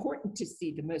not important to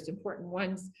see. The most important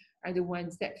ones are the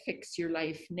ones that fix your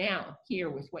life now, here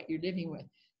with what you're living with,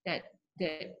 that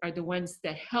are the ones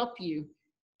that help you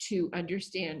to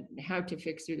understand how to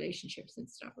fix relationships and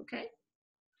stuff, okay?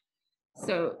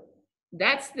 So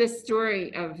that's the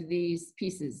story of these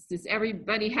pieces. Does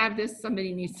everybody have this?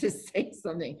 Somebody needs to say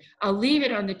something. I'll leave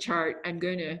it on the chart. I'm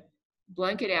going to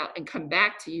blank it out and come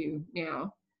back to you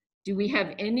now. Do we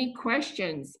have any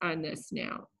questions on this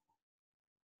now?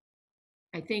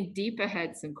 I think Deepa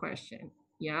had some question.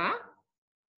 Yeah?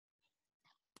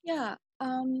 Yeah.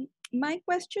 My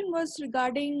question was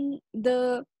regarding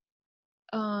the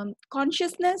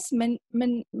consciousness,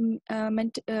 mentality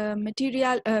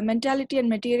and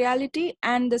materiality,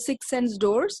 and the 6 sense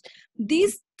doors.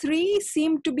 These 3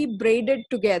 seem to be braided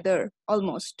together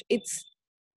almost. It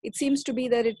seems to be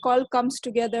that it all comes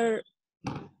together.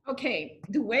 Okay,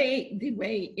 the way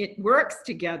it works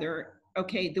together,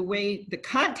 okay, the way the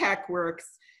contact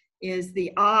works is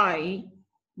the eye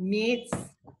meets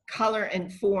color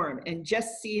and form and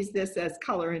just sees this as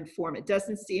color and form. It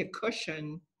doesn't see a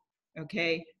cushion,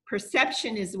 okay?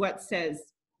 Perception is what says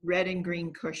red and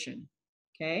green cushion,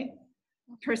 okay?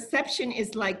 Perception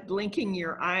is like blinking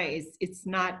your eyes. It's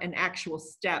not an actual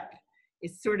step.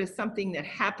 It's sort of something that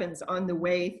happens on the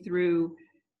way through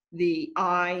the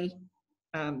eye,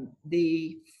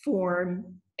 the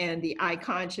form, and the eye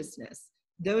consciousness.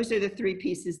 Those are the 3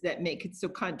 pieces that make it so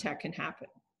contact can happen,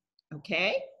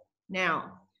 okay?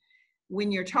 Now,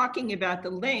 when you're talking about the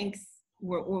links,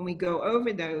 when we go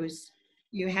over those,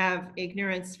 you have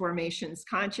ignorance, formations,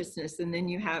 consciousness, and then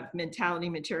you have mentality,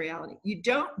 materiality. You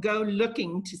don't go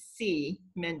looking to see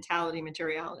mentality,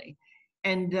 materiality.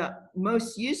 And the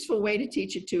most useful way to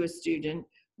teach it to a student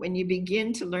when you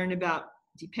begin to learn about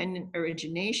dependent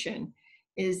origination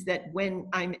is that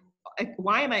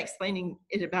why am I explaining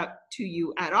it to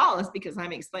you at all is because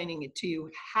I'm explaining it to you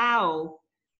how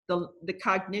the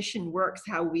cognition works,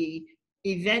 how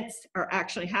events are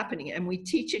actually happening. And we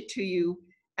teach it to you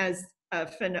as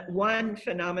one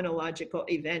phenomenological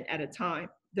event at a time.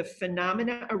 The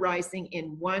phenomena arising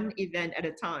in one event at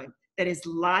a time. That is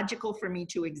logical for me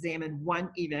to examine one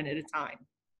event at a time.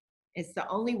 It's the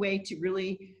only way to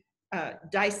really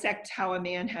dissect how a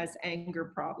man has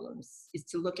anger problems, is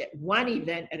to look at one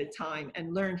event at a time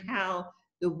and learn how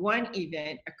the one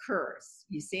event occurs,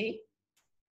 you see?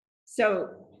 So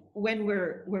when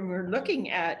we're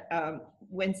looking at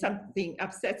when something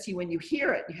upsets you, when you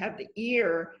hear it, you have the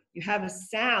ear, you have a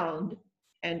sound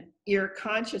and ear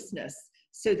consciousness.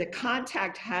 So the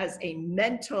contact has a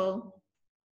mental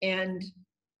and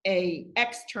a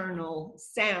external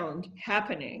sound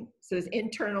happening. So there's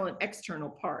internal and external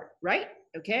part, right?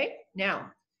 Okay.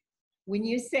 Now, when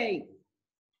you say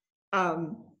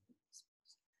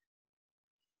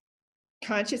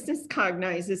consciousness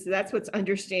cognizes, that's what's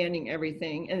understanding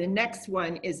everything. And the next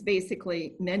one is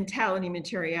basically mentality,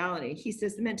 materiality. He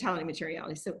says the mentality,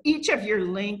 materiality. So each of your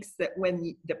links, that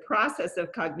when the process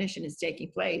of cognition is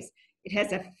taking place, it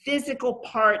has a physical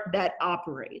part that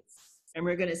operates. And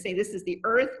we're going to say this is the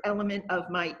earth element of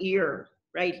my ear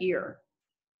right here.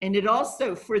 And it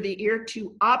also, for the ear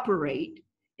to operate,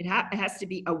 it has to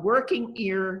be a working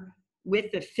ear with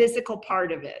the physical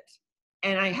part of it.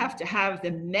 And I have to have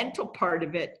the mental part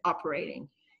of it operating.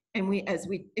 And we, as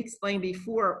we explained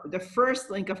before, the first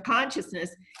link of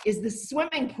consciousness is the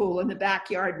swimming pool in the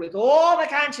backyard with all the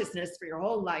consciousness for your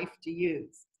whole life to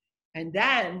use. And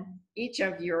then each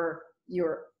of your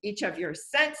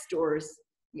sense doors,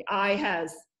 the eye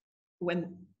has,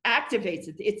 when activates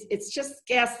it, it's just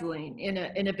gasoline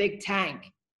in a big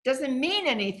tank. Doesn't mean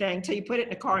anything till you put it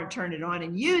in a car and turn it on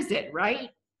and use it, right?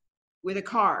 With a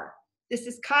car. This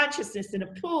is consciousness in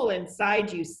a pool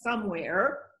inside you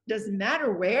somewhere. Doesn't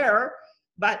matter where,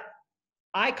 but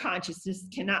eye consciousness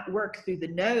cannot work through the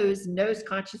nose. Nose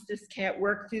consciousness can't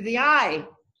work through the eye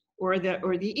or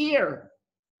the ear.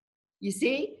 You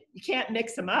see, you can't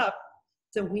mix them up.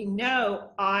 So we know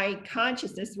eye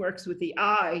consciousness works with the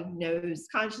eye, nose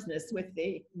consciousness with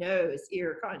the nose,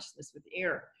 ear consciousness with the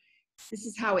ear. This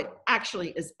is how it actually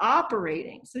is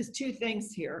operating. So there's two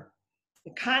things here.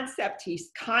 The construct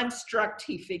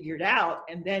he figured out,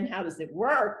 and then how does it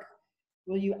work?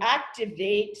 Well, you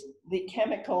activate the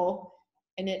chemical,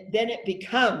 and then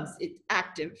it's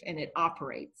active and it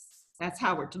operates. That's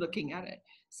how we're looking at it.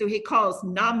 So he calls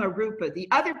nama rupa. The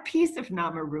other piece of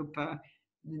nama rupa,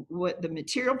 what the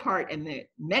material part and the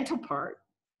mental part,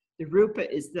 the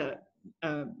rupa is the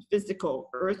physical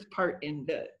earth part, and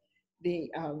the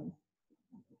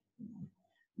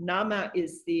nama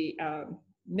is the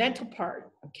mental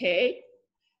part. Okay.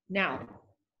 Now,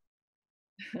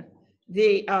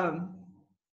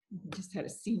 just had a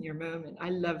senior moment. I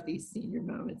love these senior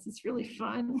moments. It's really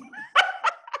fun.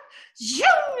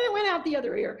 It went out the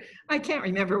other ear. I can't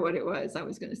remember what it was I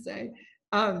was going to say.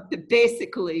 But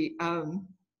basically,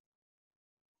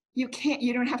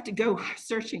 you don't have to go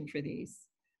searching for these.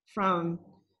 From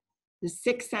the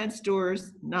 6 sense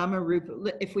doors, nama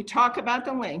rupa. If we talk about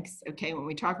the links, okay, when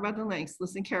we talk about the links,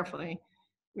 listen carefully.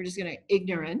 We're just going to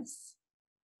ignorance,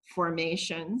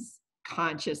 formations,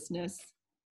 consciousness,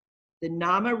 the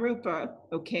nama rupa,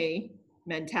 okay,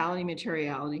 mentality,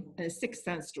 materiality, and the 6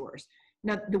 sense doors.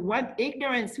 Now, the one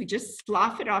ignorance, we just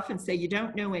slough it off and say you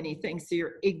don't know anything, so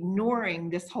you're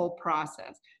ignoring this whole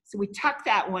process. So we tuck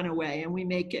that one away and we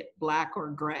make it black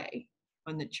or gray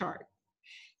on the chart.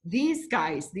 These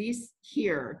guys, these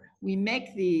here, we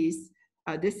make these,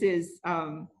 this is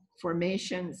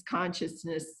formations,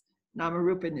 consciousness, nama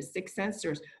rupa, and the 6 sense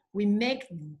doors. We make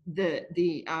the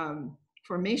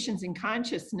formations in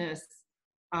consciousness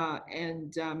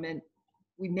and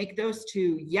we make those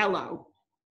two yellow.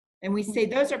 And we say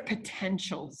those are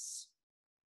potentials.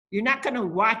 You're not going to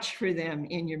watch for them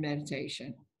in your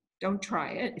meditation. Don't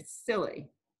try it. It's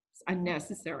silly. It's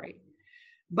unnecessary.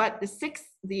 But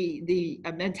the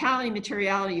mentality,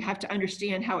 materiality, you have to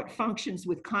understand how it functions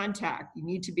with contact. You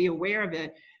need to be aware of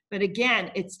it. But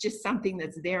again, it's just something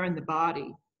that's there in the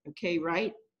body. Okay,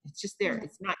 right? It's just there.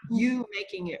 It's not you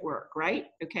making it work, right?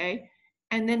 Okay.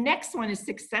 And the next one is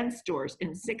 6 sense doors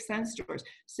and 6 sense doors.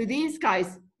 So these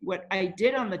guys, what I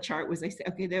did on the chart was I said,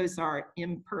 okay, those are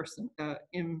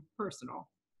impersonal,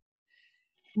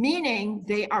 meaning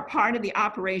they are part of the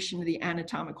operation of the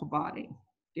anatomical body.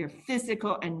 They're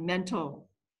physical and mental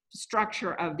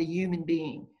structure of the human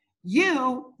being.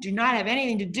 You do not have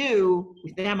anything to do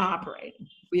with them operating.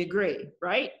 We agree,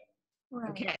 right? Right.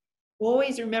 Okay.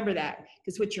 Always remember that,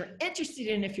 because what you're interested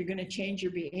in, if you're going to change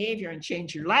your behavior and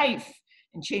change your life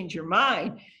and change your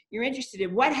mind, you're interested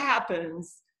in what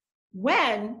happens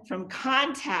when from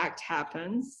contact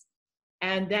happens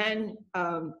and then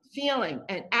feeling,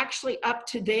 and actually up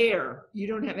to there, you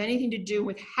don't have anything to do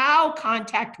with how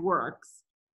contact works,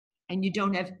 and you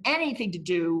don't have anything to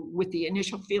do with the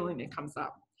initial feeling that comes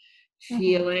up.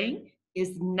 Feeling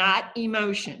is not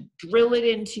emotion. Drill it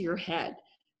into your head.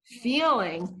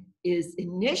 Feeling is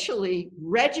initially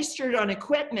registered on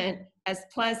equipment as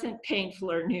pleasant,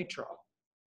 painful, or neutral.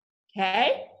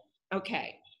 Okay?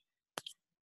 Okay.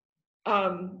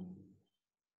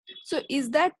 So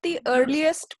is that the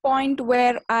earliest point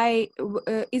where I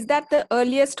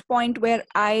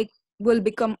will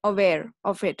become aware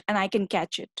of it and I can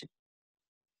catch it?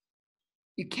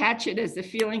 You catch it as the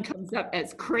feeling comes up,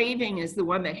 as craving is the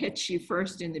one that hits you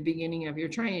first in the beginning of your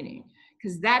training,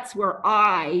 because that's where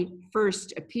I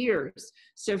first appears.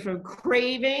 So from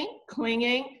craving,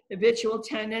 clinging, habitual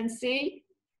tendency,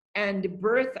 and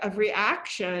birth of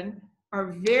reaction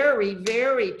are very,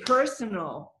 very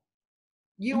personal.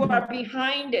 You are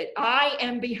behind it. I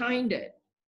am behind it.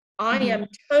 I am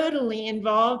totally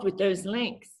involved with those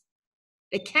links.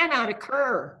 They cannot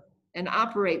occur and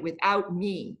operate without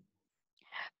me.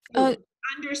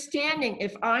 Understanding,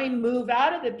 if I move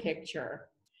out of the picture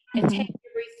and take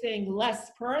everything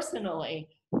less personally,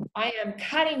 I am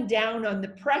cutting down on the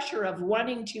pressure of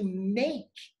wanting to make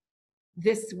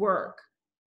this work.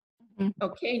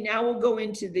 Okay, now we'll go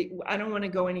into the, I don't want to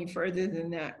go any further than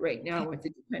that right now with the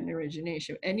dependent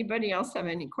origination. Anybody else have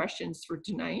any questions for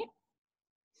tonight?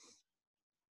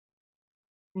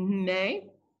 May?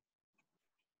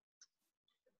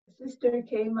 Sister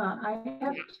Khema, I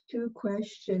have 2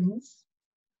 questions.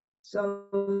 So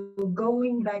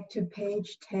going back to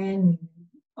page 10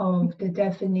 of the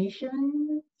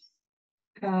definition,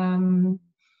 so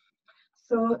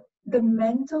the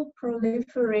mental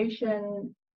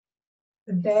proliferation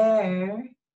there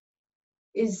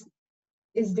is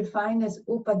defined as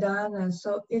upadana,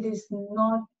 so it is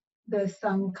not the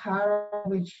sankhara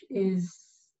which is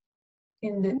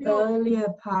in the earlier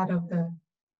part of the...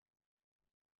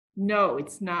 No,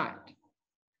 it's not.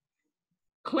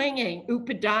 Clinging,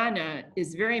 upadana,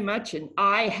 is very much an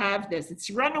I have this. It's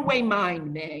runaway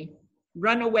mind, May.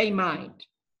 Runaway mind.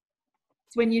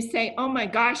 It's when you say, oh my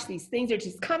gosh, these things are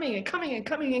just coming and coming and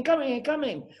coming and coming and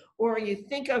coming. Or you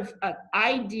think of an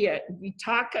idea.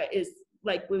 Vitaka is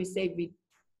like we say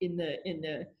in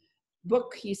the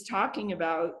book he's talking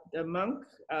about, the monk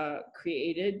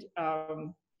created.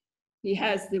 He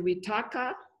has the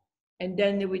vitaka, and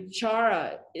then the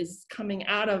vichara is coming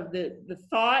out of the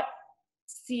thought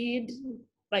seed,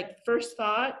 like first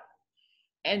thought.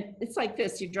 And it's like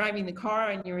this, you're driving the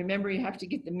car and you remember you have to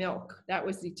get the milk. That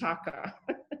was vitaka.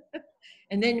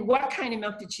 And then what kind of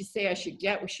milk did she say I should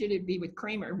get? Should it be with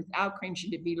cream or without cream?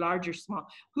 Should it be large or small?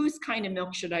 Whose kind of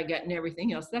milk should I get and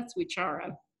everything else? That's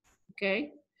vichara,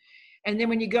 okay? And then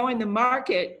when you go in the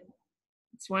market,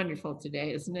 it's wonderful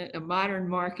today, isn't it? A modern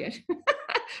market.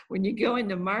 When you go in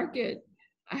the market,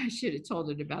 I should have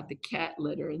told it about the cat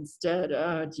litter instead.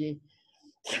 Oh, gee.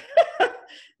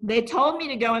 They told me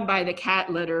to go and buy the cat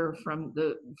litter from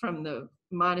the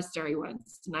monastery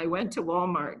once. And I went to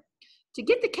Walmart to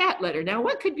get the cat litter. Now,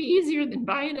 what could be easier than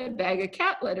buying a bag of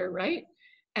cat litter, right?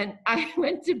 And I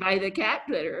went to buy the cat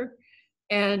litter.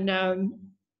 And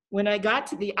when I got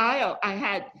to the aisle, I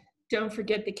had, don't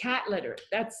forget the cat litter.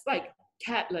 That's like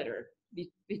cat litter,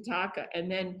 vitaka. And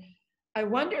then I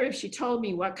wonder if she told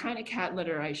me what kind of cat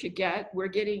litter I should get. We're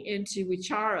getting into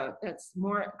vichara. That's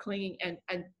more clinging. And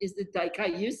is it like I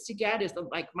used to get? Is it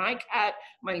like my cat,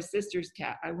 my sister's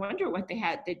cat? I wonder what they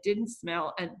had that didn't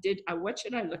smell and what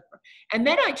should I look for? And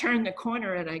then I turn the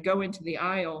corner and I go into the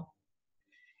aisle.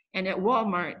 And at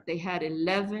Walmart, they had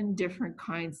 11 different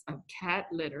kinds of cat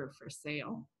litter for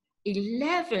sale.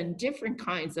 11 different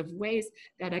kinds of ways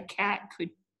that a cat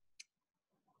could.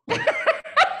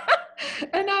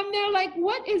 And I'm there like,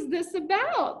 what is this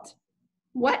about?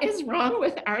 What is wrong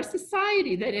with our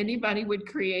society that anybody would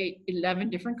create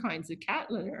 11 different kinds of cat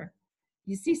litter?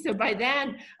 You see, so by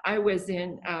then I was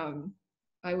in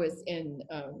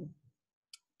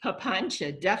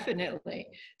Papancha, definitely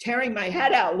tearing my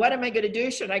head out. What am I going to do?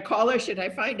 Should I call her? Should I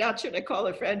find out? Should I call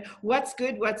a friend? What's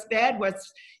good? What's bad?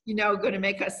 What's, going to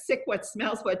make us sick? What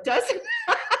smells? What doesn't?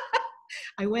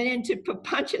 I went into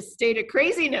Papancha state of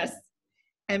craziness.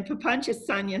 And Papancha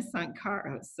Sanya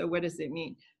Sankara. So what does it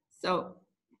mean? So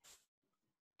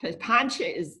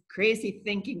Papancha is crazy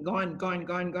thinking, going,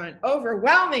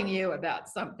 overwhelming you about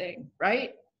something,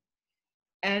 right?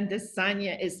 And the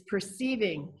Sanya is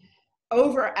perceiving,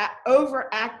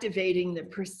 over-activating the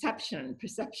perception,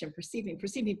 perceiving,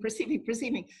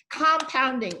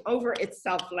 compounding over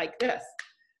itself like this,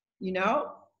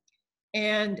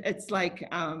 And it's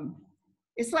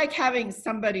like having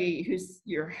somebody who's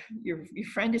your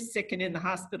friend is sick and in the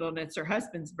hospital and it's her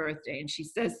husband's birthday and she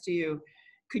says to you,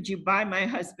 could you buy my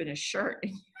husband a shirt?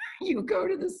 And you go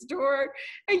to the store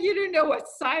and you don't know what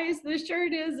size the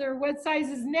shirt is or what size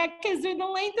his neck is or the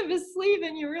length of his sleeve,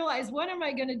 and you realize, what am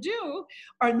I going to do?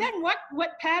 Or then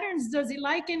what patterns does he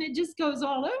like? And it just goes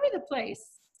all over the place.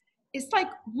 It's like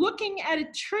looking at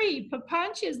a tree.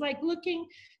 Papancha is like looking,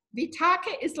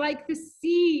 vitaka is like the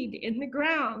seed in the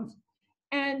ground.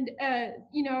 And,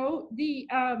 the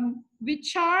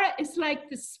vichara is like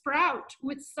the sprout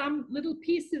with some little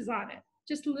pieces on it,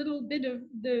 just a little bit of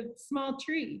the small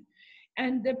tree.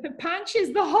 And the papancha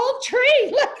is the whole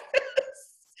tree, like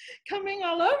this, coming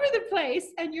all over the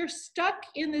place, and you're stuck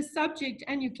in the subject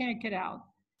and you can't get out.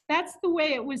 That's the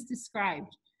way it was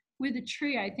described with a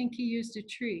tree. I think he used a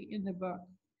tree in the book.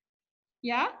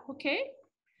 Yeah, okay?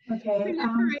 Okay.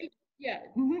 Yeah,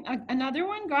 another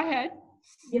one, go ahead.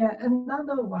 Yeah,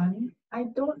 another one. I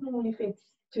don't know if it's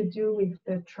to do with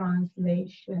the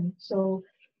translation. So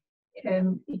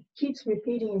it keeps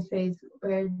repeating, it says,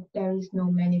 where there is no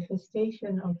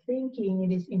manifestation of thinking,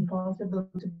 it is impossible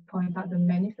to point out the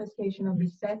manifestation of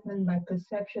resentment by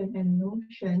perception and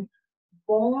notion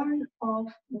born of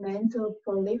mental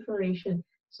proliferation.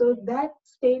 So that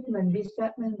statement,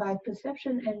 besetment by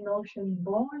perception and notion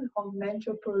born of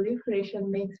mental proliferation,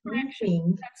 makes me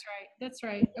think. That's right. That's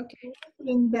right. Okay.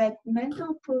 Think that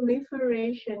mental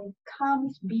proliferation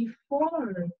comes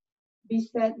before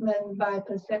besetment by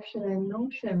perception and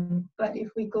notion. But if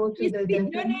we go to the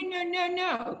definition,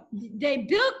 No. They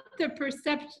built the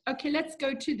perception. Okay, let's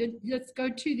go to the.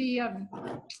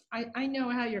 I know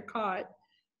how you're caught.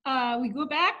 We go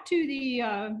back to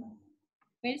the.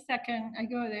 Wait a second. I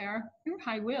go there.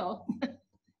 I will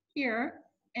here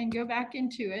and go back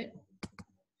into it.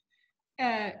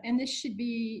 And this should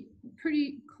be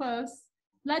pretty close.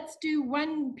 Let's do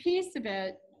one piece of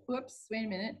it. Whoops, wait a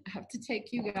minute. I have to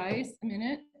take you guys a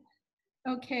minute.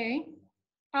 Okay.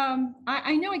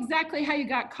 I know exactly how you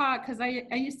got caught because I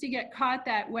used to get caught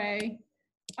that way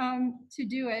to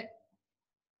do it.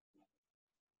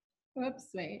 Whoops,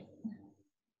 wait.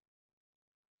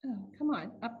 Oh, come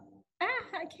on. Up.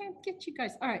 I can't get you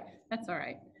guys. All right, that's all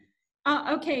right.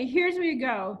 Okay, here's where you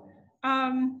go.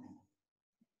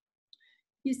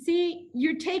 You see,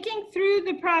 you're taking through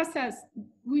the process.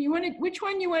 Which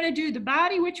one you want to do? The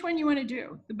body? Which one you want to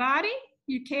do? The body?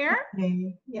 You care?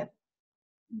 okay, yeah,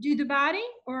 Do the body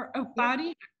or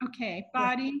body? Okay,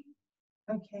 body.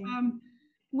 okay.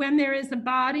 When there is a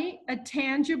body, a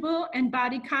tangible, and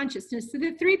body consciousness. So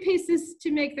the three pieces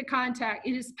to make the contact.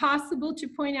 It is possible to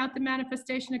point out the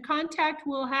manifestation of contact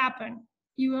will happen.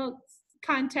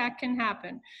 Contact can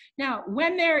happen. Now,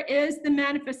 when there is the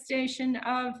manifestation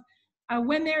of,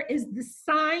 when there is the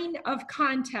sign of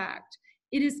contact,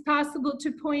 it is possible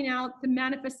to point out the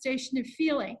manifestation of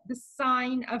feeling. The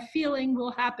sign of feeling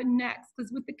will happen next,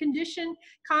 because with the condition,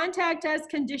 contact as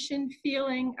condition,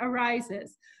 feeling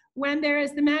arises. When there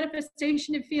is the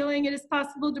manifestation of feeling, it is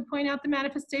possible to point out the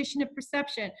manifestation of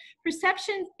perception.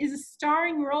 Perception is a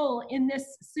starring role in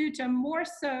this sutta, more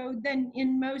so than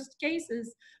in most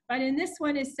cases, but in this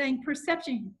one is saying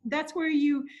perception. That's where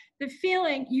the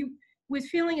feeling, with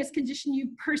feeling as condition,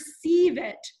 you perceive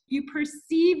it. You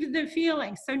perceive the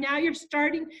feeling. So now you're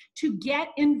starting to get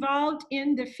involved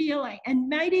in the feeling and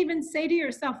might even say to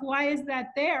yourself, why is that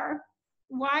there?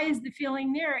 Why is the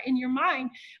feeling there in your mind?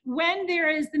 When there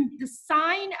is the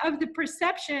sign of the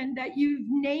perception that you've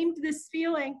named this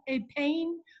feeling a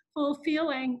painful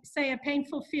feeling, say a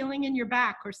painful feeling in your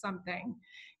back or something.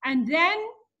 And then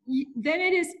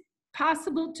it is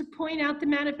possible to point out the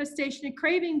manifestation of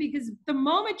craving, because the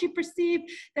moment you perceive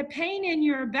the pain in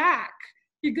your back,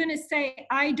 you're going to say,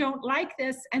 I don't like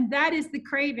this. And that is the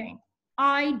craving.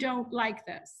 I don't like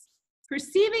this.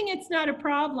 Perceiving it's not a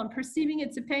problem. Perceiving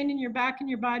it's a pain in your back and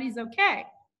your body's okay.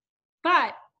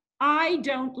 But I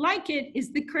don't like it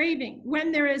is the craving. When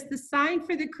there is the sign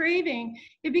for the craving,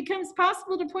 it becomes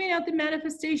possible to point out the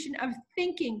manifestation of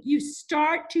thinking. You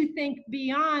start to think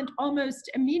beyond, almost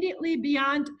immediately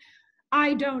beyond,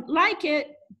 I don't like it,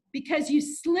 because you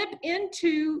slip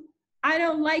into, I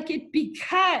don't like it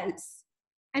because.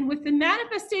 And with the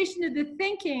manifestation of the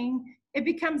thinking, it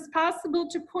becomes possible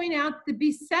to point out the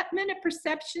besetment of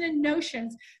perception and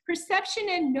notions. Perception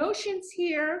and notions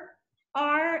here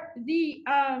are the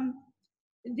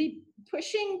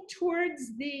pushing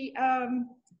towards the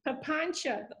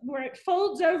papancha, where it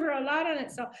folds over a lot on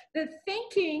itself. The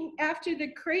thinking after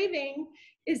the craving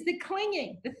is the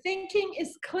clinging. The thinking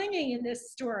is clinging in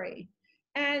this story.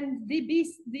 And the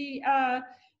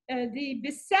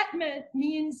besetment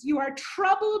means you are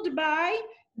troubled by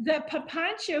the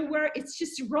papancha, where it's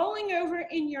just rolling over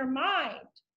in your mind,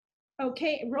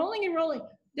 okay, rolling and rolling,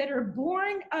 that are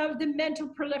born of the mental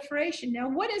proliferation. Now,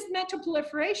 what is mental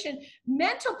proliferation?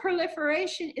 Mental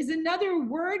proliferation is another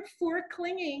word for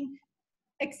clinging,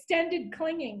 extended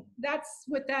clinging. That's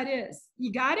what that is.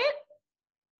 You got it?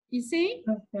 You see?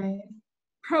 Okay.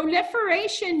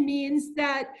 Proliferation means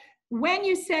that when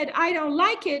you said, I don't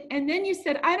like it, and then you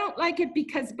said, I don't like it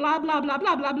because blah, blah, blah,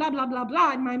 blah, blah, blah, blah, blah,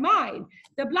 blah in my mind,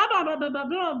 the blah, blah, blah, blah, blah,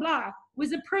 blah, blah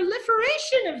was a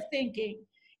proliferation of thinking.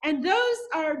 And those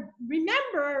are,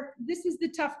 remember, this is the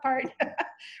tough part.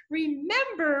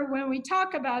 Remember when we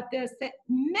talk about this, that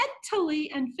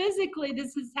mentally and physically,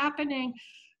 this is happening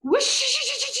whoosh,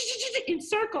 in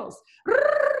circles.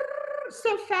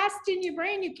 So fast in your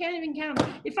brain you can't even count.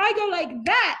 If I go like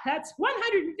that, that's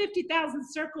 150,000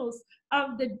 circles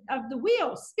of the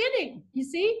wheel spinning, you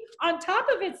see, on top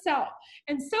of itself.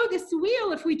 And so this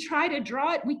wheel, if we try to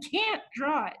draw it, we can't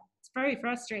draw it. It's very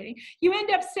frustrating. You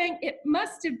end up saying it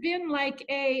must have been like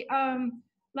a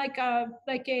like a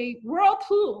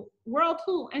whirlpool,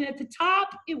 and at the top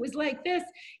it was like this.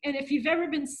 And if you've ever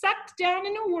been sucked down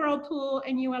in a whirlpool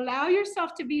and you allow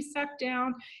yourself to be sucked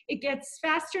down, it gets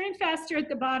faster and faster at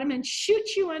the bottom and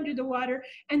shoots you under the water.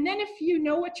 And then if you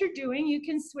know what you're doing, you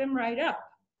can swim right up.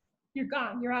 You're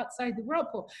gone, you're outside the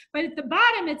whirlpool. But at the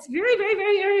bottom, it's very, very,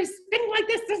 very, very spinning like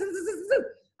this,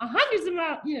 hundreds of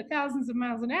miles, thousands of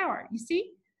miles an hour. You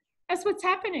see? That's what's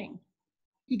happening.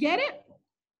 You get it?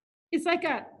 It's like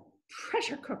a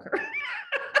pressure cooker.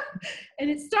 And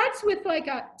it starts with like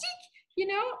a tick,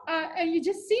 and you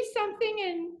just see something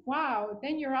and wow,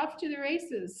 then you're off to the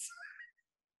races.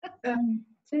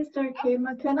 Sister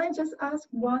Khema, can I just ask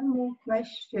one more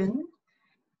question?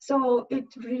 So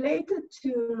it's related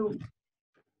to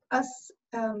us,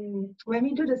 when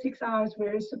we do the 6 hours,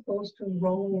 we're supposed to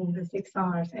roll the 6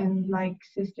 hours. And like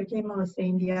Sister Khema was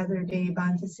saying the other day,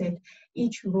 Bhante said,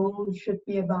 each roll should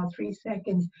be about 3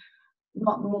 seconds,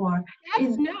 not more.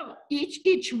 No,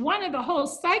 each one of the whole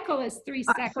cycle is 3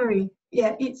 seconds. Sorry,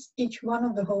 yeah, it's each one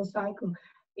of the whole cycle.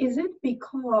 Is it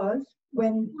because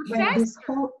when this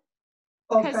whole,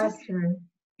 or faster?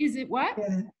 Is it what?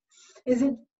 Yeah.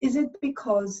 Is it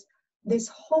because this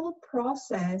whole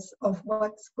process of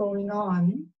what's going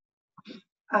on,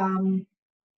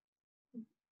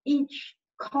 each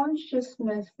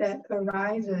consciousness that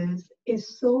arises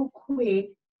is so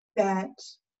quick that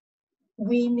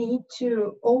we need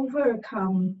to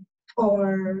overcome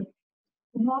or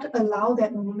not allow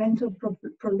that mental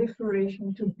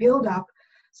proliferation to build up.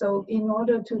 So in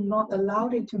order to not allow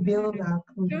it to build up,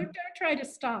 don't try to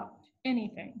stop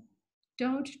anything.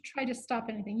 Don't try to stop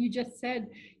anything. You said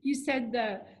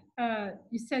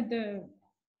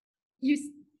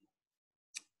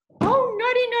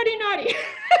naughty.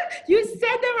 You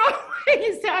said the wrong one.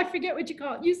 You said, I forget what you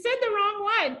call it. You said the wrong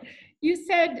one. You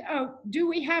said,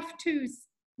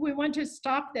 we want to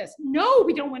stop this. No,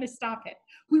 we don't want to stop it.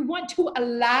 We want to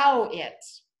allow it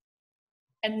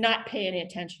and not pay any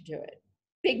attention to it.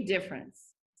 Big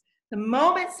difference. The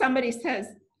moment somebody says,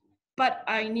 but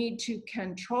I need to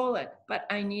control it, but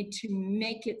I need to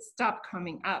make it stop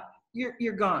coming up,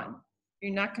 you're gone.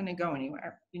 You're not going to go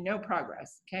anywhere. You're no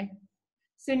progress, okay?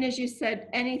 As soon as you said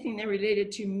anything that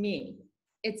related to me,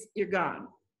 you're gone.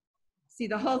 See,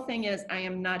 the whole thing is, I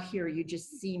am not here, you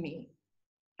just see me.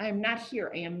 I am not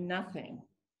here, I am nothing.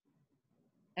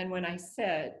 And when I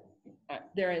said, I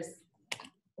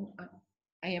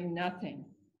am nothing.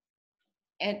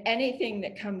 And anything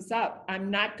that comes up,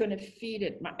 I'm not going to feed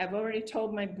it. I've already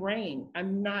told my brain,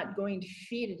 I'm not going to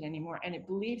feed it anymore. And it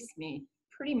believes me,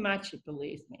 pretty much it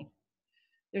believes me.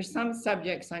 There's some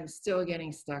subjects I'm still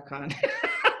getting stuck on,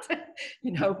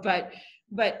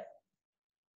 but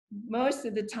most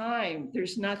of the time,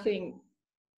 there's nothing,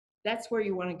 that's where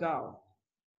you want to go.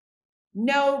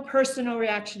 No personal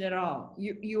reaction at all.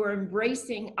 You are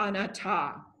embracing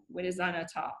anatta. What is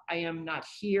anatta? I am not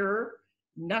here.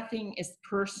 Nothing is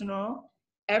personal.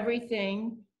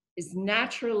 Everything is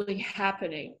naturally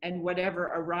happening, and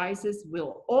whatever arises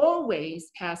will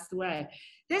always pass away.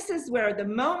 This is where the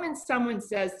moment someone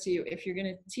says to you, if you're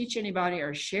going to teach anybody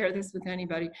or share this with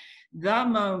anybody, the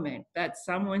moment that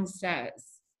someone says,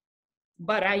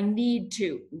 but I need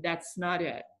to, that's not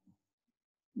it.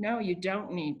 No, you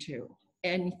don't need to.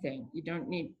 Anything.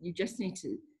 You just need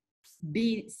to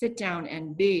sit down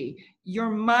and be. Your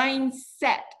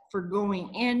mindset for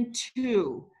going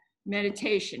into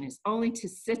meditation is only to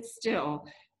sit still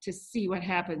to see what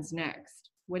happens next.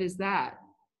 What is that?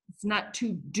 It's not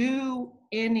to do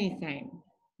anything.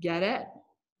 Get it?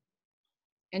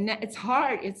 And it's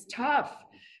hard, it's tough,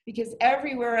 because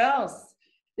everywhere else,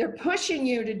 they're pushing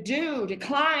you to do, to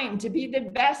climb, to be the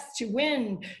best, to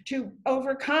win, to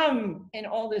overcome, and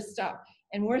all this stuff.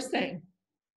 And we're saying,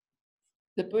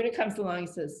 the Buddha comes along and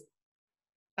says,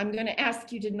 I'm going to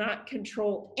ask you to not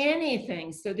control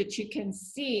anything so that you can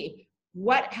see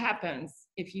what happens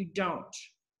if you don't.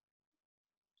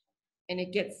 And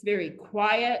it gets very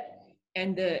quiet,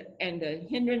 and the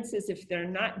hindrances, if they're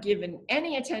not given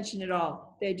any attention at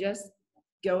all, they just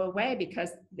go away,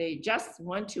 because they just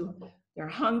want to, they're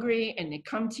hungry and they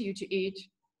come to you to eat,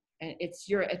 and it's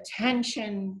your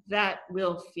attention that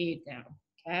will feed them,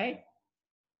 okay?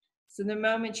 So the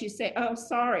moment you say, oh,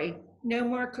 sorry, no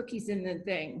more cookies in the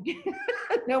thing.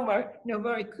 no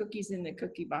more cookies in the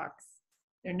cookie box.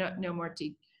 No more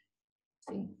tea.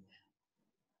 See?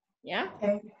 Yeah?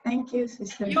 Okay, thank you,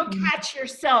 Sister. You'll catch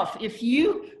yourself. If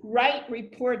you write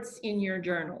reports in your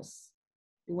journals,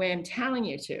 the way I'm telling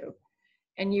you to,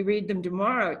 and you read them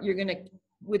tomorrow, you're gonna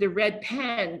with a red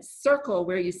pen circle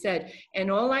where you said, and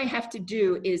all I have to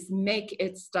do is make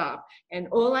it stop. And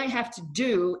all I have to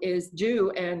do is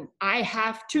do, and I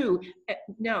have to.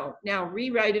 No, now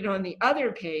rewrite it on the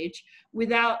other page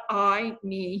without I,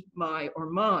 me, my, or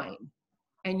mine.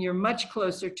 And you're much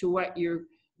closer to what you're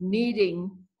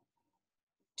needing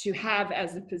to have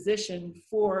as a position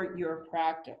for your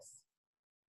practice.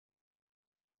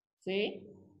 See?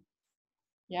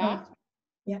 Yeah?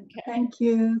 Yeah, Okay. thank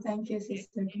you,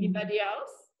 Sister. Anybody else?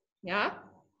 Yeah?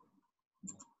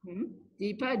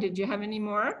 Deepa, did you have any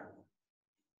more?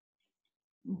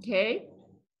 Okay.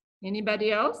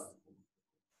 Anybody else?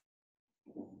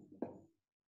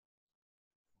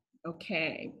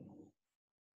 Okay.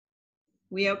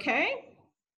 We okay?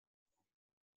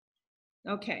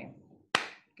 Okay,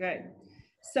 good.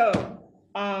 So,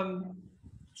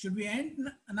 should we end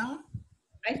now?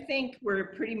 I think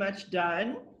we're pretty much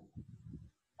done.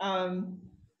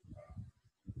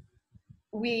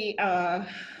 We are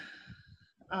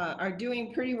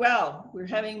doing pretty well. We're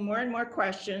having more and more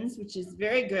questions, which is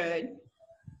very good.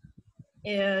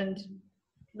 And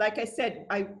like I said,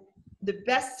 the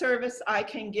best service I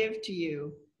can give to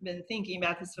you, I've been thinking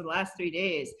about this for the last 3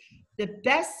 days, the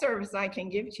best service I can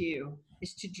give to you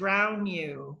is to drown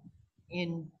you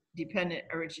in dependent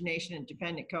origination and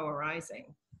dependent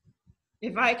co-arising.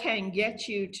 If I can get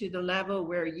you to the level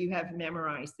where you have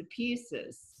memorized the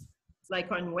pieces,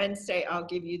 like on Wednesday, I'll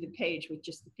give you the page with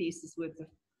just the pieces with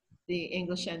the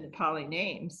English and the Pali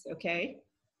names, okay?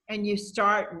 And you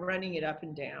start running it up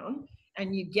and down,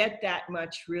 and you get that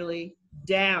much really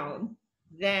down.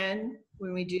 Then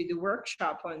when we do the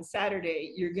workshop on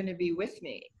Saturday, you're gonna be with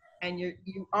me. And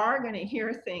you are gonna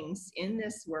hear things in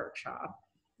this workshop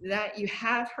that you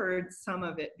have heard some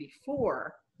of it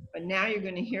before, but now you're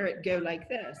going to hear it go like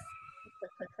this,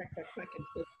 click, click, click, click, click, and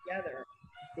put together.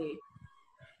 See?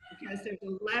 Because there's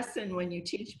a lesson when you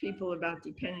teach people about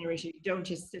dependent origination. You don't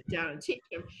just sit down and teach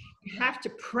them. You have to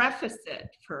preface it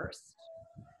first.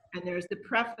 And there's the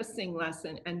prefacing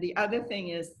lesson. And the other thing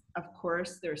is, of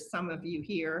course, there's some of you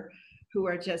here who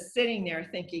are just sitting there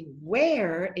thinking,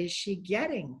 where is she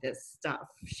getting this stuff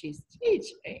she's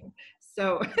teaching?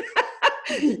 So,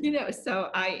 you know, so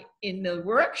in the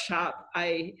workshop,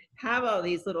 I have all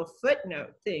these little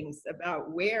footnote things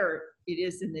about where it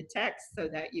is in the text so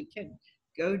that you can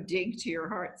go dig to your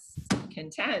heart's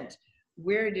content.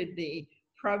 Where did the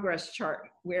progress chart,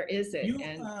 where is it?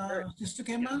 Sister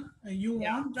Khema, you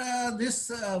want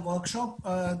this workshop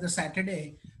the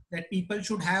Saturday that people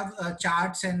should have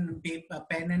charts and paper,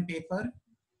 pen and paper?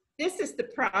 This is the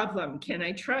problem. Can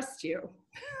I trust you?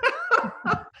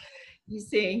 You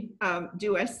see,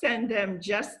 do I send them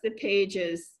just the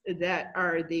pages that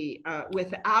are the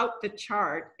without the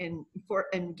chart and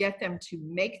get them to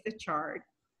make the chart,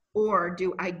 or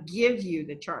do I give you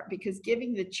the chart? Because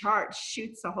giving the chart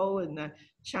shoots a hole in the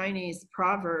Chinese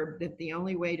proverb that the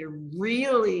only way to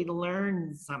really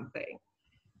learn something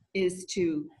is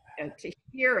to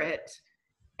hear it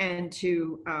and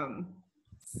to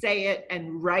say it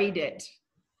and write it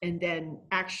and then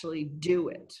actually do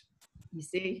it. You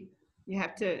see? You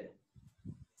have to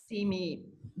see me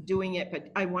doing it,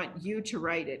 but I want you to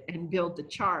write it and build the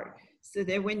chart so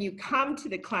that when you come to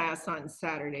the class on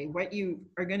Saturday, what you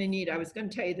are going to need, I was going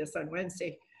to tell you this on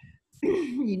Wednesday,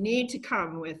 you need to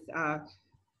come with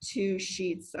 2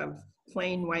 sheets of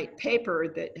plain white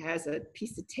paper that has a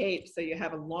piece of tape, so you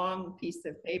have a long piece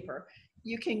of paper.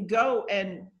 You can go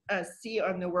and see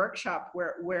on the workshop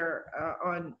where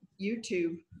on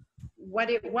YouTube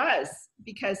what it was,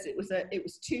 because it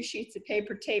was 2 sheets of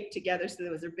paper taped together, so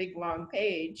there was a big long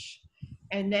page,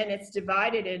 and then it's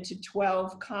divided into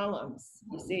 12 columns,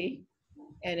 you see,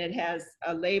 and it has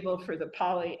a label for the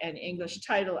Pali and English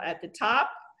title at the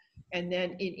top, and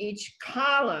then in each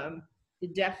column the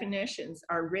definitions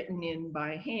are written in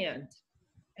by hand.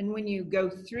 And when you go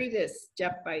through this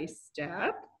step by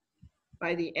step,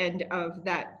 by the end of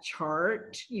that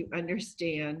chart you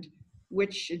understand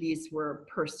which of these were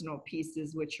personal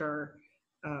pieces, which are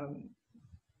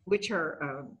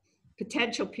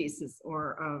potential pieces,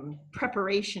 or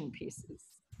preparation pieces.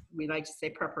 We like to say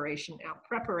preparation now.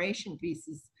 Preparation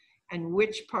pieces, and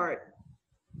which part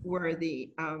were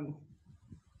the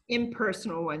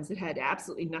impersonal ones that had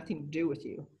absolutely nothing to do with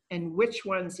you, and which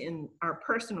ones in our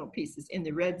personal pieces in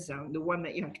the red zone, the one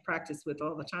that you have to practice with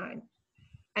all the time.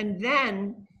 And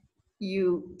then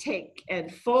you take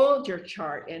and fold your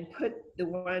chart and put the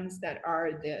ones that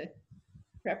are the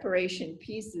preparation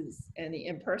pieces and the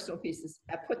impersonal pieces,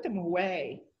 put them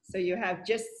away. So you have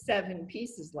just 7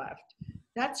 pieces left.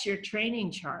 That's your training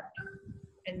chart.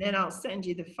 And then I'll send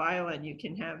you the file and you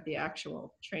can have the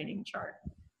actual training chart.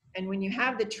 And when you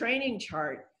have the training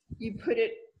chart, you put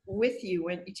it with you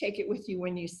when you take it with you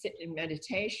when you sit in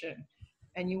meditation,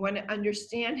 and you want to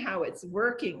understand how it's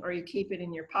working, or you keep it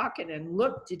in your pocket and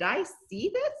look, did I see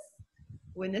this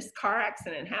when this car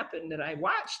accident happened that I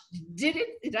watched? Did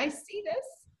I see this?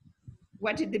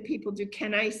 What did the people do?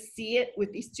 Can I see it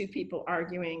with these two people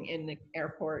arguing in the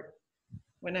airport?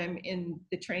 When I'm in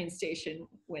the train station,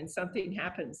 when something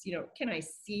happens, you know, can I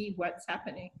see what's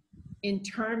happening in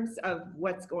terms of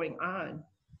what's going on?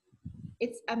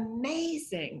 It's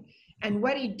amazing. And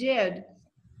what he did,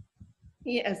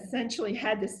 he essentially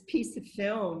had this piece of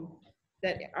film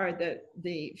that are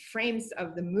the frames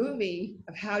of the movie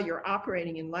of how you're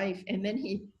operating in life. And then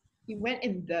he went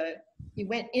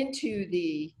into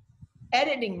the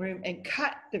editing room and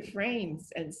cut the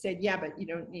frames and said, yeah, but you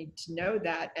don't need to know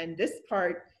that. And this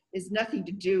part is nothing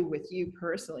to do with you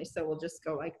personally. So we'll just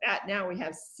go like that. Now we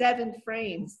have 7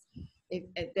 frames.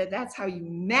 That's how you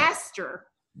master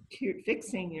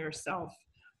fixing yourself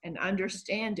and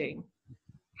understanding,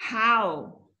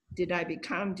 how did I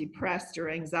become depressed or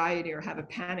anxiety or have a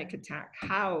panic attack?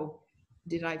 How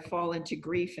did I fall into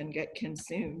grief and get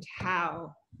consumed?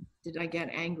 How did I get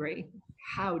angry?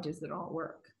 How does it all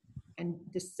work? And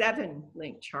the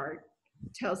 7-link chart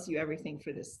tells you everything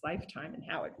for this lifetime and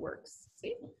how it works.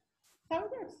 See how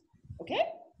it works? Okay?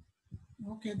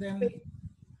 Okay, then.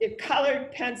 If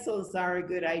colored pencils are a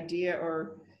good idea,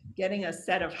 or getting a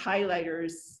set of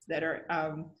highlighters that are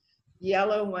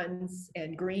yellow ones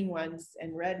and green ones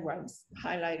and red ones,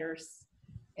 highlighters.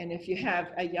 And if you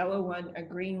have a yellow one, a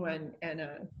green one, and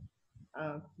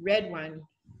a red one,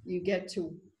 you get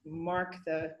to mark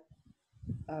the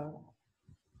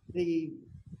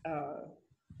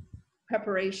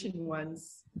preparation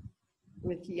ones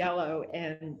with yellow,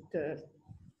 and the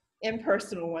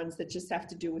impersonal ones that just have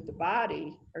to do with the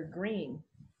body are green.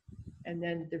 And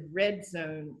then the red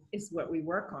zone is what we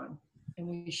work on. And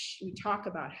we talk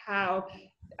about how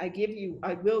I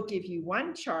will give you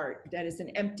one chart that is an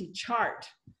empty chart.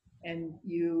 And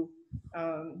you,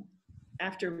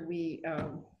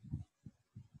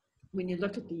 when you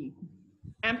look at the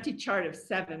empty chart of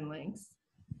 7 links,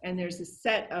 and there's a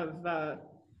set of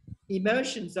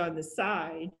emotions on the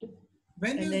side.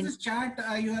 When is this chart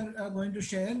you are going to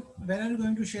share? When are you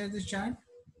going to share this chart?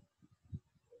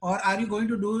 Or are you going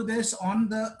to do this on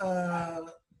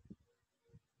the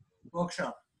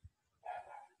workshop?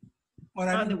 Or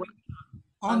on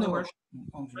the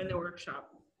workshop.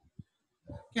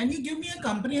 Can you give me a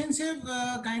comprehensive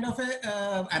kind of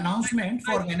a announcement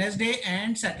for Wednesday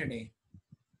and Saturday?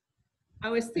 I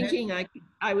was thinking I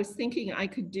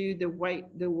could do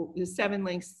the 7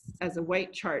 links as a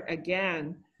white chart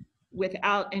again,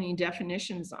 without any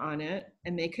definitions on it,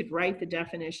 and they could write the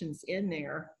definitions in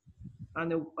there on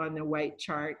the white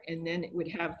chart, and then it would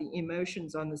have the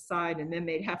emotions on the side, and then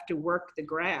they'd have to work the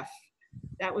graph.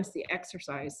 That was the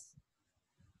exercise.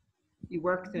 You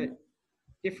work the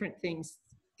different things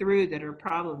through that are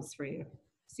problems for you.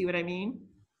 See what I mean?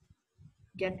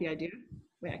 Get the idea?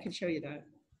 Wait, I can show you that.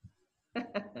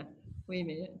 Wait a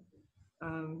minute.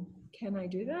 Can I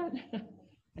do that?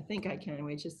 I think I can.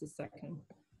 Wait just a second.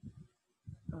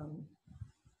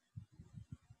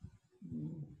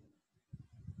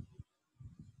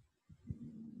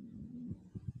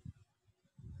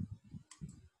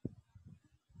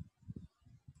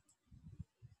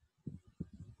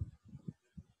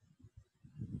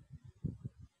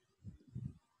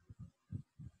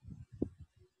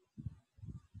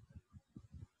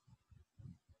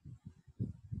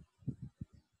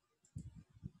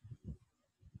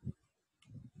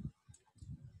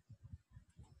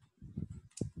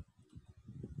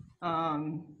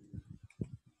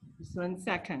 Just 1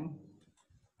 second.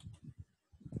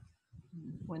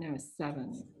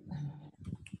 107.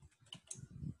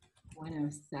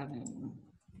 107.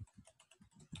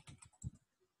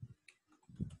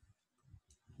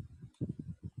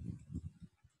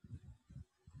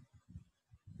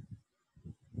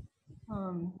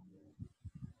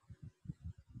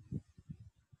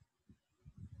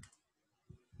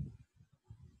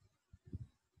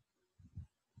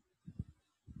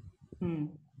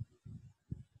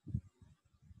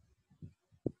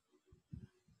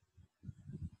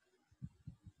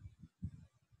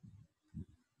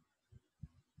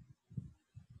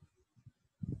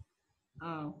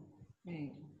 Oh,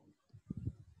 wait.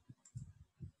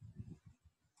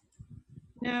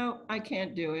 No, I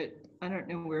can't do it. I don't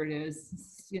know where it is.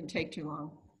 It's gonna take too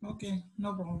long. Okay,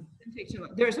 no problem. It's gonna take too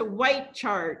long. There's a white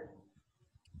chart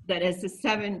that has the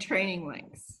 7 training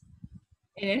links,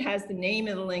 and it has the name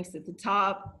of the links at the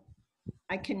top.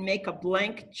 I can make a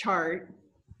blank chart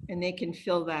and they can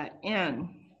fill that in.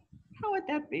 How would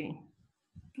that be?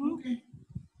 Okay.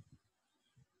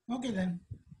 Okay then.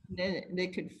 Then they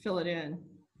could fill it in.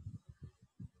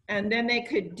 And then they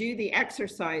could do the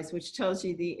exercise, which tells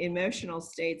you the emotional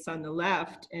states on the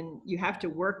left, and you have to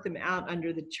work them out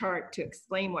under the chart to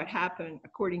explain what happened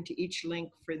according to each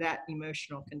link for that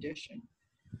emotional condition.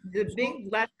 The big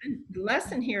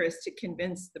lesson here is to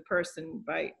convince the person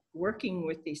by working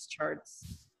with these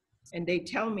charts, and they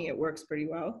tell me it works pretty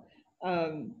well,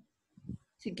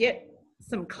 to get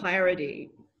some clarity.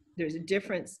 There's a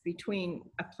difference between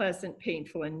a pleasant,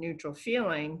 painful, and neutral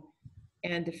feeling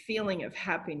and the feeling of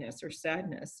happiness or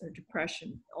sadness or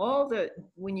depression.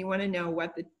 When you want to know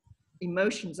what the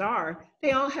emotions are,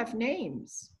 they all have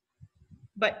names.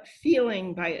 But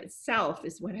feeling by itself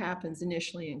is what happens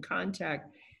initially in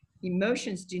contact.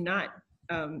 Emotions do not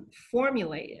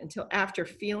formulate until after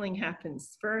feeling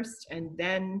happens first, and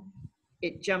then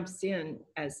it jumps in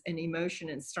as an emotion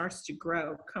and starts to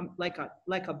grow, like a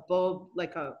bulb,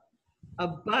 like a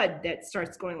bud that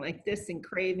starts going like this in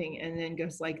craving and then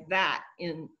goes like that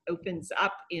and opens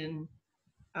up in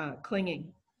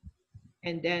clinging,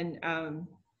 and then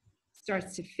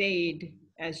starts to fade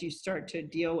as you start to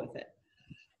deal with it.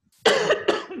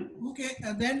 Okay,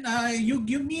 then you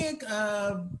give me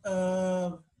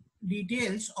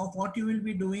details of what you will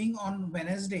be doing on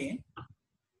Wednesday,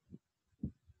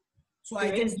 so I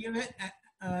can give an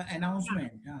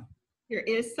announcement. Yeah. There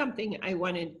is something I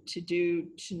wanted to do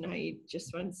tonight,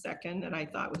 just 1 second, that I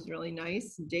thought was really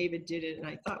nice. David did it, and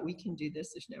I thought we can do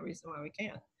this. There's no reason why we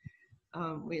can't.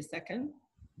 Wait a second.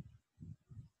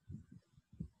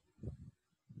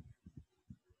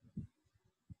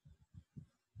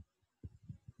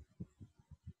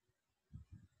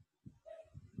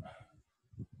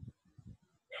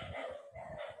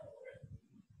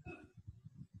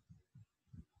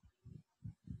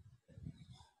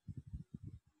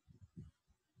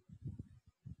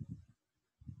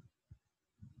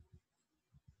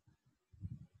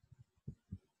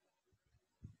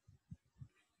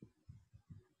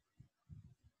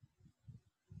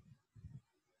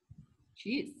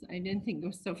 Jeez, I didn't think it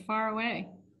was so far away.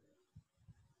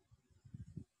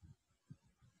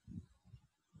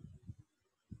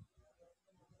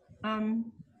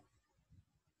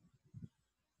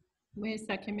 Wait a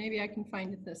second, maybe I can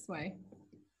find it this way.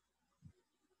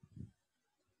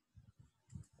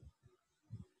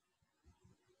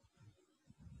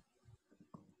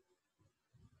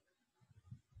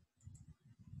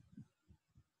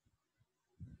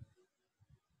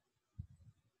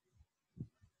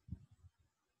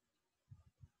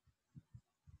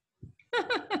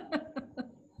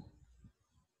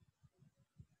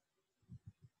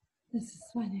 This is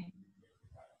funny.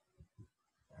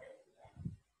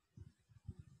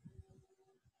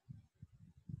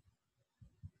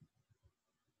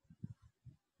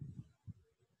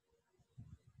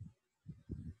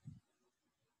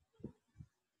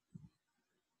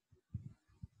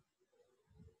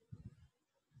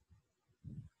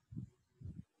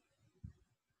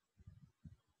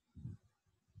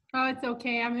 Oh, it's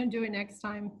okay. I'm going to do it next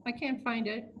time. I can't find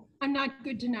it. I'm not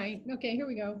good tonight. Okay, here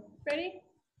we go. Ready?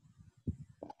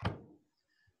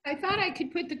 I thought I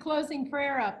could put the closing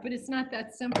prayer up, but it's not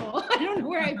that simple. I don't know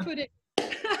where I put it.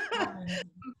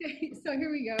 Okay, so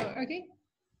here we go. Okay,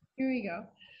 here we go.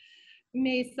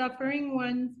 May suffering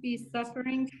ones be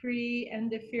suffering free, and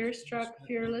the fear-struck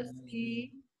fearless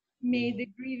be. May the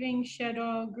grieving shed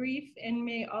all grief, and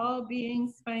may all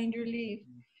beings find relief.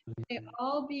 May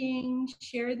all beings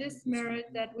share this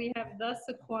merit that we have thus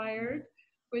acquired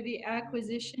for the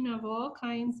acquisition of all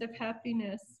kinds of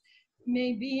happiness.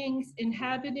 May beings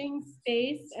inhabiting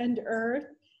space and earth,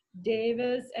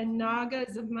 devas and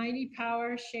nagas of mighty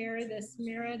power share this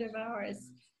merit of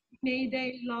ours. May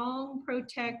they long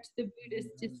protect the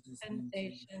Buddhist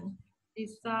dispensation.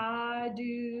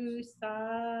 Sadhu,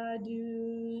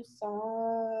 sadhu,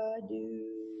 sadhu.